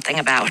do something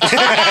about.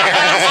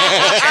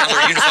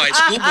 Chandler Unified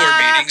School Board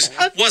meetings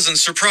wasn't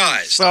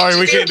surprised. Sorry,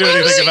 we can't do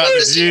anything about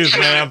the Jews,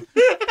 ma'am.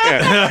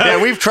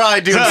 Yeah, we've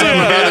tried doing something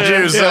about the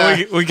Jews.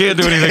 We can't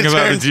do anything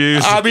about the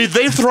Jews. I mean,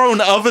 they've thrown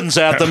ovens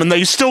at them, and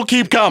they still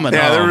keep coming.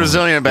 Yeah, they're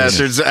resilient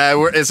bastards.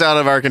 It's out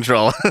of our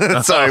control.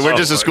 Sorry, we're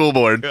just a school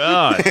board. You're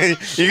going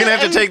to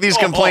have to take these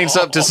complaints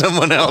up to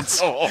someone else.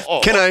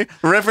 Can I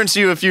reference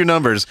you a few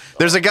numbers?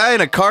 There's a guy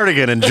in a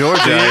cardigan in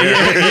Georgia.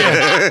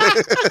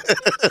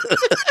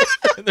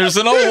 There's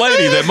an old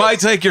lady that might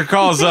take your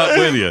calls up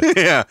with you.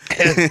 Yeah.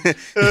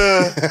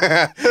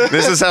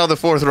 This is how the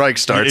Fourth Reich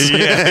starts.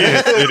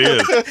 Yeah, it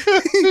is.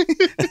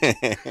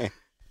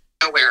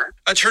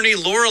 Attorney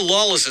Laura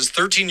Lawless's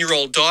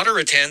 13-year-old daughter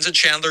attends a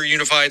Chandler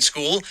Unified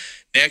School.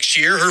 Next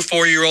year, her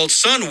 4-year-old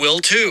son will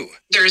too.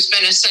 There's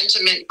been a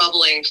sentiment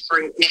bubbling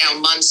for now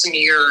months and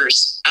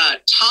years,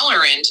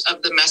 tolerant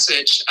of the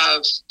message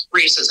of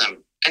racism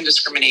and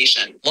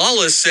discrimination.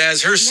 Lawless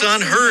says her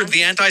son heard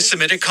the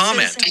anti-Semitic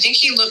comment. I think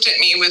he looked at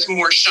me with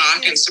more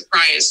shock and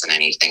surprise than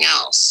anything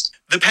else.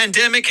 The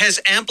pandemic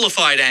has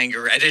amplified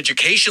anger at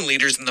education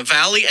leaders in the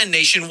Valley and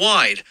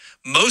nationwide,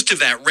 most of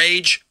that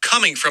rage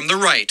coming from the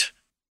right.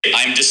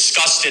 I'm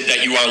disgusted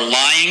that you are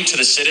lying to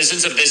the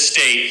citizens of this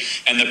state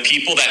and the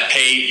people that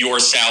pay your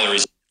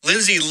salaries.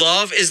 Lindsay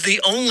Love is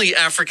the only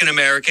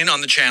African-American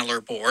on the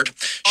Chandler board.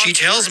 She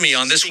tells me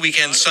on this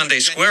weekend's Sunday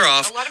Square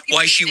Off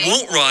why she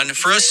won't run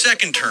for a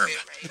second term.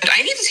 But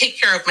I need to take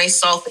care of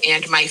myself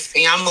and my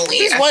family.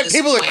 These white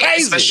people are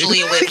crazy.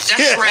 Especially with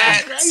death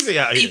threats,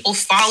 people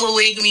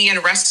following me in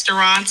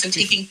restaurants and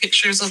taking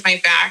pictures of my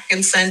back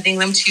and sending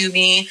them to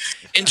me.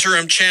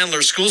 Interim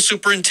Chandler School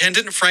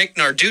Superintendent Frank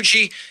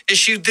Narducci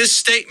issued this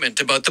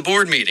statement about the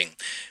board meeting.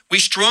 We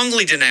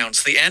strongly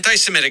denounce the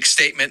anti-Semitic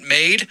statement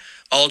made.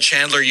 All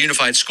Chandler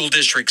Unified School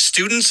District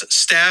students,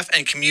 staff,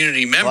 and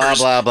community members.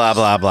 Blah, blah, blah,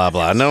 blah, blah,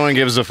 blah. No one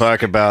gives a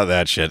fuck about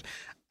that shit.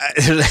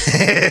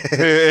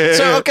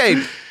 So,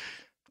 okay,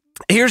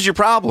 here's your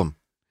problem.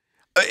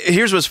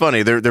 Here's what's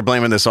funny. They're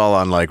blaming this all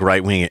on, like,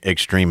 right-wing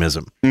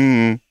extremism.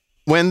 Mm-hmm.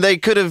 When they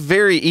could have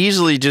very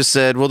easily just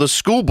said, well, the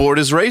school board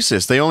is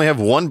racist. They only have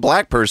one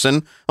black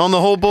person on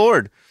the whole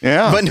board.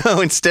 Yeah. But no,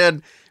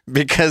 instead,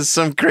 because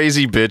some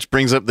crazy bitch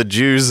brings up the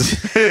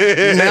Jews,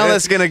 now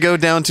that's going to go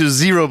down to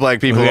 0 black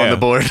people on the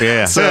board.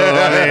 Yeah. So,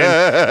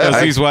 I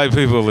mean, these white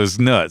people is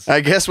nuts.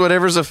 I guess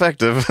whatever's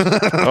effective.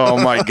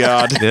 Oh, my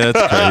God. Yeah,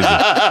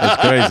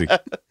 that's crazy.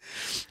 That's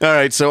crazy. All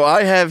right, so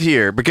I have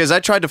here, because I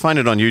tried to find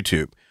it on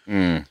YouTube.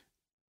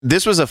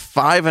 This was a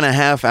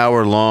 5.5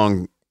 hour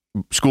long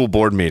school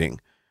board meeting.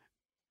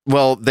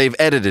 Well, they've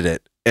edited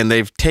it, and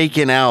they've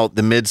taken out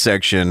the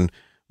midsection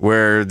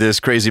where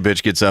this crazy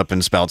bitch gets up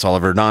and spouts all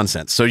of her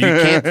nonsense. So you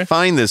can't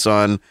find this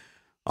on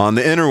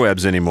the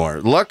interwebs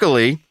anymore.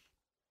 Luckily,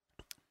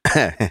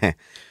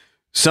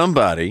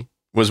 somebody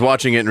was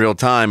watching it in real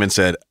time and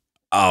said,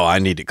 oh, I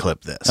need to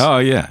clip this. Oh,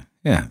 yeah.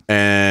 Yeah.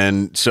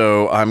 And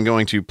so I'm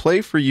going to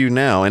play for you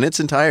now in its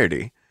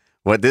entirety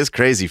what this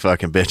crazy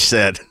fucking bitch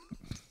said.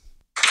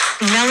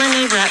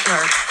 Melanie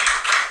Rettler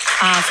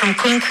from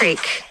Queen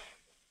Creek.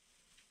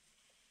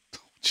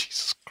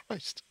 Jesus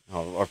Christ.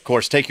 Oh, of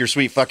course, take your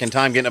sweet fucking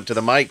time getting up to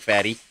the mic,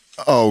 fatty.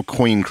 Oh,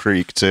 Queen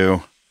Creek,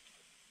 too.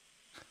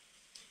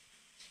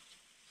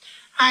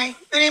 Hi,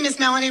 my name is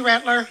Melanie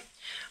Rettler.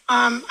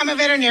 I'm a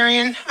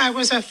veterinarian. I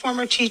was a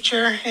former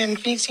teacher in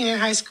Phoenix Union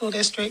High School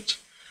District.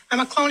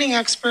 I'm a cloning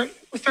expert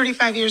with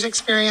 35 years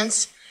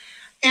experience,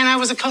 and I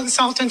was a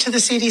consultant to the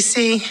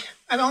CDC.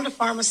 I've owned a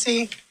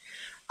pharmacy.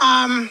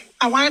 I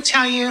want to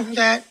tell you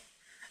that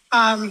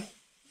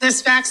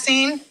this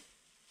vaccine,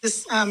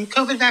 this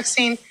COVID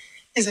vaccine,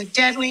 is a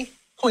deadly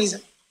poison.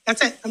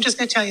 That's it. I'm just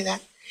going to tell you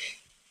that.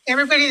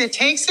 Everybody that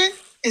takes it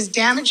is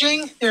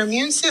damaging their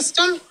immune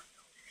system,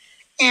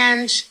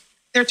 and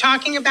they're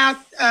talking about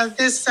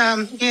this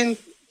being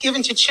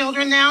given to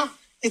children now.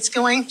 It's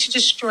going to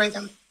destroy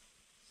them.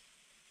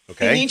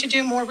 Okay. You need to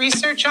do more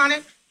research on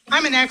it.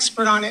 I'm an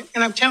expert on it,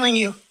 and I'm telling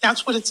you,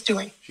 that's what it's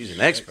doing. She's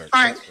an expert.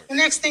 All right. The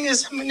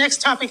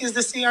next topic is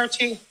the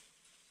CRT.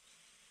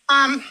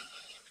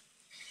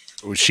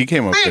 She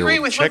came up I there agree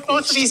with what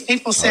both of these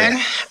people said.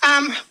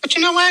 But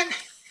you know what?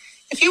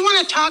 If you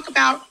want to talk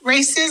about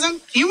racism,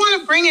 if you want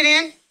to bring it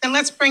in, then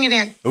let's bring it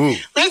in. Ooh.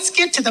 Let's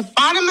get to the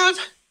bottom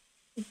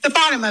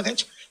of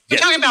it. We're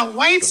talking about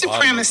white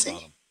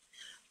supremacy.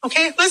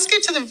 Okay, let's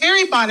get to the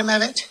very bottom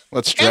of it.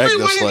 Let's drag Every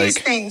this one of these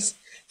like things,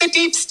 the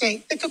deep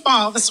state, the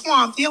cabal, the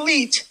swamp, the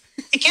elite,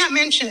 you can't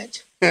mention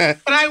it. But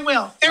I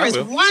will. There is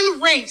one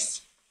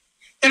race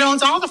that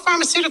owns all the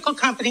pharmaceutical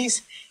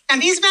companies,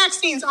 and these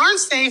vaccines aren't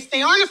safe,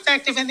 they aren't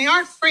effective, and they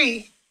aren't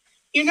free.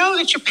 You know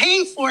that you're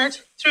paying for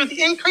it through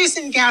the increase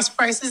in gas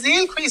prices, the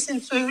increase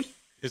in food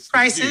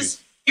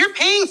prices. You're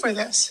paying for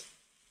this.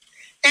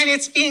 and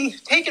it's being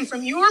taken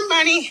from your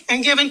money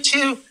and given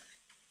to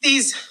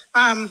these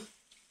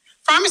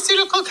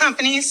pharmaceutical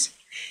companies.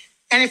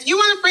 And if you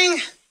want to bring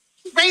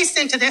race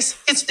into this,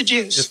 it's the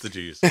Jews. It's the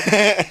Jews. And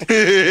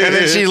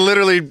then she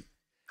literally,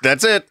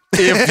 that's it.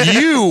 If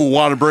you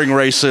want to bring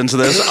race into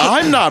this,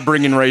 I'm not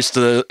bringing race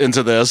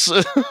into this.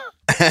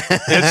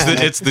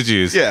 It's the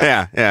Jews.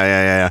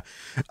 Yeah.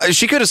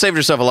 She could have saved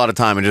herself a lot of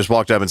time and just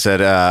walked up and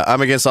said,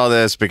 I'm against all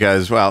this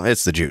because, well,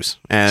 it's the Jews.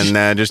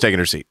 And just taking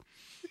her seat.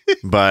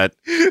 But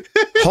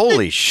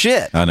holy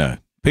shit. I know.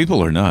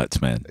 People are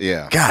nuts, man.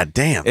 Yeah. God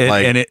damn.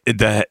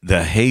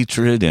 The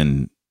hatred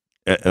and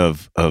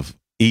of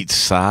each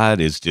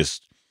side is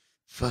just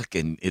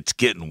fucking, it's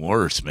getting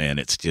worse, man.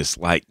 It's just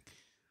like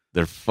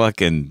they're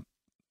fucking,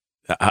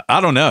 I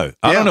don't know.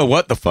 I don't know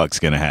what the fuck's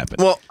going to happen.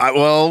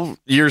 Well,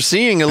 you're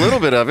seeing a little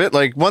bit of it.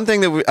 Like one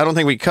thing that I don't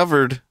think we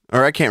covered,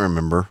 or I can't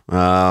remember.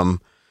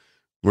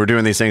 We're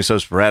doing these things so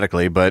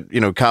sporadically, but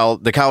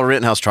the Kyle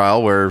Rittenhouse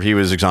trial where he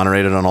was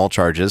exonerated on all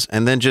charges.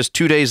 And then just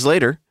 2 days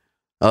later,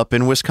 up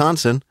in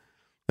Wisconsin,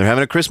 they're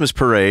having a Christmas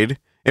parade.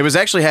 It was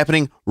actually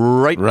happening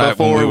right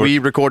before we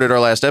recorded our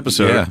last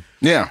episode.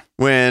 Yeah.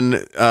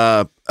 When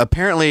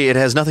apparently it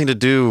has nothing to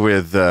do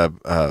with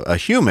a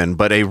human,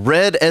 but a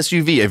red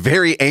SUV, a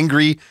very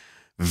angry,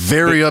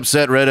 very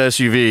upset red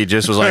SUV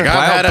just was like,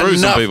 I've had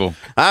enough.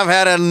 I've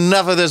had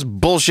enough of this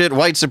bullshit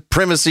white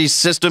supremacy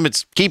system.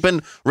 It's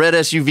keeping red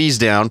SUVs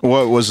down.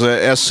 What was the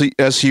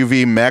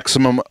SUV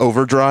maximum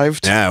overdrive?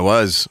 Yeah, it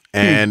was.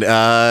 And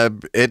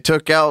it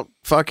took out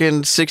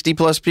fucking 60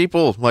 plus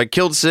people, like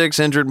killed 6,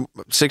 injured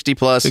 60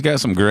 plus. They got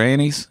some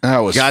grannies.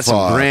 Got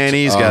some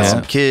grannies, got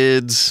some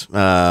kids.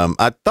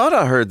 I thought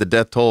I heard the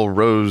death toll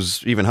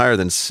rose even higher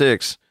than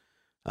 6.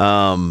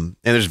 And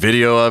there's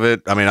video of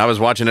it. I mean, I was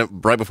watching it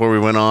right before we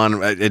went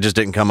on. It just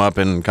didn't come up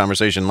in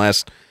conversation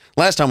last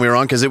time we were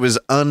on because it was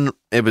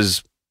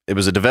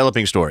a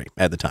developing story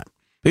at the time.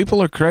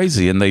 People are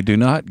crazy and they do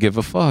not give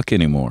a fuck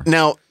anymore.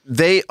 Now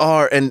they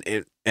are,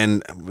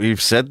 and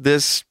we've said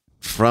this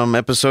from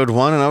episode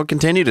 1, and I'll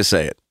continue to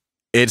say it.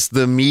 It's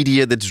the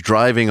media that's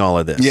driving all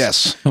of this.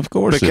 Yes, of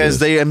course. Because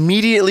they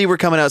immediately were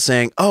coming out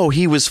saying, "Oh,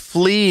 he was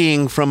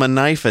fleeing from a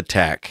knife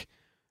attack."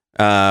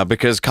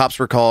 Because cops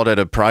were called at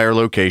a prior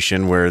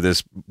location where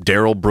this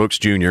Daryl Brooks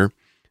Jr.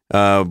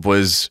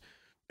 Was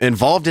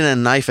involved in a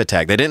knife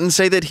attack. They didn't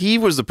say that he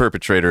was the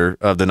perpetrator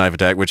of the knife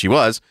attack, which he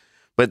was,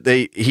 but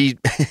he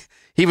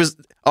was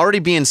already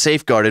being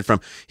safeguarded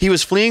from. He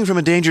was fleeing from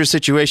a dangerous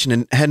situation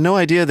and had no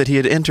idea that he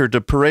had entered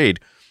the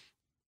parade.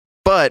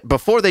 But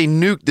before they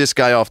nuked this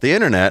guy off the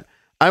internet,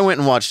 I went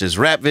and watched his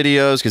rap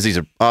videos because he's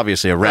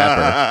obviously a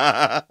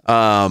rapper.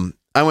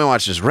 I went and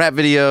watched his rap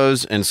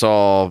videos and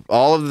saw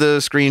all of the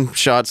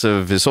screenshots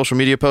of his social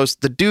media posts.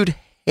 The dude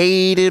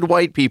hated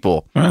white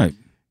people. Right.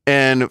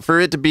 And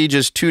for it to be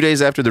just 2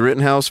 days after the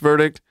Rittenhouse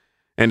verdict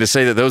and to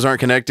say that those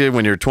aren't connected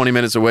when you're 20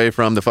 minutes away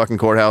from the fucking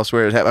courthouse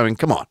where it happened. I mean,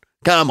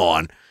 come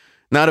on.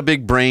 Not a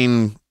big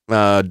brain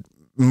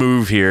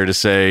move here to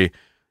say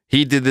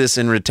he did this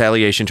in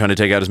retaliation trying to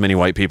take out as many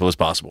white people as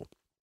possible.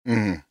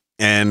 Mm-hmm.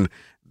 And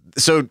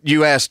so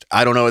you asked,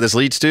 I don't know what this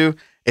leads to.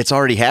 It's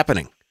already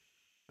happening.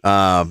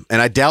 And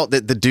I doubt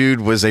that the dude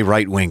was a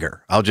right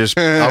winger. I'll go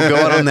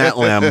out on that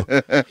limb.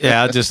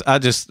 Yeah, I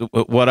just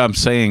what I'm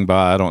saying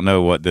by I don't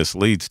know what this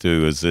leads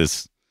to is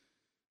this.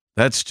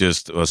 That's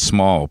just a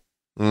small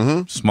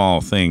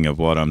thing of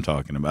what I'm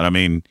talking about. I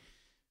mean,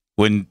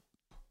 when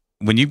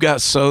you've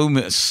got so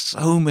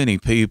many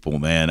people,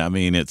 man. I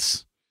mean,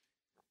 it's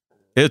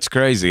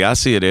crazy. I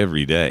see it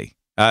every day.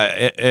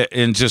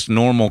 In just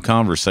normal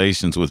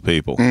conversations with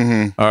people,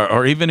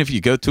 or even if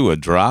you go to a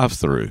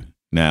drive-through.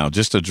 Now,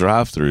 just a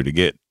drive-through to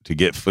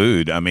get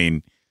food. I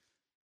mean,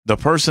 the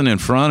person in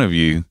front of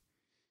you,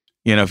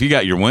 if you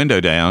got your window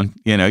down,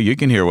 you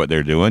can hear what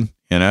they're doing,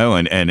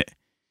 and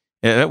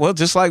well,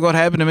 just like what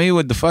happened to me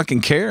with the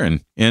fucking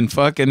Karen in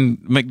fucking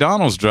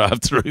McDonald's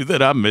drive-through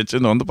that I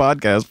mentioned on the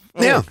podcast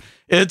before. Yeah.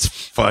 It's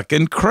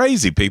fucking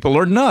crazy. People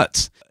are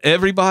nuts.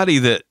 Everybody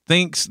that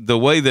thinks the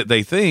way that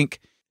they think,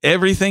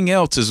 everything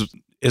else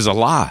is a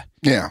lie.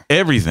 Yeah.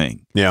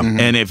 Everything. Yeah. Mm-hmm.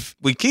 And if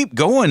we keep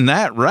going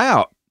that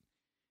route,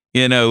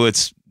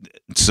 it's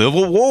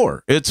civil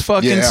war. It's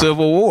fucking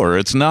civil war.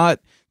 It's not,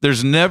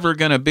 there's never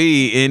going to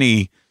be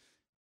any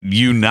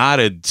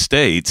United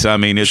States. I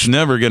mean, it's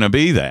never going to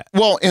be that.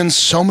 Well, and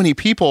so many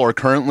people are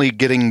currently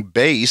getting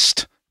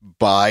based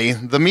by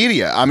the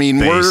media. I mean,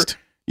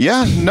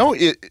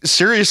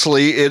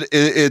 seriously,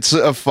 it's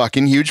a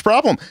fucking huge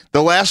problem.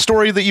 The last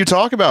story that you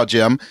talk about,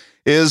 Jim,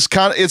 is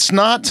it's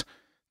not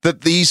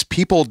that these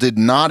people did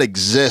not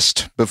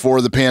exist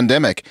before the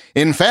pandemic.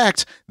 In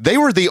fact, they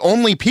were the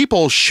only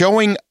people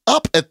showing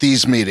up at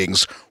these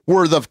meetings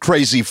were the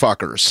crazy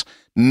fuckers.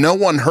 No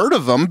one heard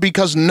of them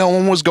because no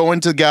one was going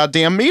to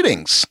goddamn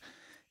meetings.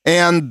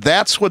 And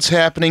that's what's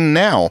happening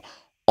now.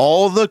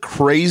 All the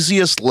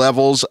craziest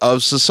levels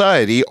of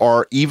society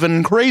are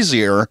even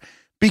crazier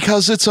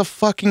because it's a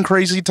fucking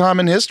crazy time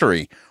in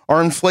history.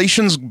 Our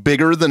inflation's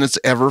bigger than it's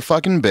ever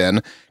fucking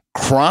been.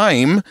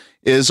 crime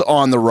is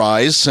on the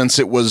rise since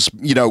it was,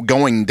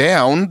 going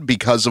down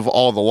because of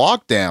all the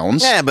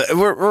lockdowns. Yeah, but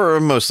we're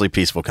a mostly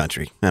peaceful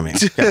country. I mean,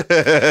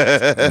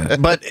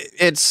 but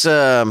it's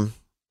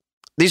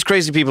these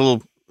crazy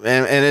people,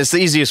 and it's the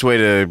easiest way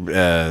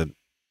to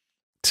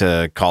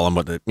call them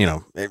what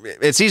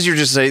it's easier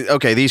just to say,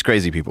 okay, these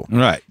crazy people.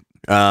 Right.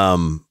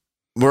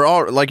 We're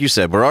all, like you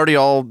said, we're already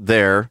all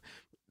there,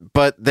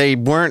 but they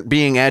weren't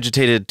being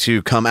agitated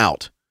to come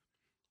out.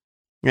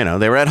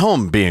 They were at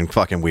home being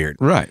fucking weird.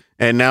 Right.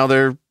 And now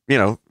they're,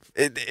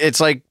 it's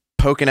like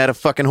poking at a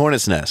fucking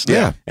hornet's nest.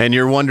 Yeah. And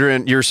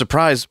you're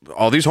surprised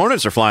all these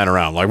hornets are flying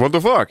around. Like, what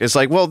the fuck? It's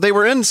like, well, they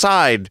were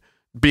inside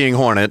being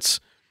hornets,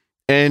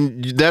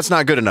 and that's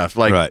not good enough.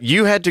 Like,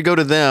 you had to go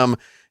to them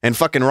and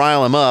fucking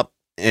rile them up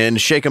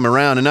and shake them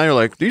around, and now you're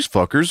like, these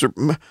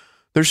fuckers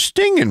they're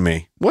stinging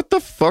me. What the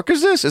fuck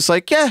is this? It's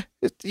like, yeah,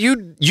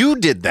 you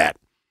did that.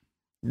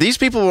 These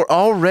people were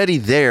already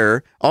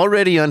there,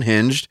 already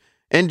unhinged,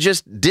 and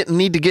just didn't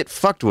need to get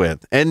fucked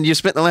with. And you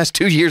spent the last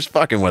 2 years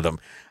fucking with them.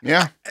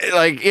 Yeah.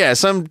 Like, yeah,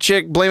 some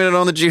chick blaming it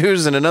on the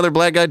Jews and another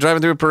black guy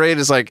driving through a parade.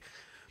 It's like,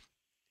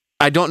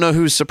 I don't know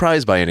who's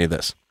surprised by any of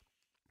this.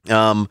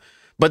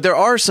 But there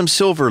are some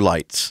silver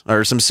lights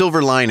or some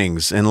silver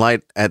linings and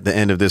light at the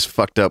end of this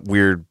fucked up,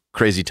 weird,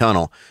 crazy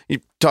tunnel.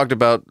 You talked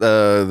about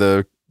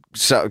the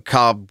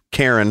Cobb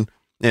Karen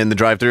in the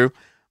drive-thru.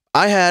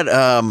 I had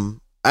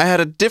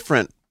a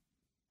different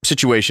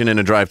situation in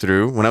a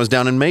drive-thru when I was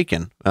down in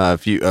Macon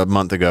a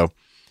month ago,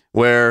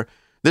 where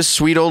this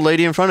sweet old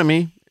lady in front of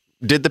me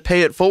did the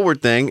pay it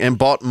forward thing and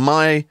bought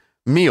my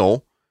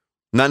meal,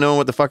 not knowing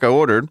what the fuck I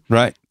ordered.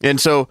 Right. And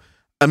so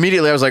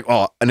immediately I was like,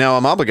 oh, now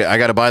I'm obligated. I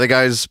got to buy the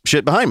guy's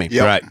shit behind me.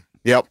 Yep. Right.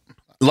 Yep.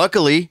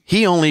 Luckily,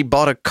 he only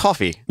bought a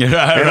coffee. Right. And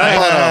I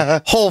bought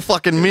a whole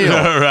fucking meal.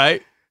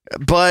 Right.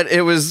 But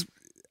I was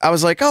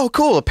like, oh,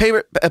 cool, a pay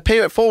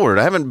it forward.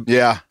 I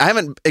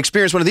haven't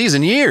experienced one of these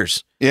in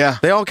years. Yeah.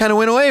 They all kind of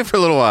went away for a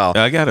little while.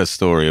 I got a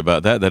story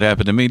about that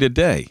happened to me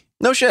today.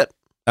 No shit.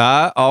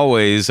 I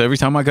always, every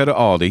time I go to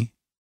Aldi,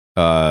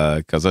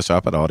 because I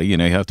shop at Aldi, you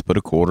have to put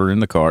a quarter in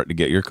the cart to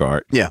get your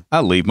cart. Yeah.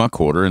 I leave my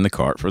quarter in the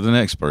cart for the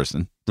next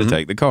person to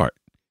take the cart,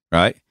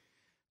 right?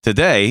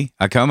 Today,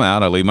 I come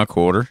out, I leave my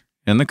quarter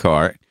in the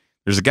cart.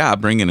 There's a guy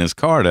bringing his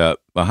cart up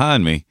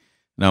behind me,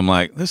 and I'm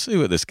like, let's see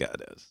what this guy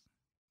does.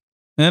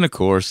 And, of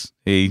course,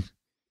 he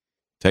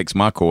takes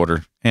my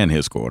quarter and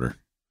his quarter.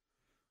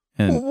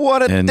 And,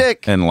 what a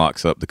dick. And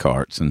locks up the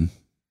carts and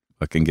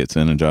fucking gets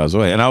in and drives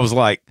away. And I was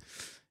like,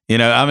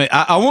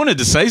 I wanted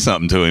to say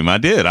something to him. I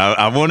did.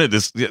 I wanted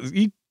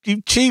to,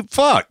 you cheap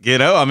fuck,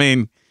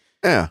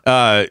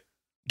 Yeah.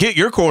 Get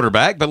your quarter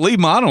back, but leave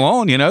mine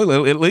alone,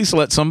 at least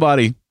let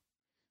somebody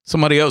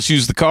else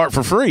use the cart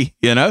for free,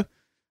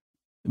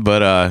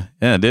 But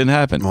it didn't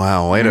happen.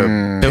 Wow, way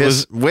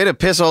to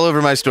piss all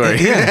over my story.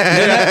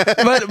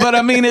 But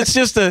I mean, it's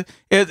just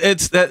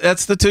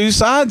that's the two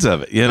sides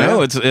of it.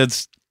 Yeah.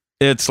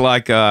 It's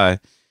like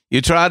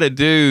you try to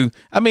do.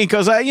 I mean,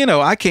 because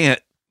I can't.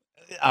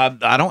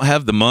 I don't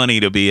have the money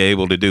to be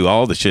able to do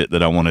all the shit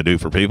that I want to do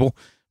for people.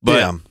 But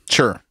yeah,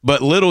 sure.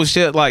 But little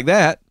shit like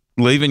that,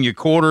 leaving your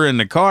quarter in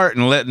the cart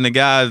and letting the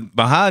guy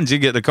behind you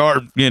get the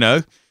cart,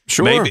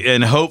 Sure. Maybe,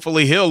 and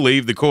hopefully he'll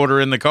leave the quarter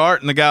in the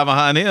cart and the guy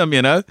behind him,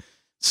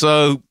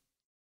 So,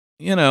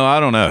 I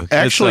don't know.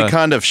 Actually,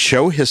 kind of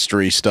show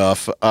history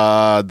stuff.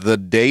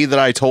 The day that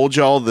I told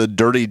y'all the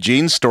Dirty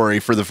Jeans story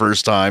for the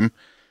first time,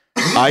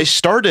 I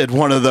started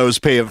one of those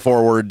pay it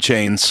forward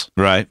chains.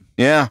 Right.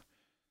 Yeah.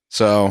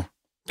 So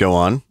go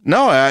on.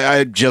 No,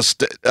 I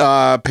just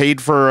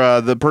paid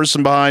for the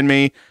person behind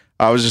me.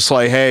 I was just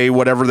like, hey,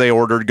 whatever they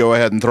ordered, go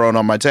ahead and throw it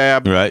on my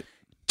tab. Right.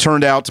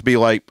 Turned out to be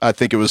like, I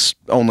think it was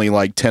only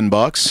like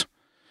 $10.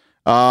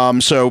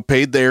 So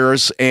paid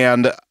theirs,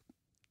 and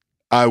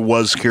I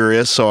was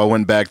curious, so I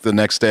went back the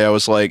next day. I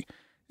was like,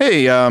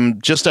 hey,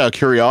 just out of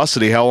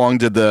curiosity, how long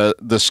did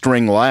the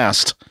string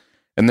last?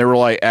 And they were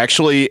like,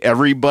 actually,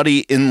 everybody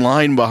in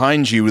line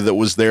behind you that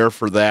was there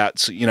for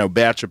that,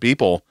 batch of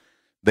people,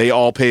 they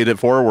all paid it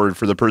forward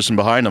for the person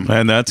behind them.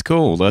 And that's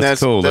cool. That's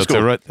cool. That's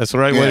cool. That's the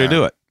right way to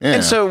do it. Yeah.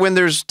 And so when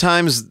there's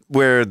times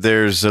where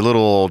there's a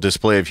little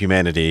display of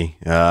humanity,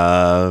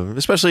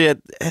 especially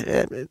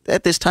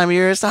at this time of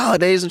year, it's the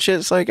holidays and shit.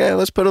 It's like, hey,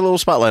 let's put a little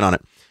spotlight on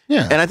it.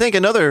 Yeah. And I think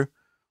another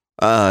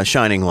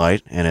shining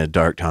light in a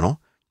dark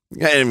tunnel,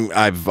 and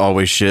I've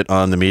always shit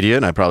on the media,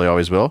 and I probably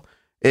always will,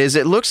 is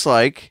it looks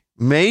like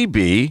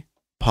maybe,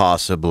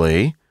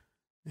 possibly,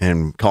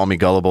 and call me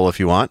gullible if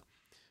you want,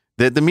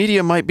 that the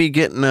media might be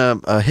getting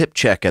a hip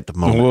check at the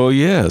moment. Well,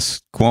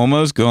 yes.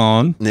 Cuomo's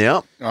gone.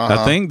 Yep.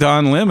 I think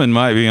Don Lemon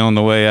might be on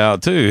the way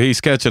out, too.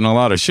 He's catching a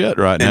lot of shit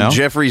right now. And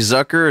Jeffrey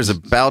Zucker is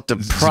about to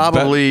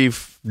probably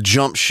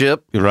jump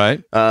ship.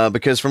 Right.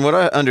 Because from what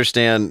I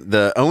understand,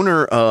 the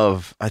owner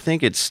of, I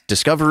think it's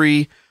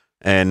Discovery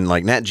and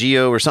like Nat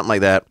Geo or something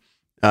like that,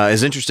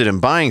 is interested in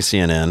buying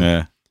CNN.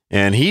 Yeah.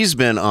 And he's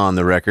been on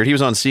the record. He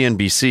was on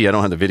CNBC. I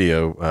don't have the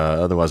video,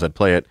 otherwise I'd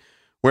play it,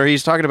 where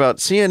he's talking about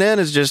CNN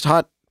is just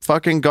hot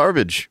fucking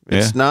garbage.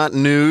 It's not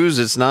news.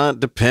 It's not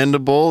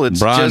dependable. It's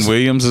Brian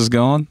Williams is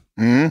gone.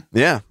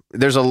 Yeah.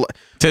 There's a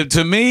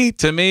to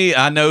me,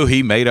 I know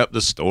he made up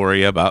the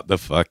story about the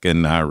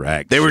fucking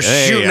Iraq. They were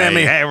shooting at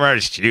me. They were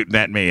shooting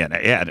at me, and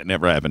it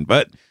never happened.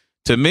 But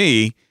to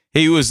me,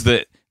 he was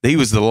the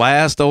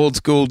last old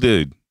school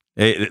dude.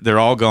 They're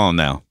all gone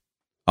now.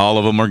 All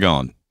of them are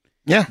gone.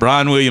 Yeah.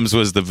 Brian Williams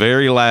was the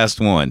very last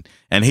one,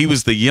 and he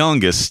was the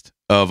youngest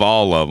of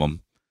all of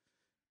them.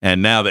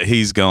 And now that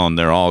he's gone,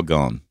 they're all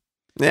gone.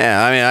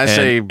 Yeah, I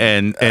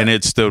mean,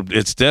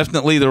 it's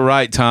definitely the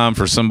right time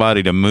for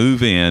somebody to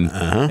move in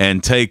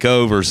and take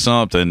over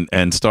something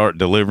and start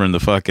delivering the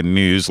fucking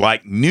news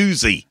like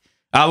Newsy.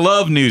 I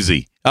love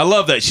Newsy. I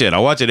love that shit. I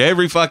watch it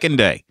every fucking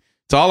day.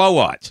 It's all I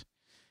watch.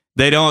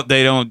 They don't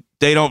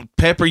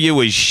pepper you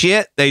with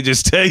shit. They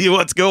just tell you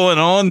what's going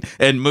on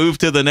and move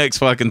to the next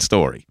fucking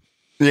story.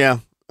 Yeah.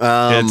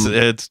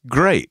 It's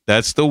great.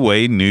 That's the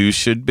way news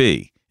should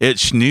be.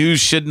 News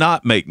should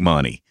not make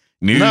money.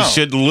 News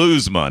should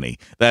lose money.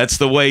 That's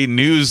the way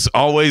news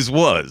always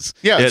was.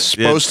 Yeah, it's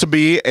supposed to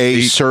be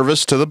a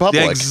service to the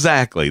public.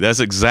 Exactly.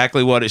 That's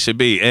exactly what it should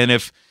be.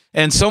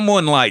 And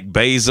someone like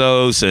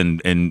Bezos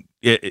and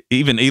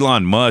even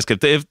Elon Musk,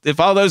 if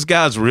all those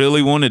guys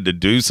really wanted to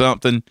do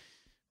something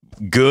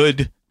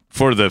good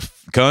for the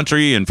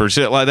country and for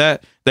shit like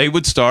that, they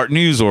would start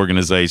news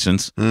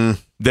organizations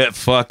that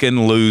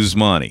fucking lose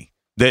money.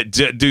 That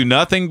do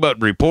nothing but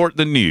report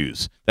the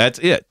news. That's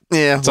it.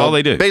 Yeah, that's all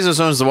they do.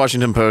 Bezos owns the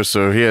Washington Post,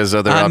 so he has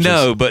other options. I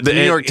know, but the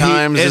New York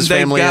Times is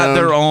family they've got owned.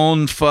 their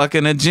own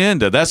fucking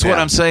agenda. That's what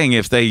I'm saying.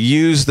 If they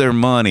use their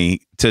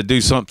money to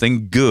do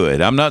something good,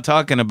 I'm not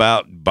talking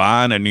about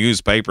buying a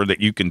newspaper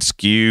that you can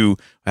skew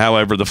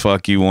however the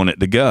fuck you want it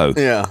to go.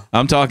 Yeah,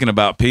 I'm talking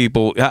about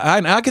people.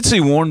 I could see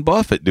Warren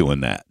Buffett doing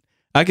that.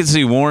 I could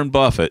see Warren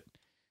Buffett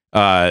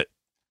having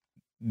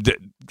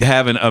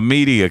a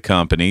media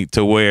company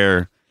to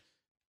where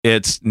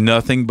it's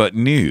nothing but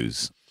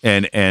news,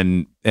 and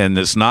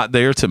it's not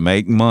there to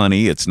make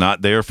money. It's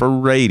not there for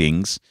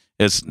ratings.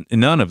 It's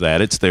none of that.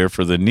 It's there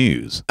for the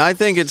news. I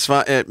think it's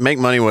fine. Make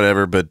money,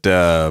 whatever, but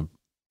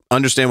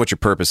understand what your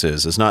purpose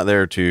is. It's not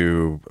there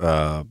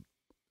to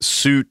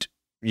suit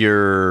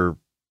your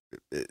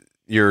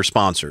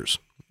sponsors.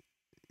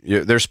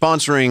 They're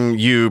sponsoring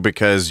you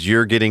because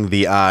you're getting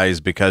the eyes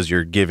because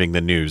you're giving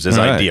the news. Is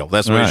ideal.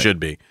 That's what it should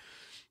be.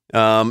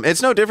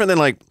 It's no different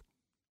than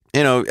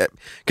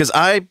because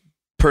I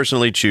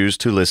personally choose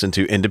to listen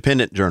to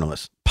independent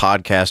journalists,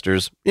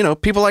 podcasters,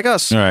 people like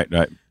us. Right.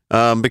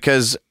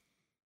 Because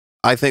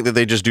I think that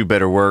they just do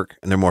better work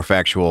and they're more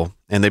factual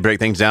and they break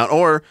things down.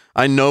 Or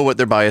I know what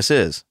their bias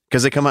is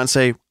because they come out and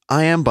say,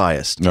 I am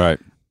biased. Right.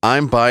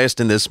 I'm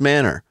biased in this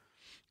manner.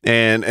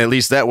 And at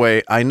least that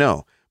way I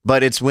know.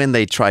 But it's when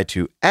they try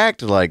to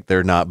act like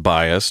they're not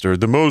biased or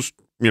the most,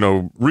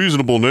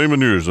 reasonable name of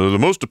news or the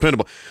most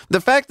dependable.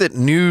 The fact that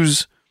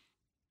news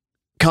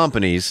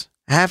companies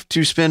have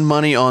to spend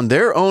money on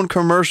their own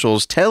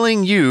commercials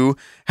telling you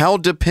how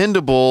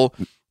dependable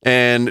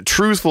and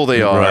truthful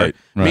they are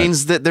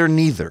means that they're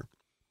neither.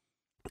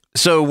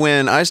 So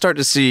when I start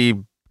to see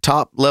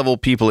top level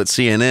people at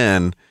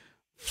CNN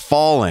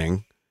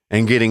falling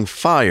and getting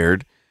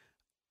fired,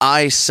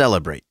 I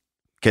celebrate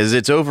because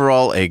it's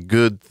overall a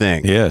good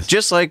thing. Yes.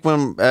 Just like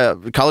when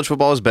college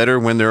football is better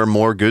when there are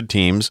more good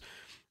teams,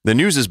 the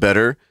news is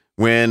better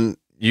when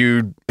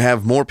you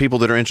have more people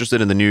that are interested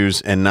in the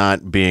news and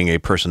not being a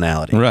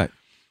personality. Right.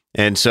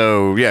 And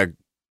so, yeah,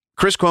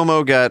 Chris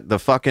Cuomo got the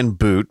fucking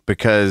boot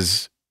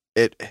because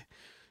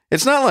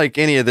it's not like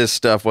any of this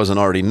stuff wasn't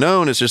already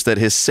known. It's just that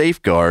his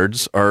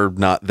safeguards are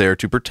not there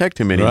to protect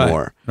him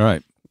anymore.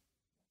 Right.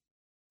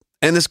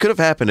 And this could have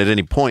happened at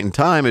any point in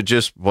time. It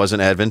just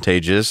wasn't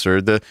advantageous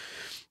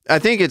I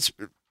think it's,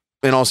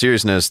 in all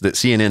seriousness, that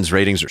CNN's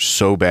ratings are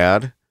so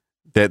bad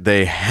that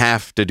they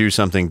have to do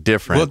something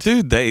different. Well,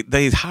 dude,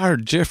 they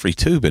hired Jeffrey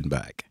Toobin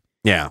back.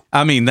 Yeah.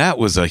 I mean, that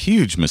was a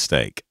huge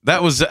mistake. They're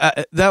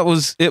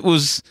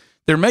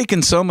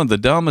making some of the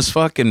dumbest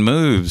fucking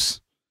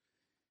moves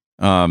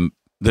that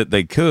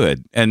they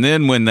could. And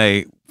then when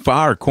they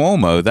fire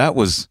Cuomo,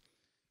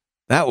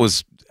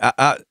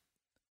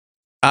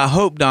 I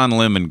hope Don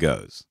Lemon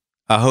goes.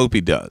 I hope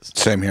he does.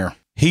 Same here.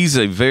 He's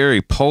a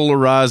very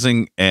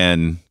polarizing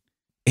and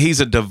he's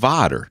a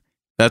divider.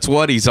 That's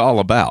what he's all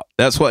about.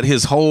 That's what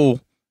his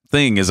whole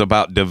thing is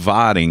about,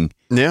 dividing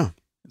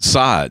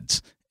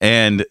sides.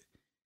 And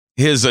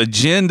his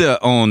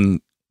agenda on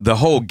the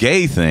whole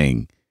gay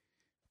thing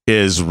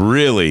is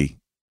really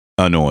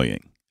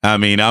annoying. I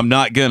mean, I'm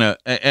not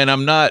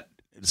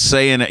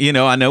saying,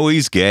 I know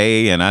he's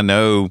gay and I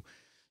know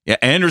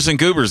Anderson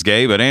Cooper's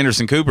gay, but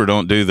Anderson Cooper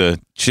don't do the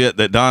shit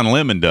that Don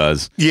Lemon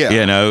does.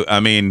 Yeah.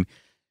 I mean,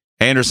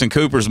 Anderson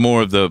Cooper's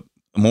more of a,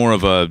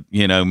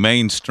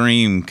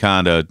 mainstream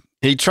kind of.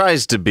 He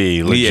tries to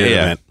be legitimate.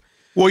 Yeah.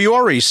 Well, you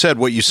already said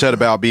what you said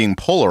about being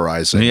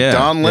polarizing. Yeah,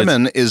 Don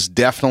Lemon is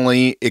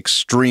definitely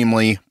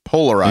extremely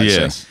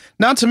polarizing. Yes.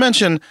 Not to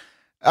mention,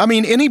 I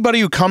mean,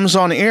 anybody who comes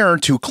on air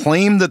to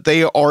claim that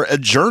they are a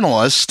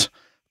journalist,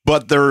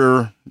 but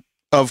they're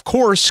of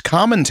course,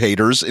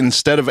 commentators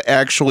instead of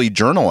actually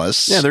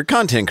journalists. Yeah, they're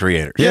content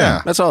creators.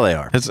 Yeah. That's all they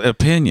are. It's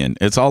opinion.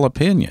 It's all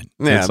opinion.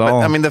 Yeah, it's but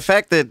all, I mean, the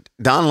fact that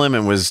Don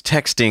Lemon was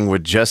texting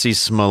with Jussie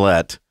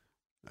Smollett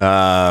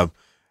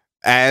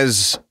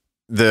as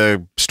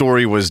the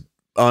story was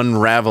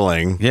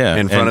unraveling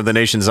in front of the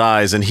nation's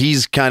eyes, and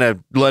he's kind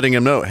of letting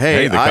him know,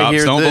 hey, the I cops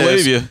hear don't this.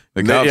 believe you.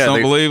 The cops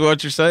don't believe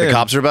what you're saying. The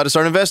cops are about to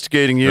start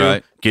investigating you.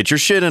 Right. Get your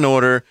shit in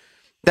order.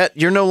 That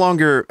you're no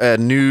longer a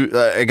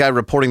guy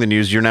reporting the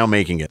news. You're now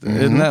making it.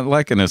 Isn't that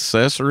like an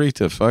accessory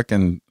to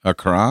fucking a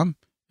crime?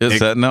 Is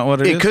that not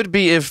what it is? It could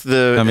be if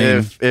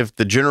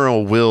the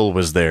general will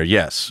was there.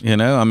 Yes. You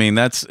know, I mean,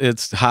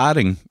 it's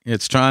hiding.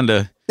 It's trying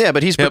to. Yeah,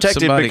 but he's help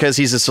protected somebody. because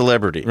he's a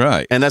celebrity.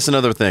 Right. And that's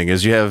another thing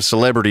is you have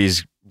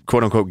celebrities,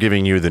 quote unquote,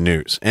 giving you the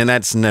news. And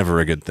that's never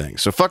a good thing.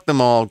 So fuck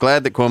them all.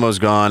 Glad that Cuomo's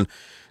gone.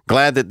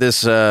 Glad that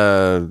this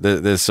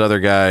other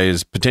guy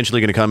is potentially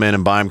going to come in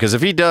and buy him. Because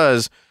if he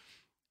does,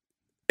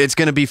 it's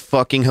going to be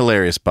fucking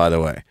hilarious, by the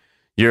way.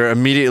 You're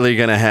immediately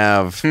going to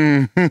have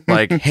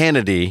like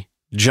Hannity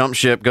jump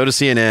ship, go to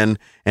CNN,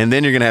 and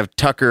then you're going to have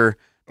Tucker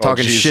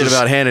talking shit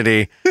about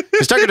Hannity.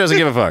 Because Tucker doesn't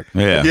give a fuck.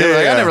 Yeah.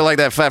 Like, I never liked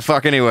that fat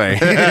fuck anyway.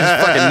 He's a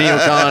fucking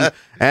neocon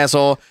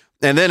asshole.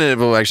 And then it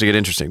will actually get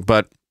interesting.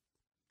 But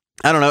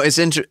I don't know. It's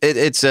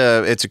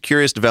a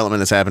curious development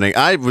that's happening.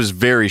 I was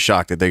very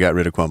shocked that they got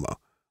rid of Cuomo.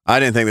 I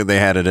didn't think that they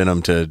had it in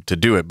them to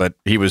do it, but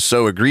he was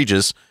so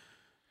egregious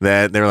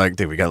that they were like,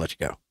 dude, we got to let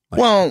you go. Like,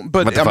 well,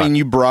 but I mean,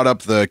 you brought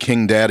up the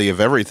king daddy of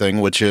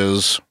everything, which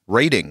is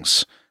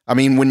ratings. I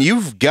mean, when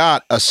you've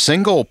got a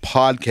single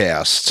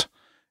podcast,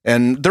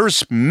 and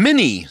there's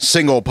many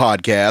single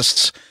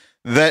podcasts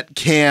that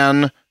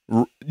can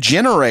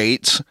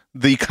generate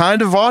the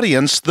kind of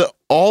audience that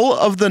all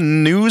of the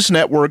news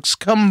networks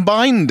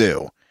combined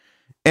do.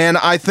 And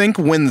I think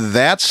when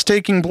that's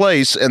taking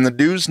place and the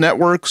news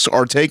networks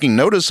are taking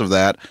notice of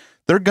that,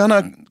 they're going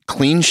to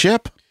clean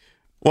ship.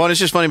 Well, and it's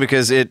just funny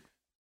because the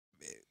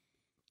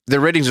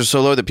ratings are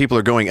so low that people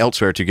are going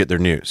elsewhere to get their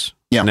news.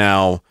 Yeah.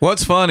 Now,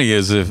 what's funny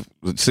is if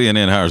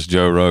CNN hires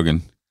Joe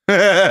Rogan,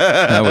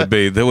 that would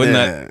be wouldn't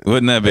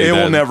that be? It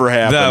will never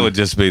happen. That would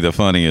just be the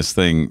funniest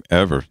thing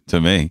ever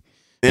to me.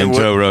 And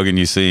Joe Rogan,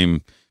 you see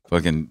him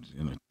fucking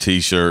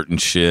t-shirt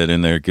and shit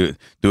in there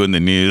doing the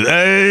news.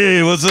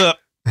 Hey, what's up,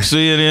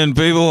 CNN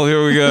people?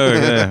 Here we go.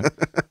 Yeah.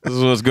 This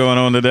is what's going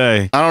on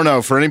today. I don't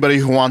know. For anybody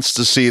who wants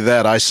to see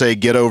that, I say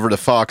get over to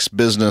Fox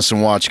Business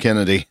and watch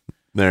Kennedy.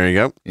 There you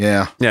go.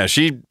 Yeah. Yeah,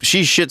 she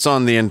shits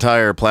on the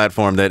entire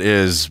platform that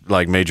is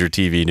like major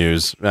TV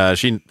news.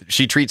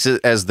 She treats it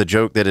as the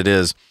joke that it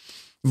is.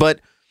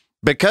 But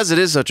because it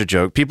is such a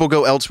joke, people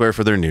go elsewhere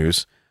for their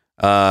news.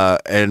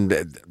 And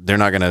they're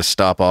not going to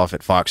stop off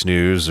at Fox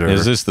News.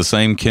 Is this the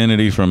same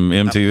Kennedy from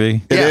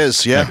MTV? It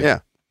is, yeah. Yeah.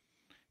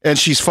 And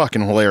she's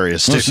fucking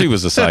hilarious, too. Well, she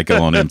was a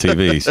psycho on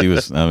MTV. She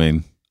was, I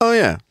mean... Oh,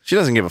 yeah. She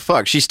doesn't give a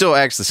fuck. She still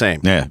acts the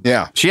same. Yeah.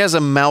 Yeah. She has a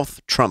mouth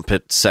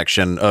trumpet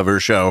section of her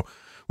show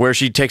where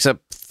she takes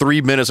up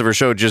 3 minutes of her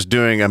show just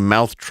doing a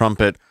mouth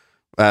trumpet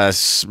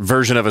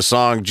version of a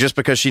song just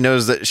because she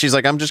knows that she's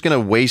like, I'm just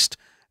going to waste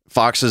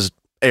Fox's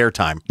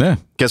airtime. Yeah.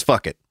 Guess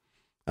fuck it.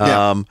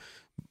 Yeah.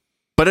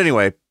 But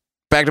anyway,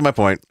 back to my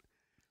point.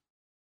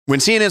 When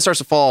CNN starts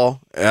to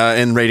fall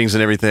in ratings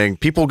and everything,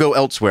 people go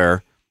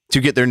elsewhere to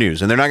get their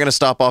news. And they're not going to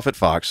stop off at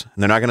Fox.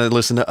 And they're not going to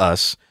listen to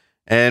us.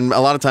 And a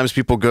lot of times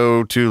people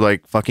go to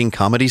like fucking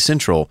Comedy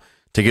Central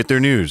to get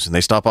their news. And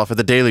they stop off at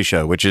The Daily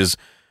Show, which is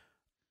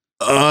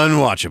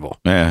unwatchable.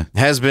 Yeah.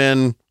 Has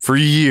been for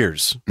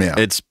years. Yeah.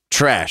 It's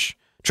trash.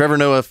 Trevor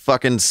Noah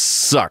fucking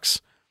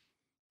sucks.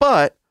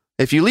 But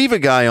if you leave a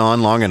guy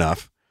on long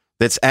enough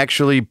that's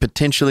actually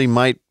potentially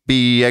might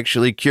be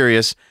actually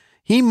curious,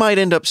 he might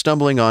end up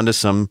stumbling onto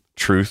some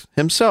truth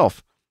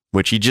himself,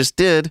 which he just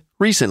did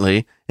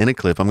recently in a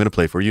clip I'm going to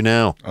play for you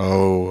now.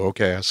 Oh,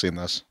 okay. I've seen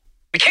this.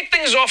 We kick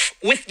things off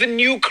with the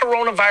new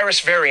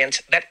coronavirus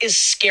variant that is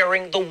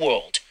scaring the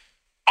world.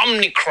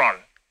 Omicron.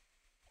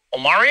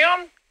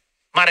 Omarion?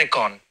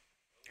 Maricon.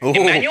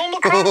 Emmanuel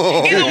Macron?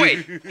 Either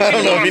way. I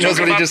don't know if he knows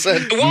what he just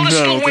said. The world is No,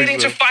 I still don't waiting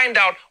think to find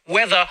out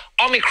whether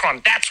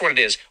Omicron, that's what it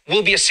is,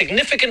 will be a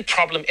significant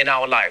problem in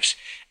our lives.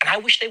 And I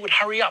wish they would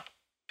hurry up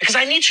because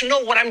I need to know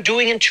what I'm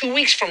doing in 2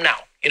 weeks from now.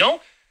 You know?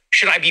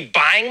 Should I be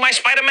buying my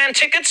Spider-Man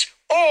tickets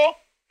or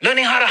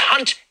learning how to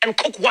hunt and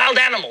cook wild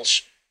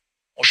animals?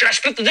 Or should I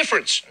split the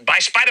difference and buy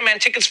Spider-Man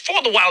tickets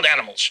for the wild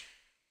animals?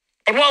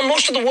 But while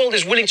most of the world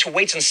is willing to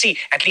wait and see,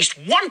 at least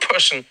one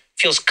person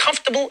feels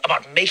comfortable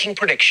about making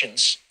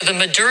predictions. The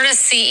Moderna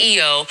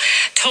CEO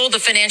told the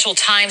Financial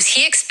Times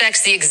he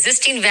expects the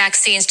existing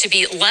vaccines to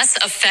be less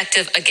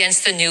effective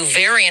against the new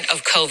variant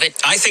of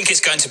COVID. I think it's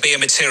going to be a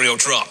material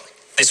drop.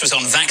 This was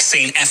on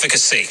vaccine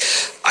efficacy.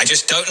 I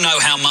just don't know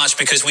how much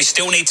because we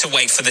still need to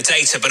wait for the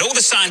data. But all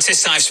the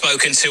scientists I've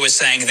spoken to are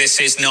saying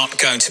this is not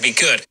going to be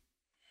good.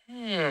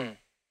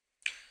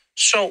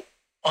 So,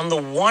 on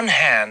the one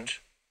hand,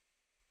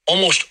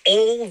 almost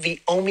all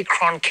the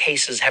Omicron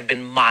cases have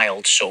been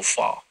mild so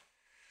far.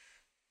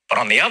 But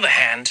on the other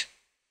hand,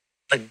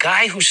 the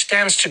guy who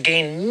stands to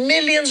gain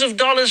millions of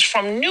dollars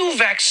from new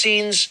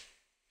vaccines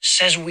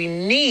says we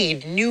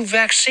need new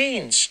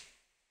vaccines.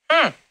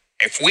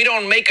 If we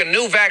don't make a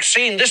new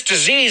vaccine, this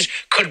disease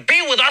could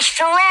be with us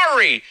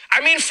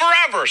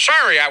forever.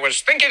 Sorry, I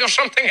was thinking of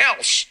something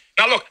else.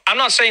 Now, look, I'm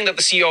not saying that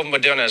the CEO of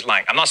Moderna is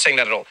lying. I'm not saying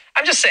that at all.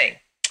 I'm just saying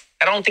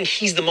I don't think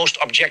he's the most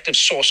objective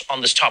source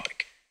on this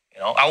topic.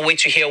 I'll wait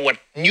to hear what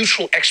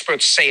neutral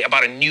experts say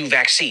about a new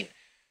vaccine.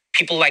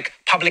 People like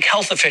public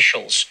health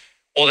officials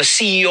or the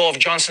CEO of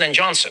Johnson &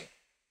 Johnson.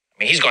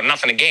 He's got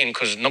nothing to gain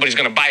because nobody's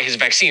going to buy his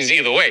vaccines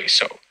either way,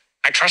 so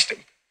I trust him.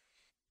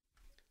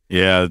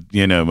 Yeah,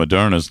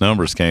 Moderna's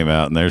numbers came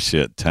out and their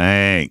shit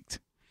tanked.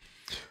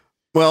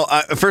 Well,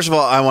 first of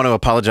all, I want to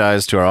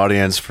apologize to our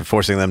audience for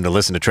forcing them to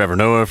listen to Trevor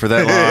Noah for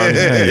that long.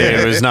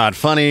 It was not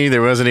funny.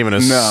 There wasn't even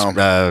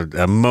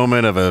a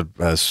moment of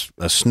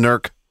a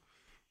snirk.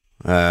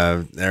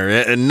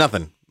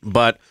 Nothing.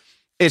 But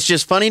it's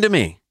just funny to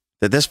me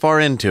that this far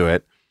into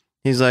it,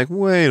 he's like,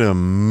 wait a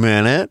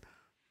minute.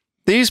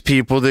 These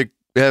people that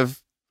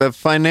have a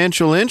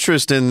financial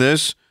interest in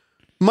this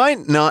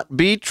might not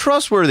be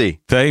trustworthy.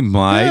 They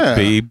might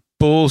be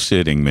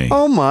bullshitting me.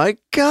 Oh, my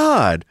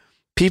God.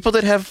 People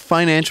that have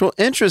financial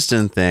interest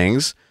in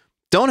things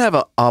don't have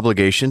an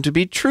obligation to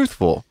be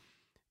truthful.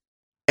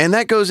 And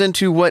that goes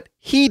into what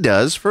he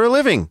does for a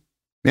living.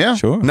 Yeah.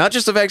 Sure. Not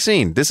just a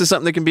vaccine. This is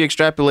something that can be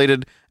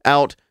extrapolated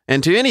out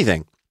into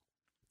anything.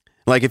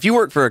 Like if you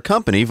work for a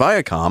company,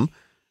 Viacom,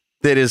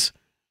 that is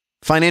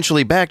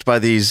financially backed by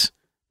these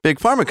big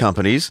pharma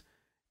companies,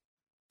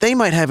 they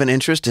might have an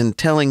interest in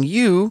telling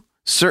you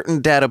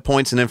certain data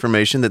points and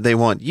information that they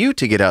want you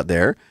to get out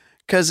there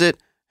because it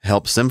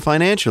helps them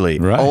financially.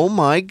 Right. Oh,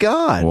 my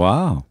God.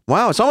 Wow.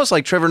 It's almost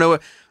like Trevor Noah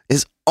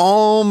is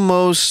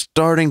almost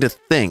starting to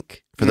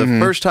think for the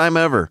first time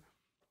ever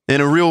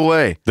in a real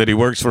way. That he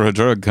works for a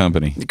drug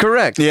company.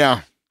 Correct.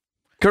 Yeah.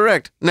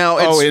 Correct.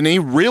 Now, and he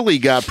really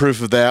got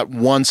proof of that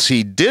once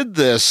he did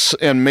this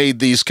and made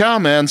these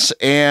comments,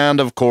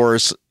 and of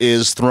course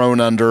is thrown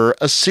under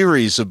a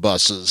series of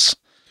buses.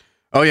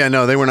 Oh yeah,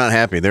 no, they were not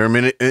happy. They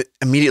were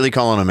immediately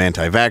calling him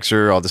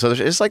anti-vaxxer, all this other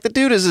shit. It's like the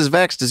dude is as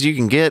vaxxed as you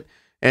can get,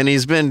 and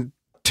he's been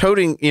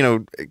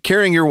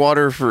carrying your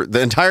water for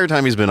the entire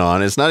time he's been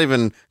on. It's not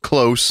even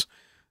close.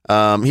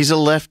 He's a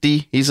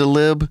lefty. He's a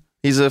lib.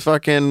 He's a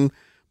fucking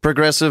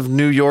progressive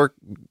New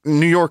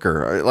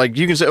Yorker. Like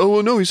you can say, oh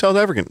well, no, he's South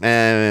African.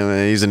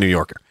 He's a New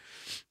Yorker.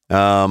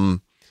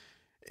 South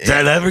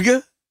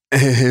Africa.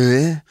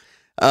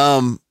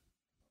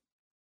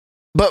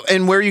 But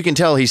where you can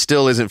tell he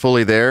still isn't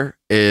fully there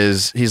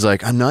is he's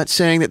like, I'm not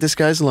saying that this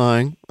guy's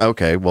lying.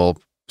 Okay, well,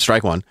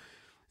 strike one.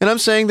 And I'm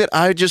saying that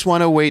I just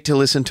want to wait to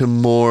listen to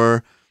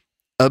more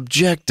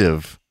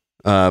objective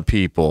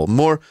people,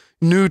 more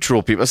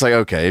neutral people. It's like,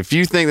 okay, if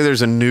you think that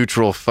there's a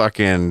neutral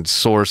fucking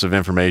source of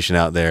information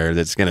out there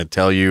that's going to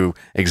tell you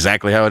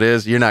exactly how it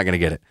is, you're not going to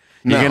get it.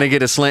 You're going to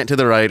get a slant to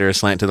the right or a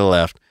slant to the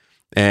left.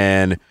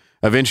 And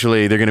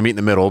eventually they're going to meet in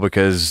the middle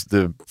because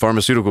the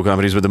pharmaceutical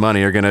companies with the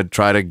money are going to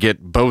try to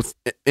get both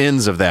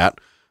ends of that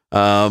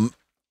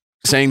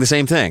saying the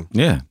same thing.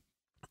 Yeah.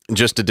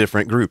 Just to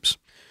different groups.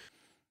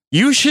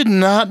 You should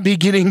not be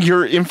getting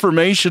your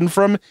information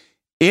from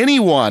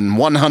anyone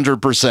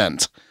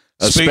 100%.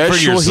 Speak for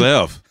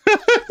yourself.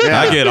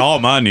 I get all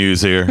my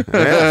news here.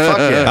 Yeah, fuck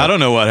yeah. I don't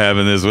know what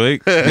happened this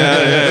week.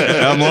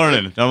 I'm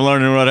learning. I'm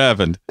learning what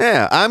happened.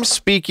 Yeah, I'm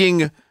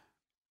speaking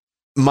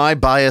my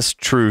biased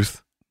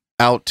truth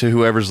out to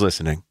whoever's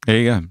listening. There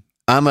you go.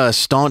 I'm a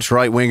staunch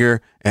right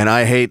winger, and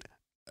I hate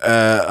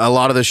a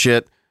lot of the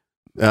shit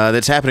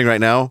that's happening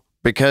right now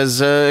because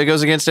it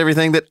goes against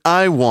everything that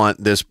I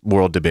want this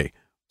world to be.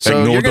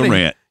 So Ignore the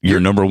rant. Your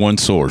number one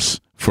source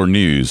for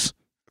news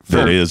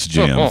that is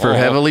Jim. For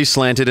heavily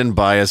slanted and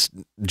biased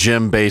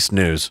Jim-based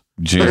news.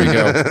 Jim. There you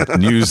go.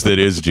 News that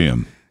is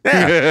Jim.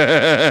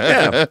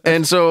 Yeah.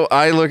 And so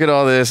I look at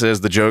all this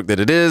as the joke that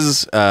it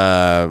is.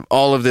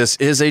 All of this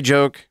is a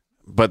joke,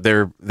 but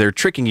they're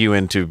tricking you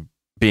into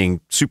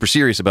being super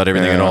serious about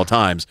everything at all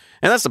times.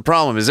 And that's the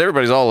problem is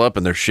everybody's all up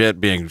in their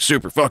shit, being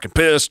super fucking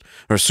pissed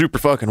or super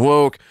fucking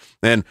woke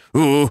and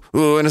ooh,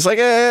 and it's like,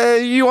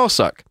 you all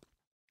suck.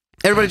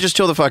 Everybody just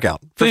chill the fuck out.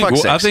 For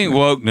fuck's sake. I think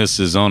wokeness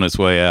is on its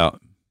way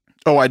out.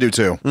 Oh, I do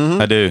too. Mm-hmm.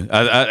 I do.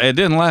 It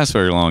didn't last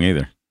very long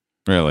either,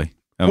 really.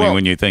 I mean,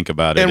 when you think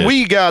about it. And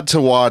we got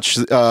to watch,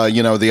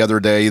 the other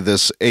day,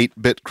 this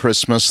 8-Bit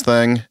Christmas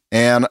thing.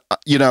 And,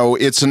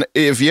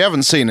 if you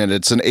haven't seen it,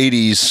 it's an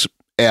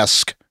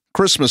 80s-esque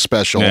Christmas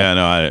special. Yeah,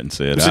 no, I didn't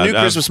see it. It's a new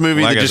Christmas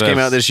movie that just came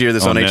out this year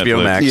that's on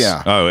HBO Max.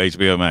 Yeah. Oh,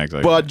 HBO Max.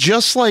 Okay. But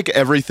just like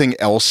everything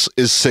else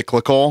is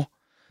cyclical,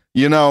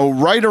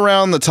 right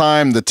around the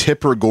time the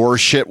Tipper Gore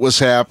shit was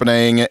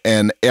happening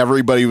and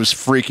everybody was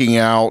freaking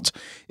out,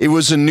 it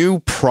was a new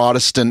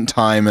Protestant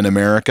time in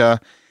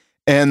America.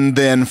 And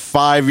then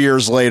 5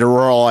 years later,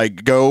 we're all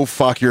like, go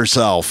fuck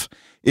yourself.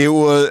 We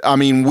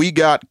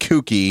got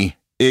kooky,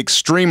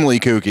 extremely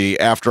kooky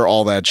after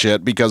all that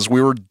shit because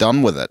we were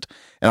done with it.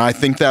 And I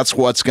think that's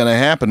what's going to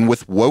happen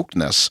with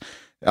wokeness.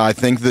 I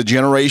think the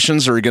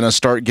generations are going to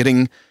start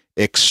getting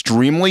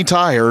extremely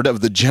tired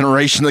of the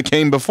generation that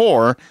came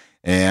before.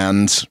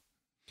 And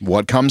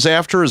What comes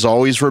after is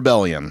always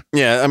rebellion.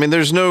 Yeah, I mean,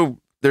 there's no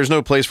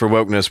place for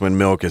wokeness when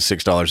milk is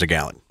 $6 a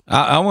gallon.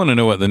 I want to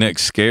know what the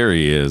next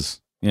scary is.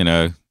 You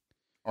know,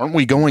 aren't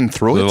we going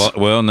through it?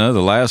 Well, no.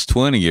 The last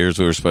 20 years,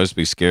 we were supposed to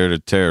be scared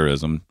of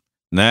terrorism.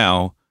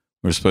 Now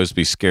we're supposed to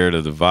be scared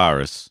of the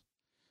virus.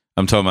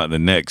 I'm talking about the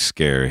next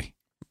scary.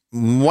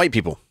 White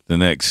people. The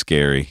next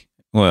scary.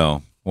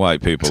 Well,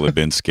 white people have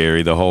been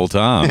scary the whole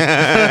time.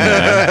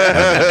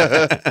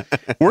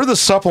 We're the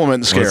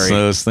supplement scary.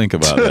 Let's think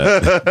about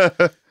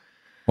that.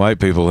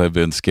 White people have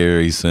been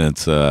scary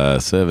since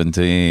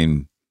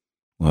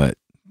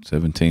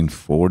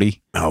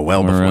 1740? Oh,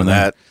 well before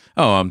that.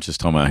 Oh, I'm just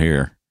talking about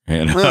here.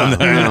 I'm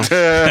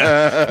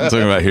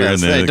talking about here in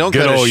the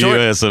good old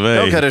US of A.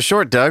 Don't cut it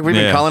short, Doug. We've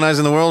been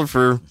colonizing the world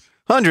for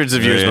hundreds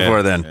of years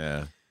before then.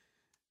 Yeah.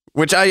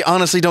 Which I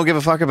honestly don't give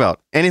a fuck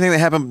about. Anything that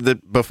happened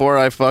before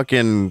I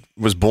fucking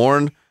was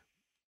born,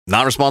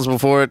 not responsible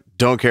for it,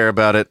 don't care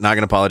about it, not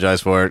going to apologize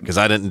for it, because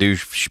I didn't do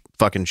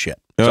fucking shit.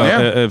 So,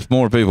 if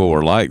more people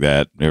were like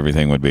that,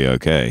 everything would be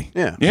okay.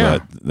 Yeah.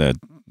 But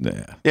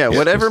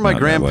whatever my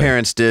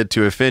grandparents did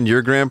to offend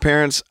your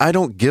grandparents, I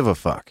don't give a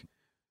fuck.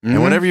 Mm-hmm.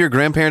 And whatever your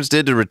grandparents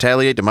did to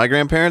retaliate to my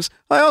grandparents,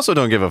 I also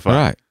don't give a fuck.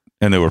 Right.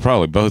 And they were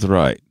probably both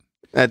right.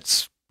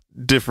 That's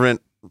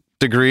different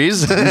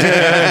degrees.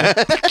 Man,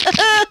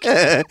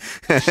 I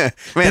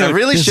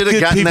really should have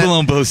gotten people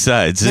on both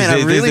sides. Man,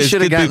 I really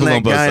should have gotten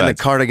that guy in the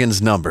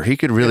Cardigans number. He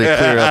could really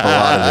clear up a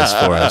lot of this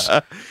for us.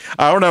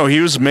 I don't know. He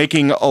was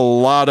making a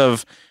lot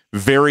of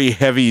very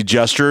heavy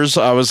gestures.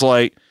 I was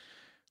like,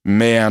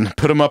 man,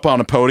 put him up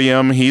on a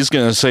podium. He's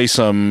going to say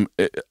some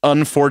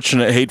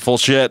unfortunate, hateful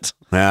shit.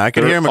 Yeah, I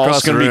could hear him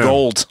across the room. Be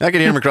gold. I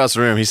could hear him across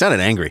the room. He sounded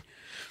angry.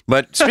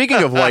 But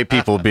speaking of white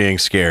people being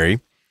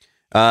scary,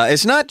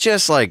 it's not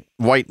just like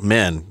white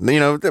men. You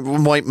know,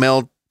 white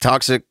male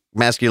toxic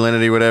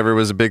masculinity, whatever,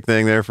 was a big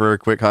thing there for a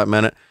quick hot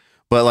minute.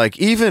 But like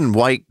even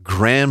white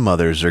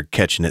grandmothers are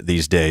catching it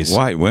these days.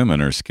 White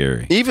women are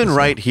scary. Even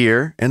right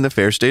here in the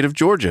fair state of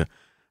Georgia.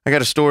 I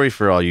got a story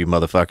for all you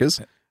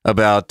motherfuckers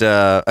about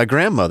a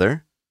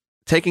grandmother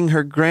taking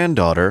her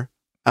granddaughter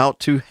out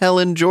to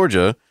Helen,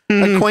 Georgia,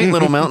 a quaint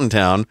little mountain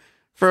town,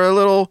 for a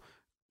little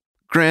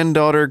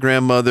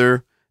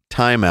grandmother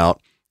timeout.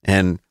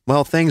 And,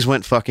 well, things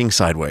went fucking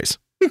sideways.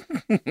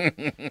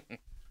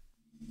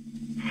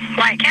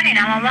 White County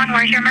 911,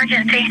 where's your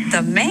emergency?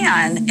 The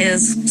man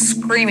is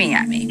screaming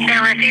at me.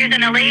 They're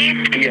refusing to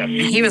leave? Yes.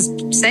 He was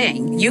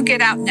saying, you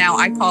get out now,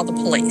 I call the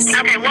police.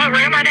 Okay, what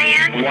room are they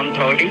in?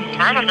 130.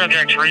 Urban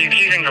subjects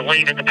refusing to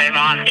leave at the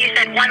Baymont. You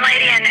said one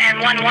lady and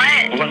one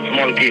what? One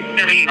small kid.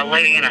 A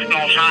lady and a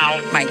small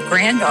child. My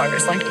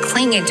granddaughter's like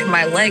clinging to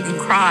my leg and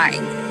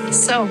crying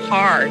so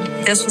hard.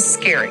 This was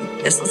scary.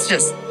 This was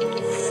just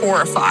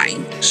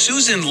horrifying.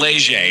 Susan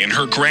Leger and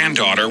her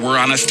granddaughter were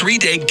on a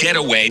 3-day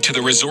getaway to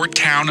the resort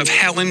town of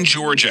Helen,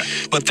 Georgia,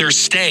 but their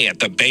stay at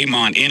the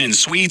Baymont Inn and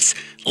Suites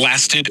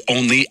lasted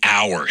only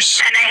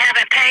hours. And they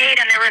haven't paid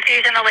and they're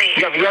refusing to leave.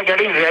 Yeah, we are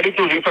getting ready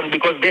to refund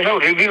because they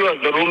have reviewed us.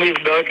 The room is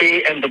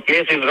dirty and the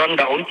place is run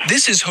down.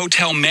 This is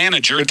hotel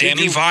manager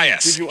Danny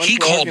Vias. He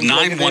called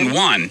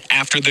 911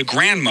 after the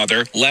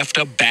grandmother left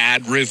a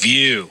bad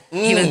review.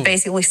 He was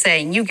basically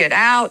saying, you get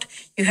out,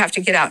 you have to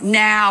get out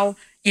now.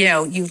 You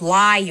know, you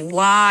lie, you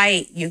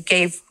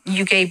gave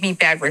me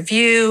bad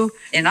review.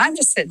 And I'm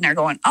just sitting there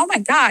going, oh my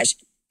gosh,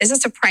 is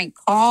this a prank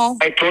call?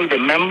 I told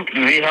them, ma'am,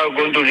 we are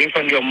going to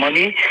refund your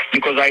money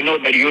because I know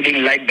that you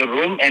didn't like the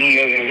room and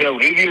you have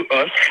reviewed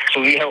us.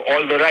 So we have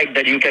all the right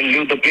that you can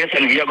leave the place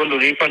and we are going to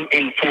refund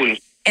in full.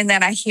 And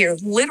then I hear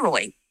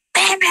literally,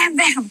 bam, bam,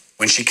 bam.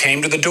 When she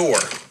came to the door,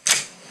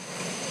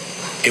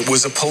 it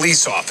was a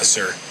police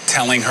officer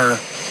telling her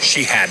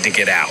she had to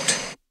get out.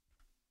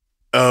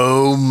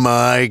 Oh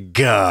my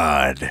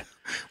God.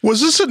 Was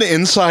this an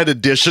Inside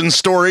Edition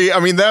story? I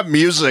mean, that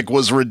music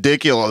was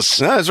ridiculous.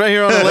 No, it's right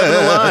here on 11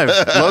 Alive.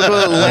 Local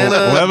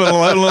Atlanta. 11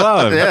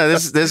 Alive. Yeah,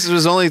 this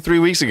was only 3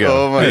 weeks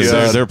ago. Oh my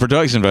God. Their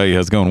production value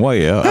has gone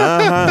way up.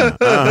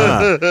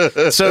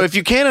 So if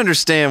you can't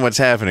understand what's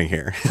happening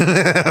here,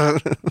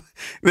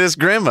 this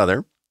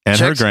grandmother and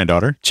her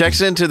granddaughter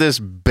checks into this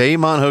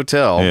Baymont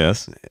hotel.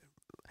 Yes.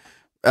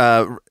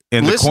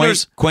 In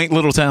the quaint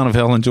little town of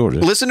Helen, Georgia.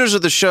 Listeners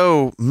of the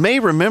show may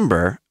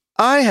remember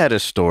I had a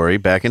story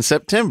back in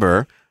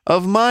September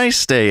of my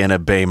stay in a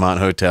Baymont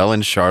hotel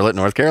in Charlotte,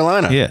 North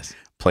Carolina. Yes.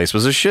 Place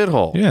was a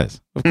shithole. Yes,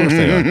 of course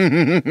they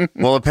are.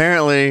 Well,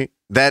 apparently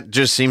that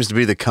just seems to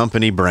be the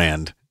company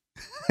brand.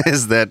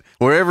 Is that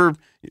wherever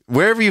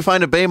you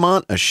find a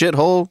Baymont, a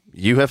shithole,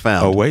 you have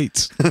found. Oh,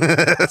 wait.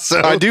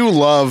 So I do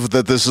love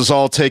that this is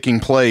all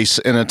taking place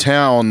in a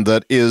town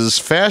that is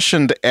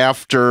fashioned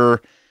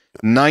after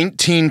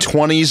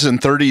 1920s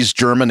and 30s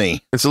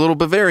Germany. It's a little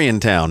Bavarian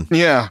town.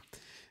 Yeah.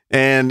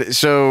 And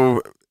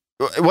so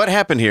what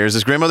happened here is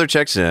this grandmother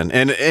checks in,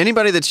 and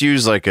anybody that's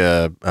used like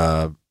a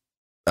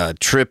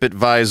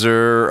TripAdvisor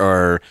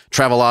or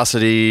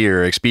Travelocity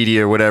or Expedia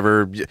or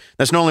whatever,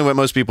 that's normally what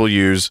most people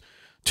use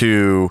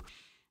to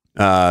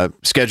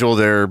schedule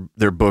their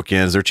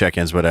book-ins, their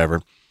check-ins,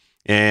 whatever.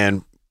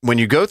 And when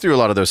you go through a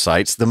lot of those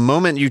sites, the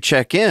moment you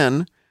check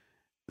in,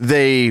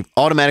 they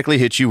automatically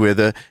hit you with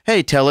a,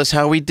 hey, tell us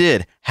how we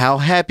did. How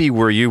happy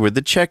were you with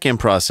the check-in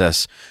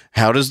process?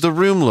 How does the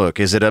room look?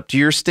 Is it up to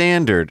your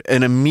standard?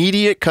 An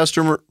immediate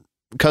customer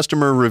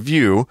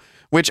review,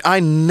 which I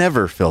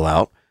never fill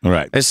out.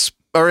 Right.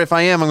 Or if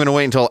I am, I'm going to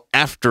wait until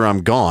after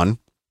I'm gone.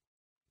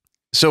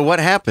 So what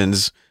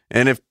happens,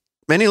 and if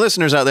many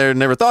listeners out there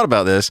never thought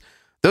about this,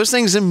 those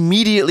things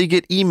immediately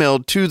get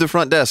emailed to the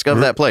front desk of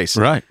that place.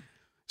 Right.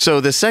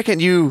 So the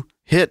second you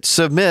hit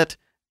submit,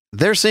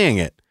 they're seeing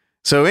it.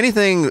 So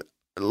anything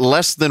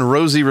less than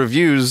rosy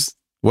reviews,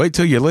 wait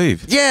till you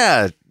leave.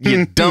 Yeah,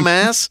 you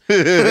dumbass.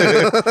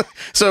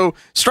 So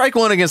strike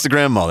one against the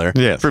grandmother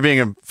for being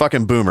a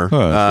fucking boomer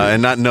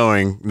and not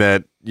knowing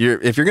that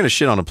if you're going to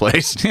shit on a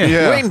place,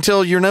 wait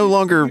until you're no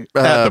longer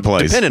at the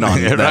place. Dependent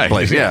on that Right.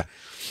 place. Yeah.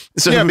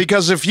 So,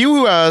 because if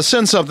you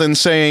send something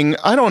saying,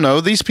 I don't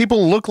know, these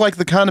people look like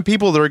the kind of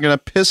people that are going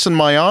to piss in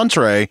my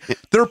entree,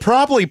 they're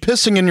probably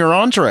pissing in your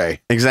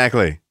entree.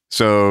 Exactly.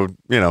 So,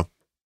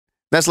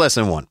 that's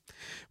lesson one.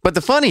 But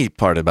the funny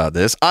part about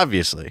this,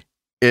 obviously,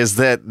 is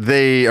that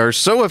they are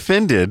so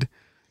offended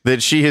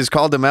that she has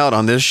called them out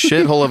on this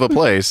shithole of a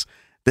place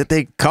that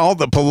they called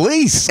the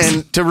police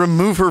and to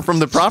remove her from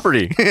the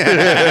property.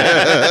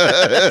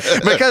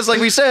 Because like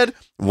we said,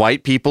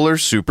 white people are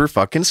super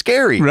fucking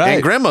scary. Right.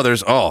 And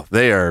grandmothers,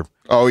 they are.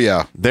 Oh,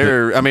 yeah.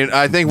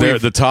 I think they're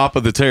at the top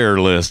of the terror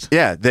list.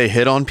 Yeah, they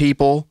hit on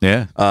people.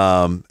 Yeah.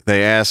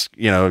 They ask,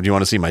 do you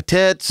want to see my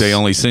tits? They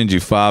only send you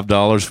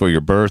 $5 for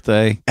your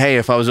birthday. Hey,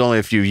 if I was only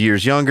a few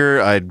years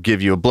younger, I'd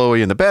give you a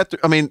blowy in the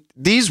bathroom. I mean,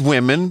 these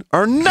women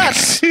are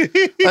nuts.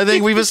 I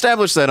think we've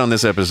established that on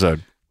this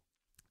episode.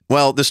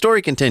 Well, the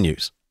story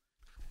continues.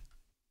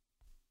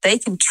 They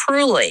can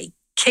truly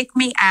kick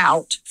me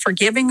out for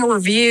giving a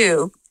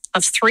review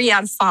of 3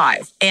 out of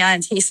 5.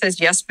 And he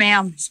says, yes,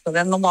 ma'am, it's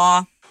within the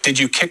law. Did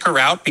you kick her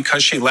out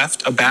because she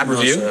left a bad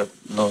review? Sir.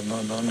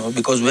 No.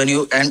 Because when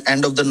you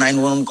end of the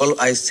 911 call,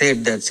 I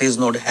said that she's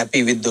not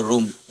happy with the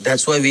room.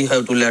 That's why we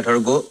have to let her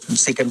go.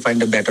 She can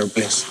find a better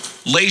place.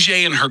 Leger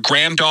and her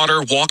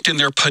granddaughter walked in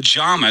their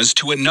pajamas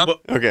to another.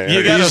 Okay.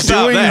 You got to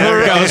stop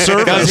that.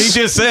 Because he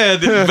just said,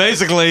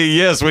 basically,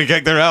 yes, we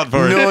kicked her out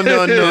for it. No.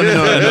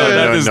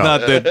 That is not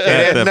the.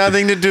 It had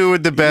nothing to do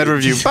with the bad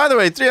review. By the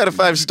way, 3 out of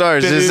 5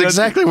 stars is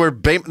exactly where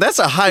that's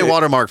a high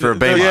watermark for a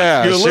Baymont.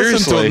 Yeah, you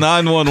listen to a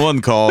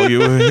 911 call, you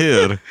will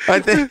hear. I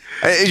think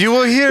you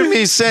will hear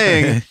me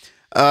saying,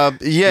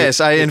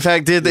 yes, I in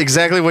fact did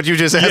exactly what you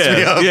just asked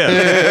me of.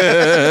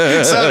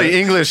 Yeah. Sorry,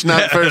 English,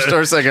 not first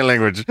or second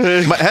language.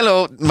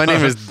 Hello, my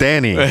name is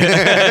Danny.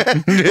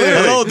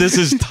 Hello, this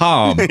is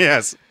Tom.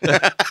 Yes.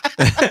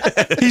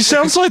 He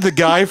sounds like the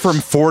guy from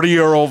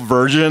 40-Year-Old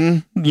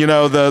Virgin,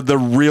 the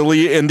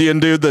really Indian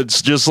dude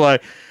that's just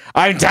like,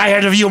 I'm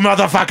tired of you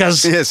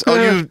motherfuckers. Yes,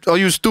 all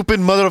you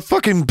stupid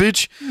motherfucking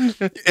bitch.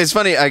 It's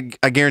funny,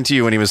 I guarantee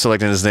you when he was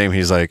selecting his name,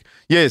 he's like,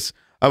 yes,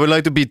 I would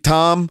like to be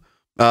Tom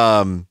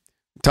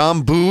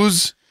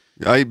Booze,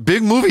 a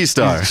big movie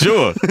star.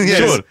 Sure,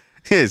 yes,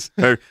 yes,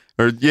 or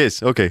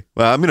yes, okay.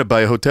 Well, I'm going to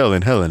buy a hotel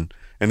in Helen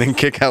and then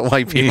kick out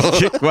white people.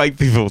 Kick white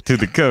people to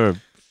the curb.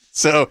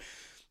 So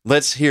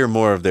let's hear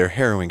more of their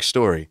harrowing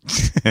story.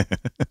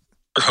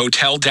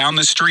 Hotel down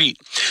the street.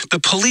 The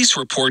police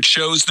report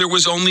shows there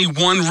was only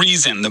one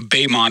reason the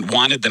Baymont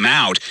wanted them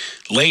out.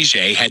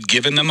 Leger had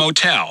given the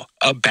motel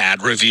a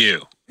bad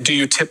review. Do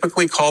you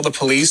typically call the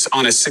police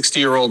on a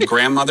 60-year-old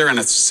grandmother and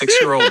a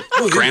 6-year-old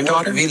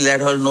granddaughter? We let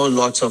her know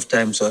lots of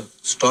times, sir.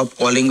 Stop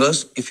calling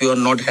us. If you are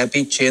not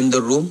happy, change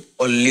the room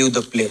or leave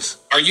the place.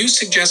 Are you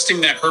suggesting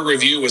that her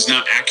review was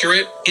not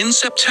accurate? In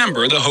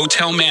September, the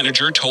hotel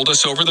manager told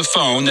us over the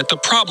phone that the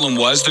problem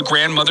was the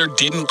grandmother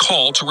didn't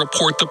call to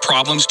report the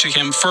problems to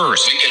him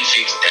first. We can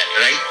fix that,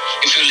 right?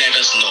 If you let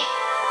us know.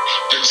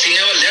 But she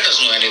never let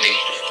us know anything.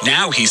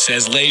 Now he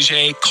says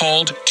Leger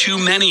called too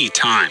many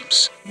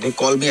times. They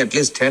call me at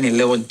least 10,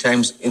 11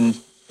 times in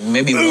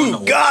maybe 1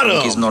 hour. Got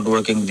him. It's not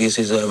working.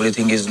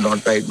 Everything is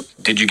not right.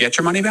 Did you get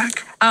your money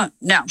back?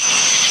 No.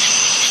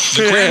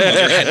 The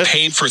grandmother had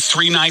paid for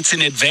 3 nights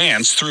in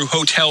advance through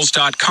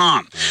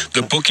Hotels.com.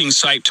 The booking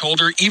site told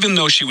her even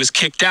though she was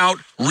kicked out,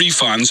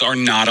 refunds are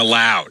not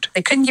allowed.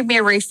 They couldn't give me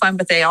a refund,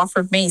 but they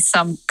offered me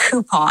some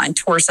coupon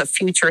towards a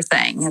future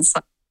thing. It's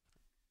like,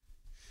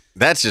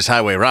 That's just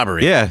highway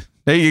robbery. Yeah.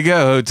 There you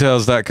go,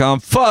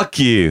 Hotels.com. Fuck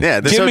you. Yeah,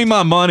 Give me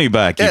my money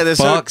back, you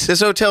fucks. This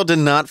hotel did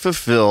not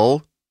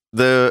fulfill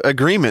the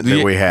agreement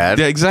that we had.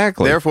 Yeah,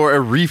 exactly. Therefore, a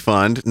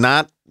refund,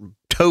 not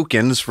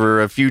tokens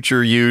for a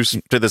future use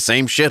to the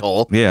same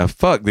shithole. Yeah,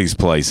 fuck these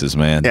places,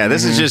 man. Yeah,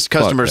 this is just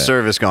customer Fuck that.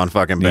 service gone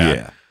fucking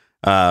bad.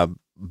 Yeah.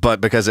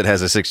 But because it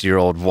has a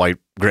 60-year-old white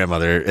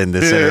grandmother in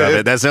the center of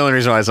it, that's the only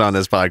reason why it's on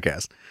this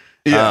podcast.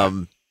 Yeah.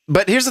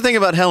 But here's the thing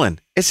about Helen.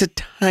 It's a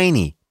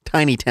tiny,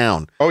 tiny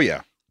town. Oh,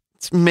 yeah.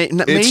 It's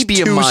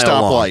maybe a 2 mile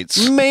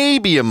stoplights. long.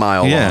 Maybe a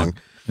mile long.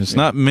 There's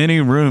not many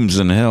rooms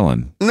in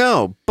Helen.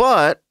 No,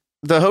 but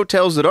the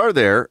hotels that are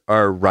there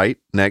are right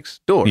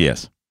next door.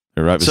 Yes.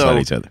 They're right beside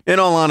each other. In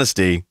all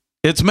honesty,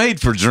 It's made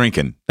for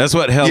drinking. That's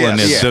what Helen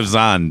is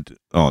designed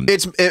on.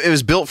 It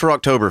was built for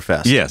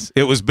Oktoberfest. Yes,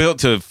 it was built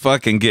to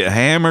fucking get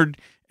hammered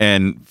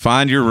and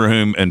find your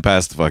room and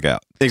pass the fuck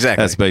out.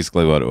 Exactly. That's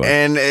basically what it was.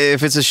 And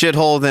if it's a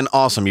shithole, then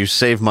awesome. You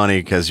save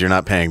money because you're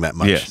not paying that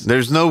much. Yes.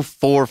 There's no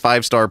 4 or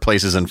 5-star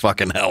places in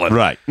fucking Helen.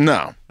 Right.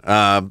 No.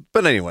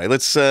 But anyway,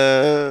 let's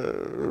a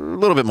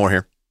little bit more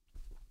here.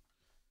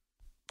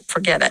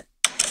 Forget it.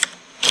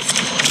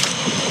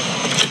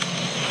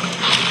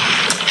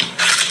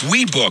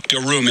 We booked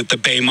a room at the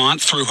Baymont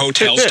through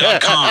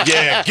Hotels.com.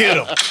 Yeah, get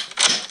 'em.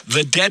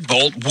 The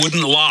deadbolt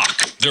wouldn't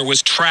lock. There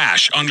was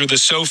trash under the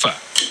sofa.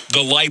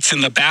 The lights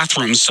in the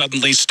bathroom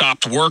suddenly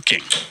stopped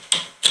working.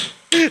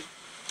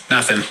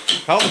 Nothing.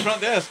 Call the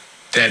front desk.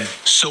 Dead.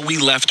 So we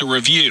left a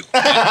review.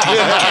 Hotels.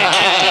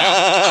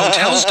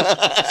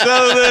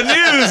 So the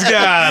news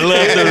guy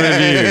left a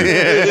review.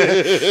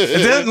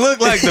 It doesn't look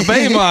like the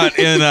Baymont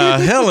in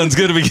Helen's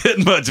going to be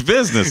getting much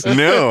business.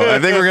 No, I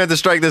think we're going to have to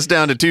strike this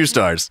down to 2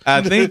 stars.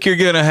 I think you're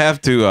going to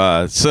have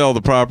to sell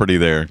the property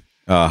there,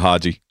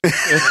 Haji.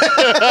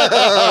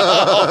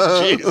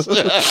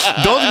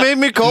 Don't make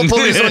me call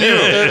police on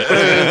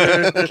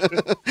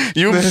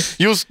you.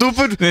 You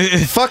stupid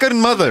fucking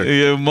mother.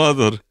 You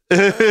mother.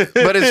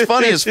 But it's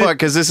funny as fuck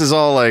because this is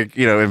all like,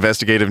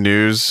 investigative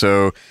news.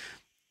 So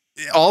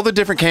all the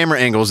different camera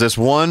angles this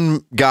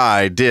one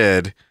guy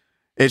did,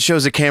 it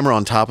shows a camera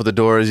on top of the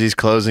door as he's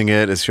closing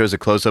it. It shows a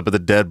close up of the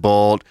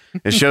deadbolt.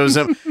 It shows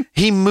him.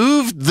 He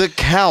moved the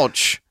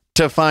couch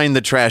to find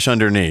the trash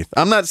underneath.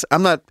 I'm not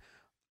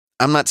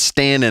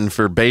standing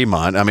for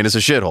Baymont. I mean, it's a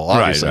shithole,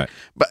 obviously. Right.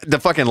 But the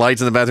fucking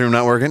lights in the bathroom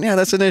not working, yeah,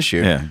 that's an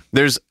issue. Yeah.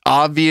 There's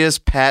obvious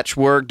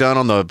patchwork done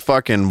on the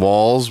fucking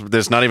walls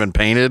that's not even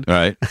painted.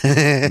 Right.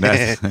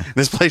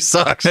 This place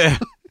sucks.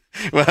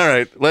 Well, all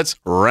right, let's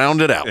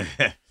round it out.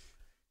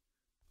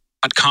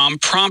 .com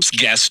prompts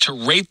guests to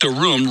rate the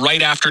room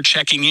right after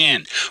checking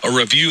in, a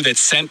review that's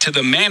sent to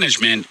the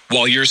management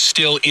while you're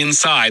still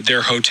inside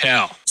their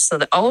hotel. So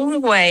the only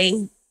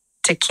way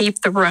to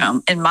keep the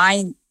room, in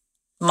my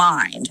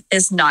mind,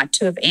 is not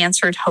to have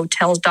answered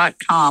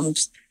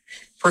Hotels.com's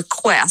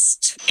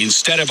request.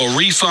 Instead of a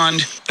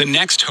refund, the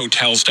next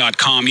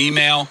Hotels.com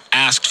email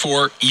asked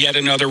for yet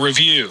another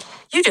review.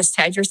 You just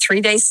had your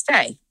 3-day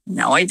stay.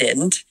 No, I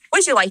didn't.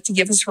 Would you like to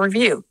give us a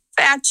review?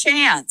 Fat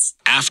chance.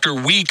 After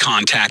we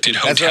contacted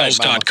That's right,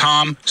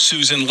 Hotels.com,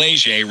 Susan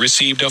Leger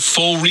received a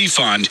full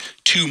refund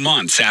 2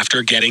 months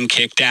after getting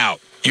kicked out.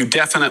 You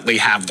definitely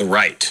have the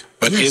right,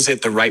 but is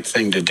it the right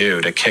thing to do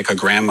to kick a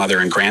grandmother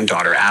and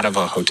granddaughter out of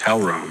a hotel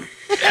room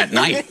at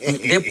night?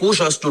 They push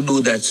us to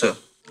do that, sir.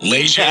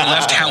 Leger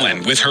left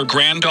Helen with her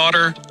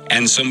granddaughter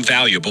and some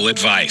valuable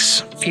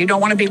advice. If you don't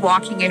want to be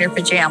walking in your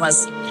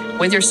pajamas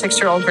with your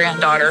 6-year-old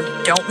granddaughter,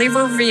 don't leave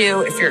a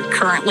review if you're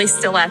currently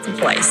still at the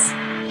place.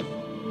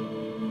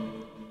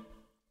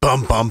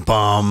 Bum, bum,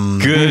 bum.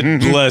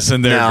 Good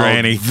lesson there, Now,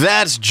 Granny.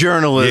 That's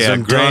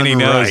journalism. Yeah, Granny done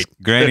knows. right.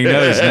 Granny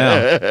knows now.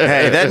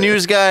 Hey, that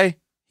news guy,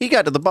 he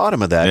got to the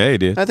bottom of that. Yeah, he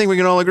did. I think we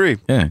can all agree.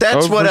 Yeah.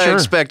 That's Oh, what for I sure.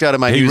 expect out of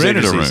my He news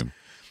rented a agencies. room.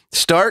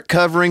 Start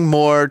covering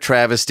more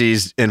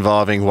travesties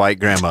involving white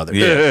grandmothers.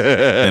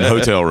 Yeah, and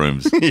hotel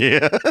rooms.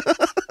 Yeah.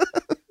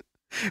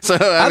 So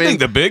I mean, think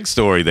the big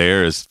story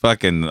there is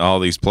fucking all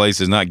these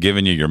places not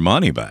giving you your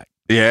money back.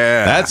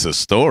 Yeah, that's a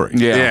story.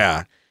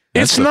 Yeah.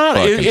 That's It's a not.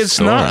 fucking It's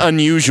story. not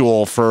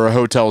unusual for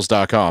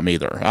Hotels.com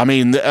either. I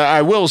mean,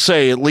 I will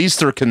say at least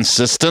they're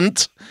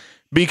consistent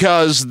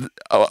because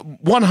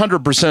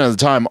 100% of the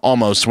time,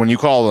 almost when you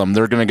call them,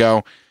 they're going to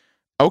go,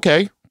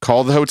 "Okay,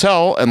 call the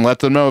hotel and let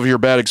them know of your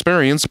bad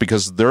experience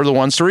because they're the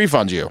ones to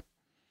refund you."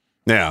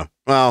 Yeah.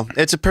 Well,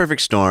 it's a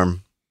perfect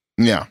storm.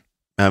 Yeah.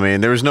 I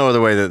mean, there was no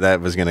other way that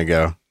was going to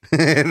go.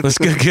 Let's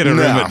go get a room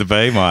at the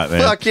Baymont,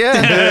 man. Fuck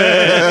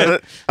yeah.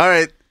 All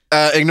right.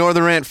 Ignore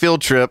the rant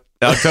field trip.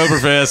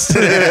 Oktoberfest.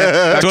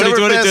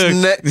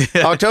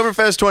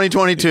 Oktoberfest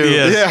 2022.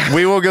 Yes. Yeah.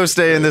 We will go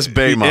stay in this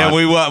Baymont. Yeah,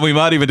 we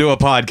might even do a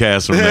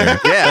podcast from there.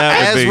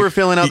 Yeah, as we're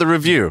filling out the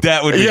review.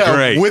 That would be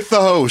great. with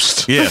the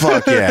host. Yeah.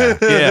 Fuck yeah.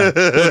 Yeah.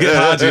 We'll get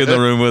Haji in the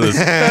room with us.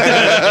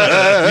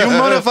 You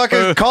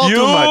motherfucker call you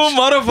too much.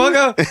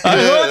 motherfucker. I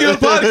heard your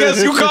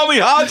podcast. You call me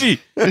Haji.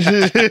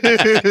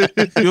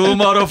 You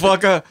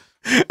motherfucker.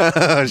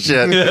 Oh,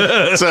 shit.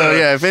 So,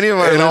 yeah, if any of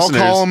our And I'll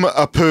listeners... call him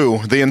a poo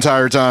the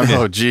entire time.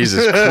 Oh,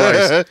 Jesus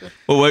Christ.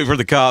 We'll wait for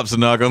the cops to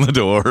knock on the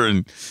door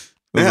and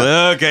we'll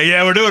say, okay,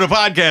 yeah, we're doing a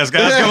podcast,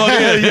 guys. Come on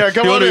in. Yeah,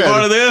 come you on want to be in.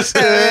 part of this?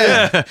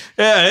 Yeah.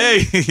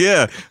 Hey,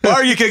 yeah. Why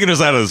are you kicking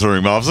us out of this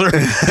room, officer?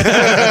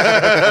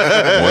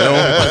 Well,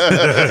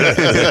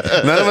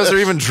 none of us are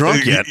even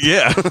drunk yet.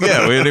 Yeah, we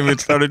haven't even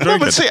started Well,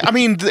 drinking. but see, I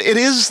mean, it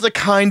is the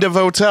kind of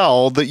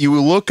hotel that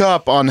you look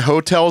up on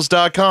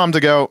Hotels.com to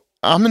go,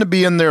 I'm going to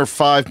be in there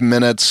 5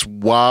 minutes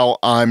while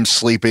I'm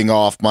sleeping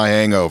off my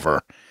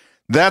hangover.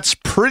 That's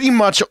pretty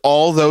much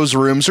all those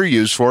rooms are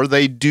used for.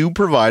 They do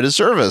provide a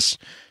service.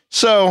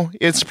 So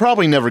it's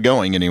probably never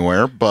going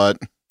anywhere, but...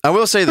 I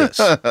will say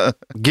this.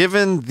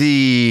 Given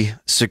the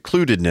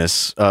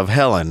secludedness of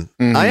Helen,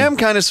 I am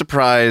kind of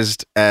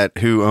surprised at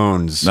who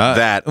owns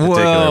that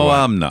particular well, one.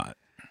 I'm not.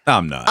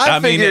 I'm not. I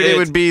figured it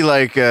would be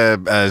like a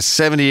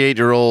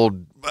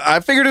 78-year-old. I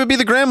figured it would be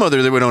the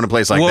grandmother that would own a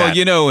place like that. Well,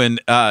 you know, in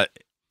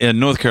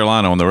North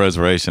Carolina on the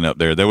reservation up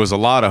there was a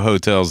lot of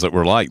hotels that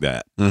were like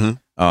that.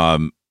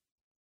 Mm-hmm.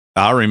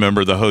 I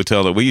remember the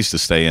hotel that we used to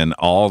stay in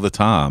all the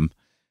time.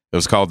 It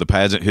was called the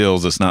Pageant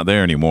Hills. It's not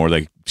there anymore.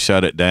 They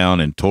shut it down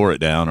and tore it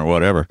down or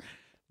whatever.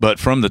 But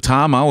from the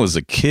time I was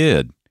a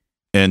kid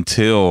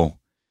until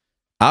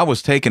I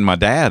was taking my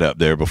dad up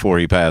there before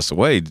he passed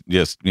away,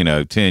 just,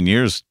 10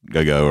 years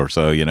ago or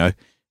so,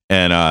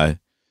 and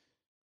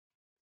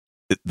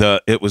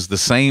it was the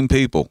same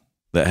people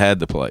that had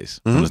the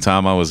place from the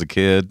time I was a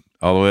kid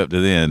all the way up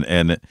to then.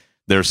 And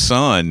their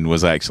son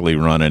was actually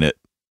running it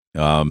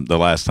the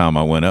last time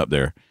I went up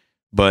there.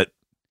 But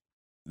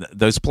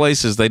those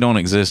places, they don't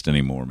exist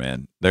anymore,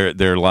 man.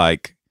 They're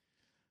like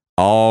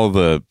all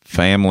the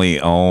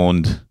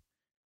family-owned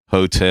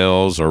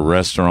hotels or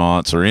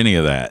restaurants or any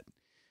of that.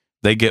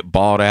 They get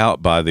bought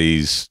out by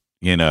these,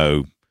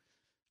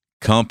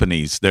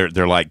 companies. They're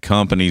like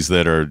companies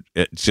that are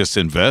just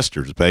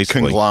investors,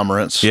 basically.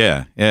 Conglomerates.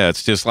 Yeah.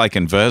 It's just like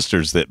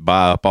investors that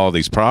buy up all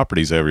these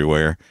properties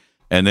everywhere,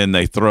 and then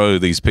they throw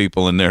these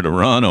people in there to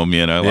run them.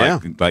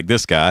 Like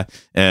this guy,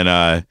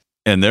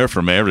 and they're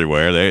from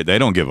everywhere. They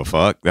don't give a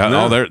fuck.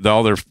 All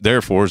they're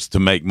there for is to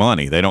make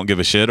money. They don't give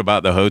a shit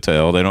about the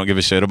hotel. They don't give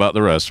a shit about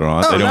the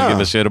restaurant. They don't give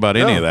a shit about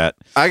any of that.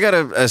 I got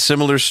a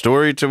similar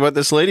story to what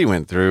this lady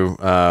went through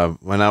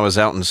when I was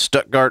out in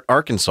Stuttgart,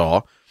 Arkansas.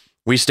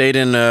 We stayed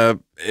in,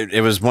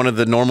 it was one of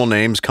the normal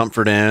names,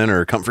 Comfort Inn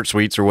or Comfort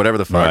Suites or whatever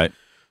the fuck,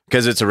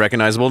 because it's a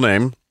recognizable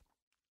name.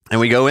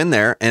 And we go in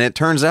there, and it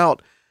turns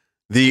out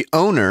the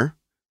owner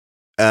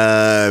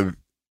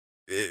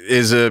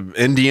is a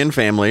Indian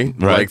family,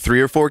 like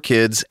 3 or 4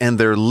 kids, and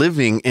they're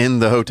living in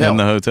the hotel. In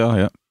the hotel,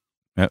 yeah.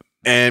 Yep.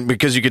 And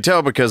because you could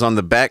tell, because on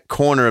the back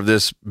corner of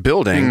this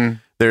building,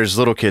 there's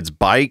little kids'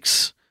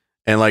 bikes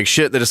and like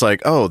shit that it's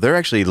like, oh, they're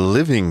actually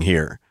living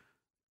here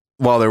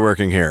while they're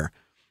working here.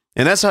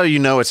 And that's how you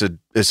know it's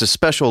a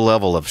special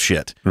level of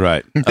shit.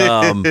 Right.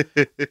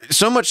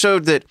 So much so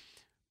that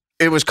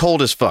it was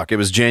cold as fuck. It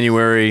was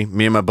January.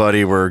 Me and my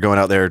buddy were going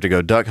out there to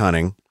go duck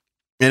hunting,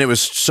 and it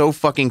was so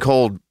fucking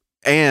cold.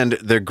 And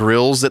the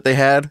grills that they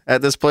had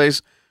at this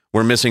place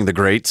were missing the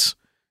grates.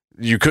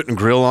 You couldn't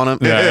grill on them.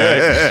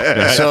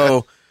 Yeah.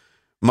 So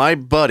my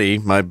buddy,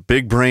 my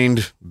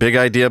big-brained, big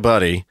idea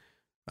buddy,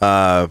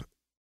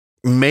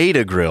 made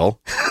a grill.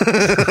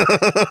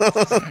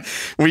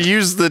 We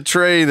used the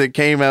tray that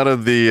came out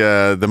of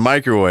the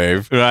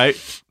microwave, right?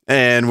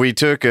 And we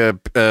took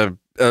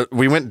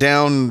we went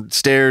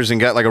downstairs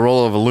and got like a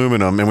roll of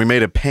aluminum, and we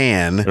made a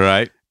pan,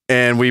 right?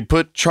 And we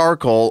put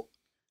charcoal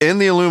in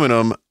the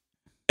aluminum,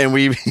 and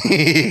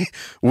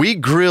we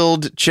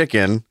grilled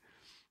chicken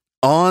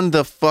on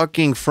the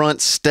fucking front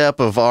step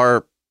of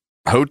our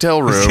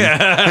hotel room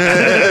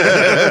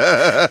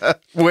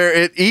where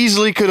it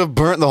easily could have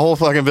burnt the whole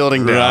fucking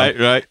building down.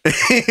 Right.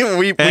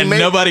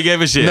 Nobody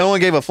gave a shit. No one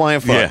gave a flying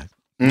fuck. Yeah.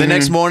 The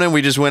next morning,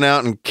 we just went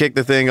out and kicked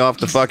the thing off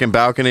the fucking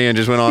balcony and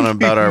just went on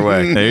about our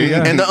way. There you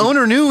go. And the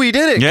owner knew we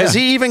did it because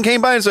he even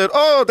came by and said,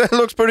 "Oh, that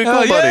looks pretty cool,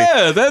 buddy."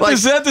 Yeah,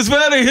 that is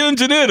very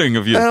engineering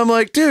of you. And I'm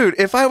like, dude,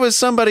 if I was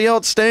somebody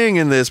else staying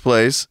in this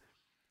place,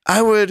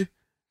 I'd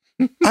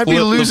be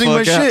losing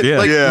my shit.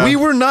 Yeah. We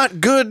were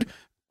not good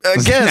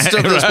guests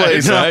of this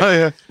place.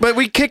 Right. But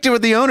we kicked it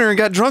with the owner and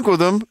got drunk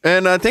with him.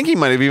 And I think he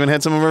might have even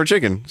had some of our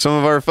chicken. Some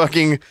of our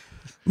fucking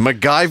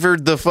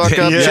MacGyvered the fuck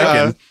up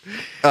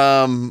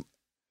chicken.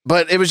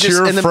 But it was just...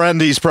 Your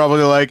friend, he's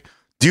probably like,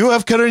 do you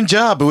have current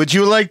job? Would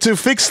you like to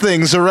fix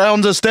things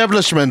around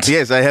establishment?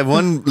 Yes, I have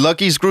one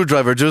lucky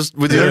screwdriver just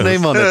with your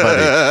name on it,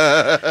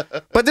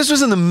 buddy. But this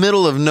was in the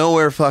middle of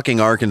nowhere fucking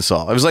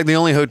Arkansas. It was like the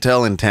only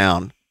hotel in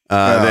town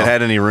that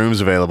had any rooms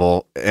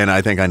available, and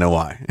I think I know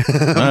why.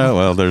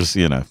 Well, there's,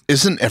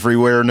 Isn't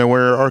everywhere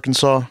nowhere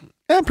Arkansas?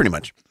 Yeah, pretty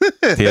much.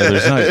 Yeah,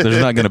 there's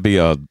not going to be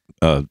a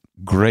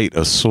great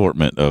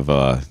assortment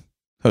of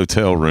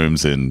hotel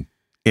rooms in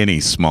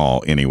any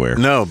small anywhere.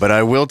 No, but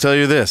I will tell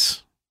you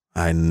this.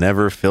 I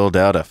never filled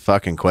out a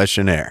fucking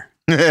questionnaire.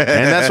 And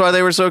that's why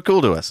they were so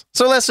cool to us.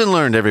 So lesson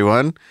learned,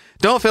 everyone.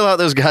 Don't fill out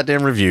those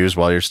goddamn reviews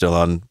while you're still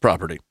on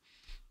property.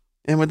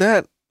 And with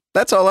that,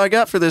 that's all I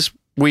got for this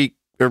week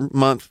or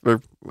month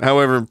or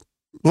however.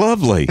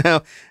 Lovely.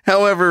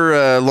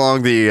 However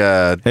long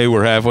the... hey,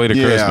 we're halfway to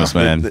Christmas,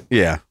 man.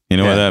 Yeah. You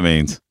know what that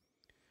means?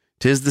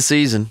 'Tis the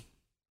season.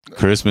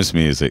 Christmas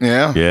music.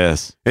 Yeah.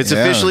 Yes. It's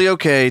officially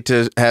okay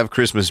to have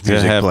Christmas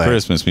music play.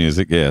 Christmas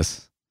music,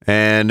 yes.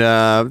 And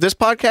this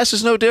podcast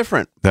is no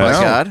different. That's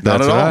God.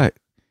 Not at all. Right.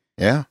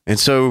 Yeah. And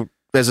so,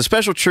 as a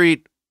special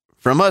treat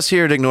from us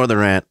here at Ignore the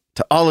Rant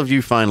to all of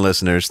you fine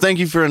listeners, thank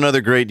you for another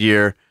great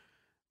year.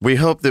 We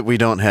hope that we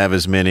don't have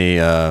as many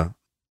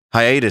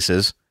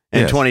hiatuses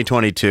in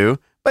 2022,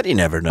 but you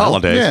never know.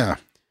 Holidays. Yeah.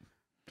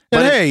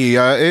 And hey,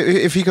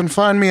 if you can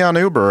find me on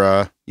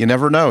Uber, you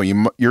never know.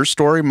 Your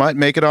story might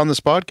make it on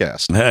this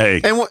podcast.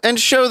 Hey. And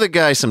show the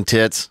guy some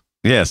tits.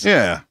 Yes.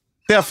 Yeah,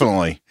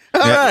 definitely. All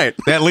right.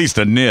 At least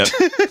a nip.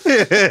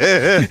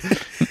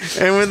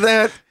 And with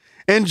that,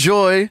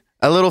 enjoy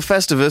a little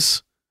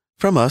Festivus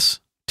from us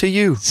to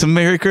you. Some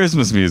Merry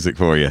Christmas music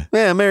for you.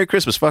 Yeah, Merry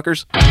Christmas,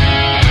 fuckers.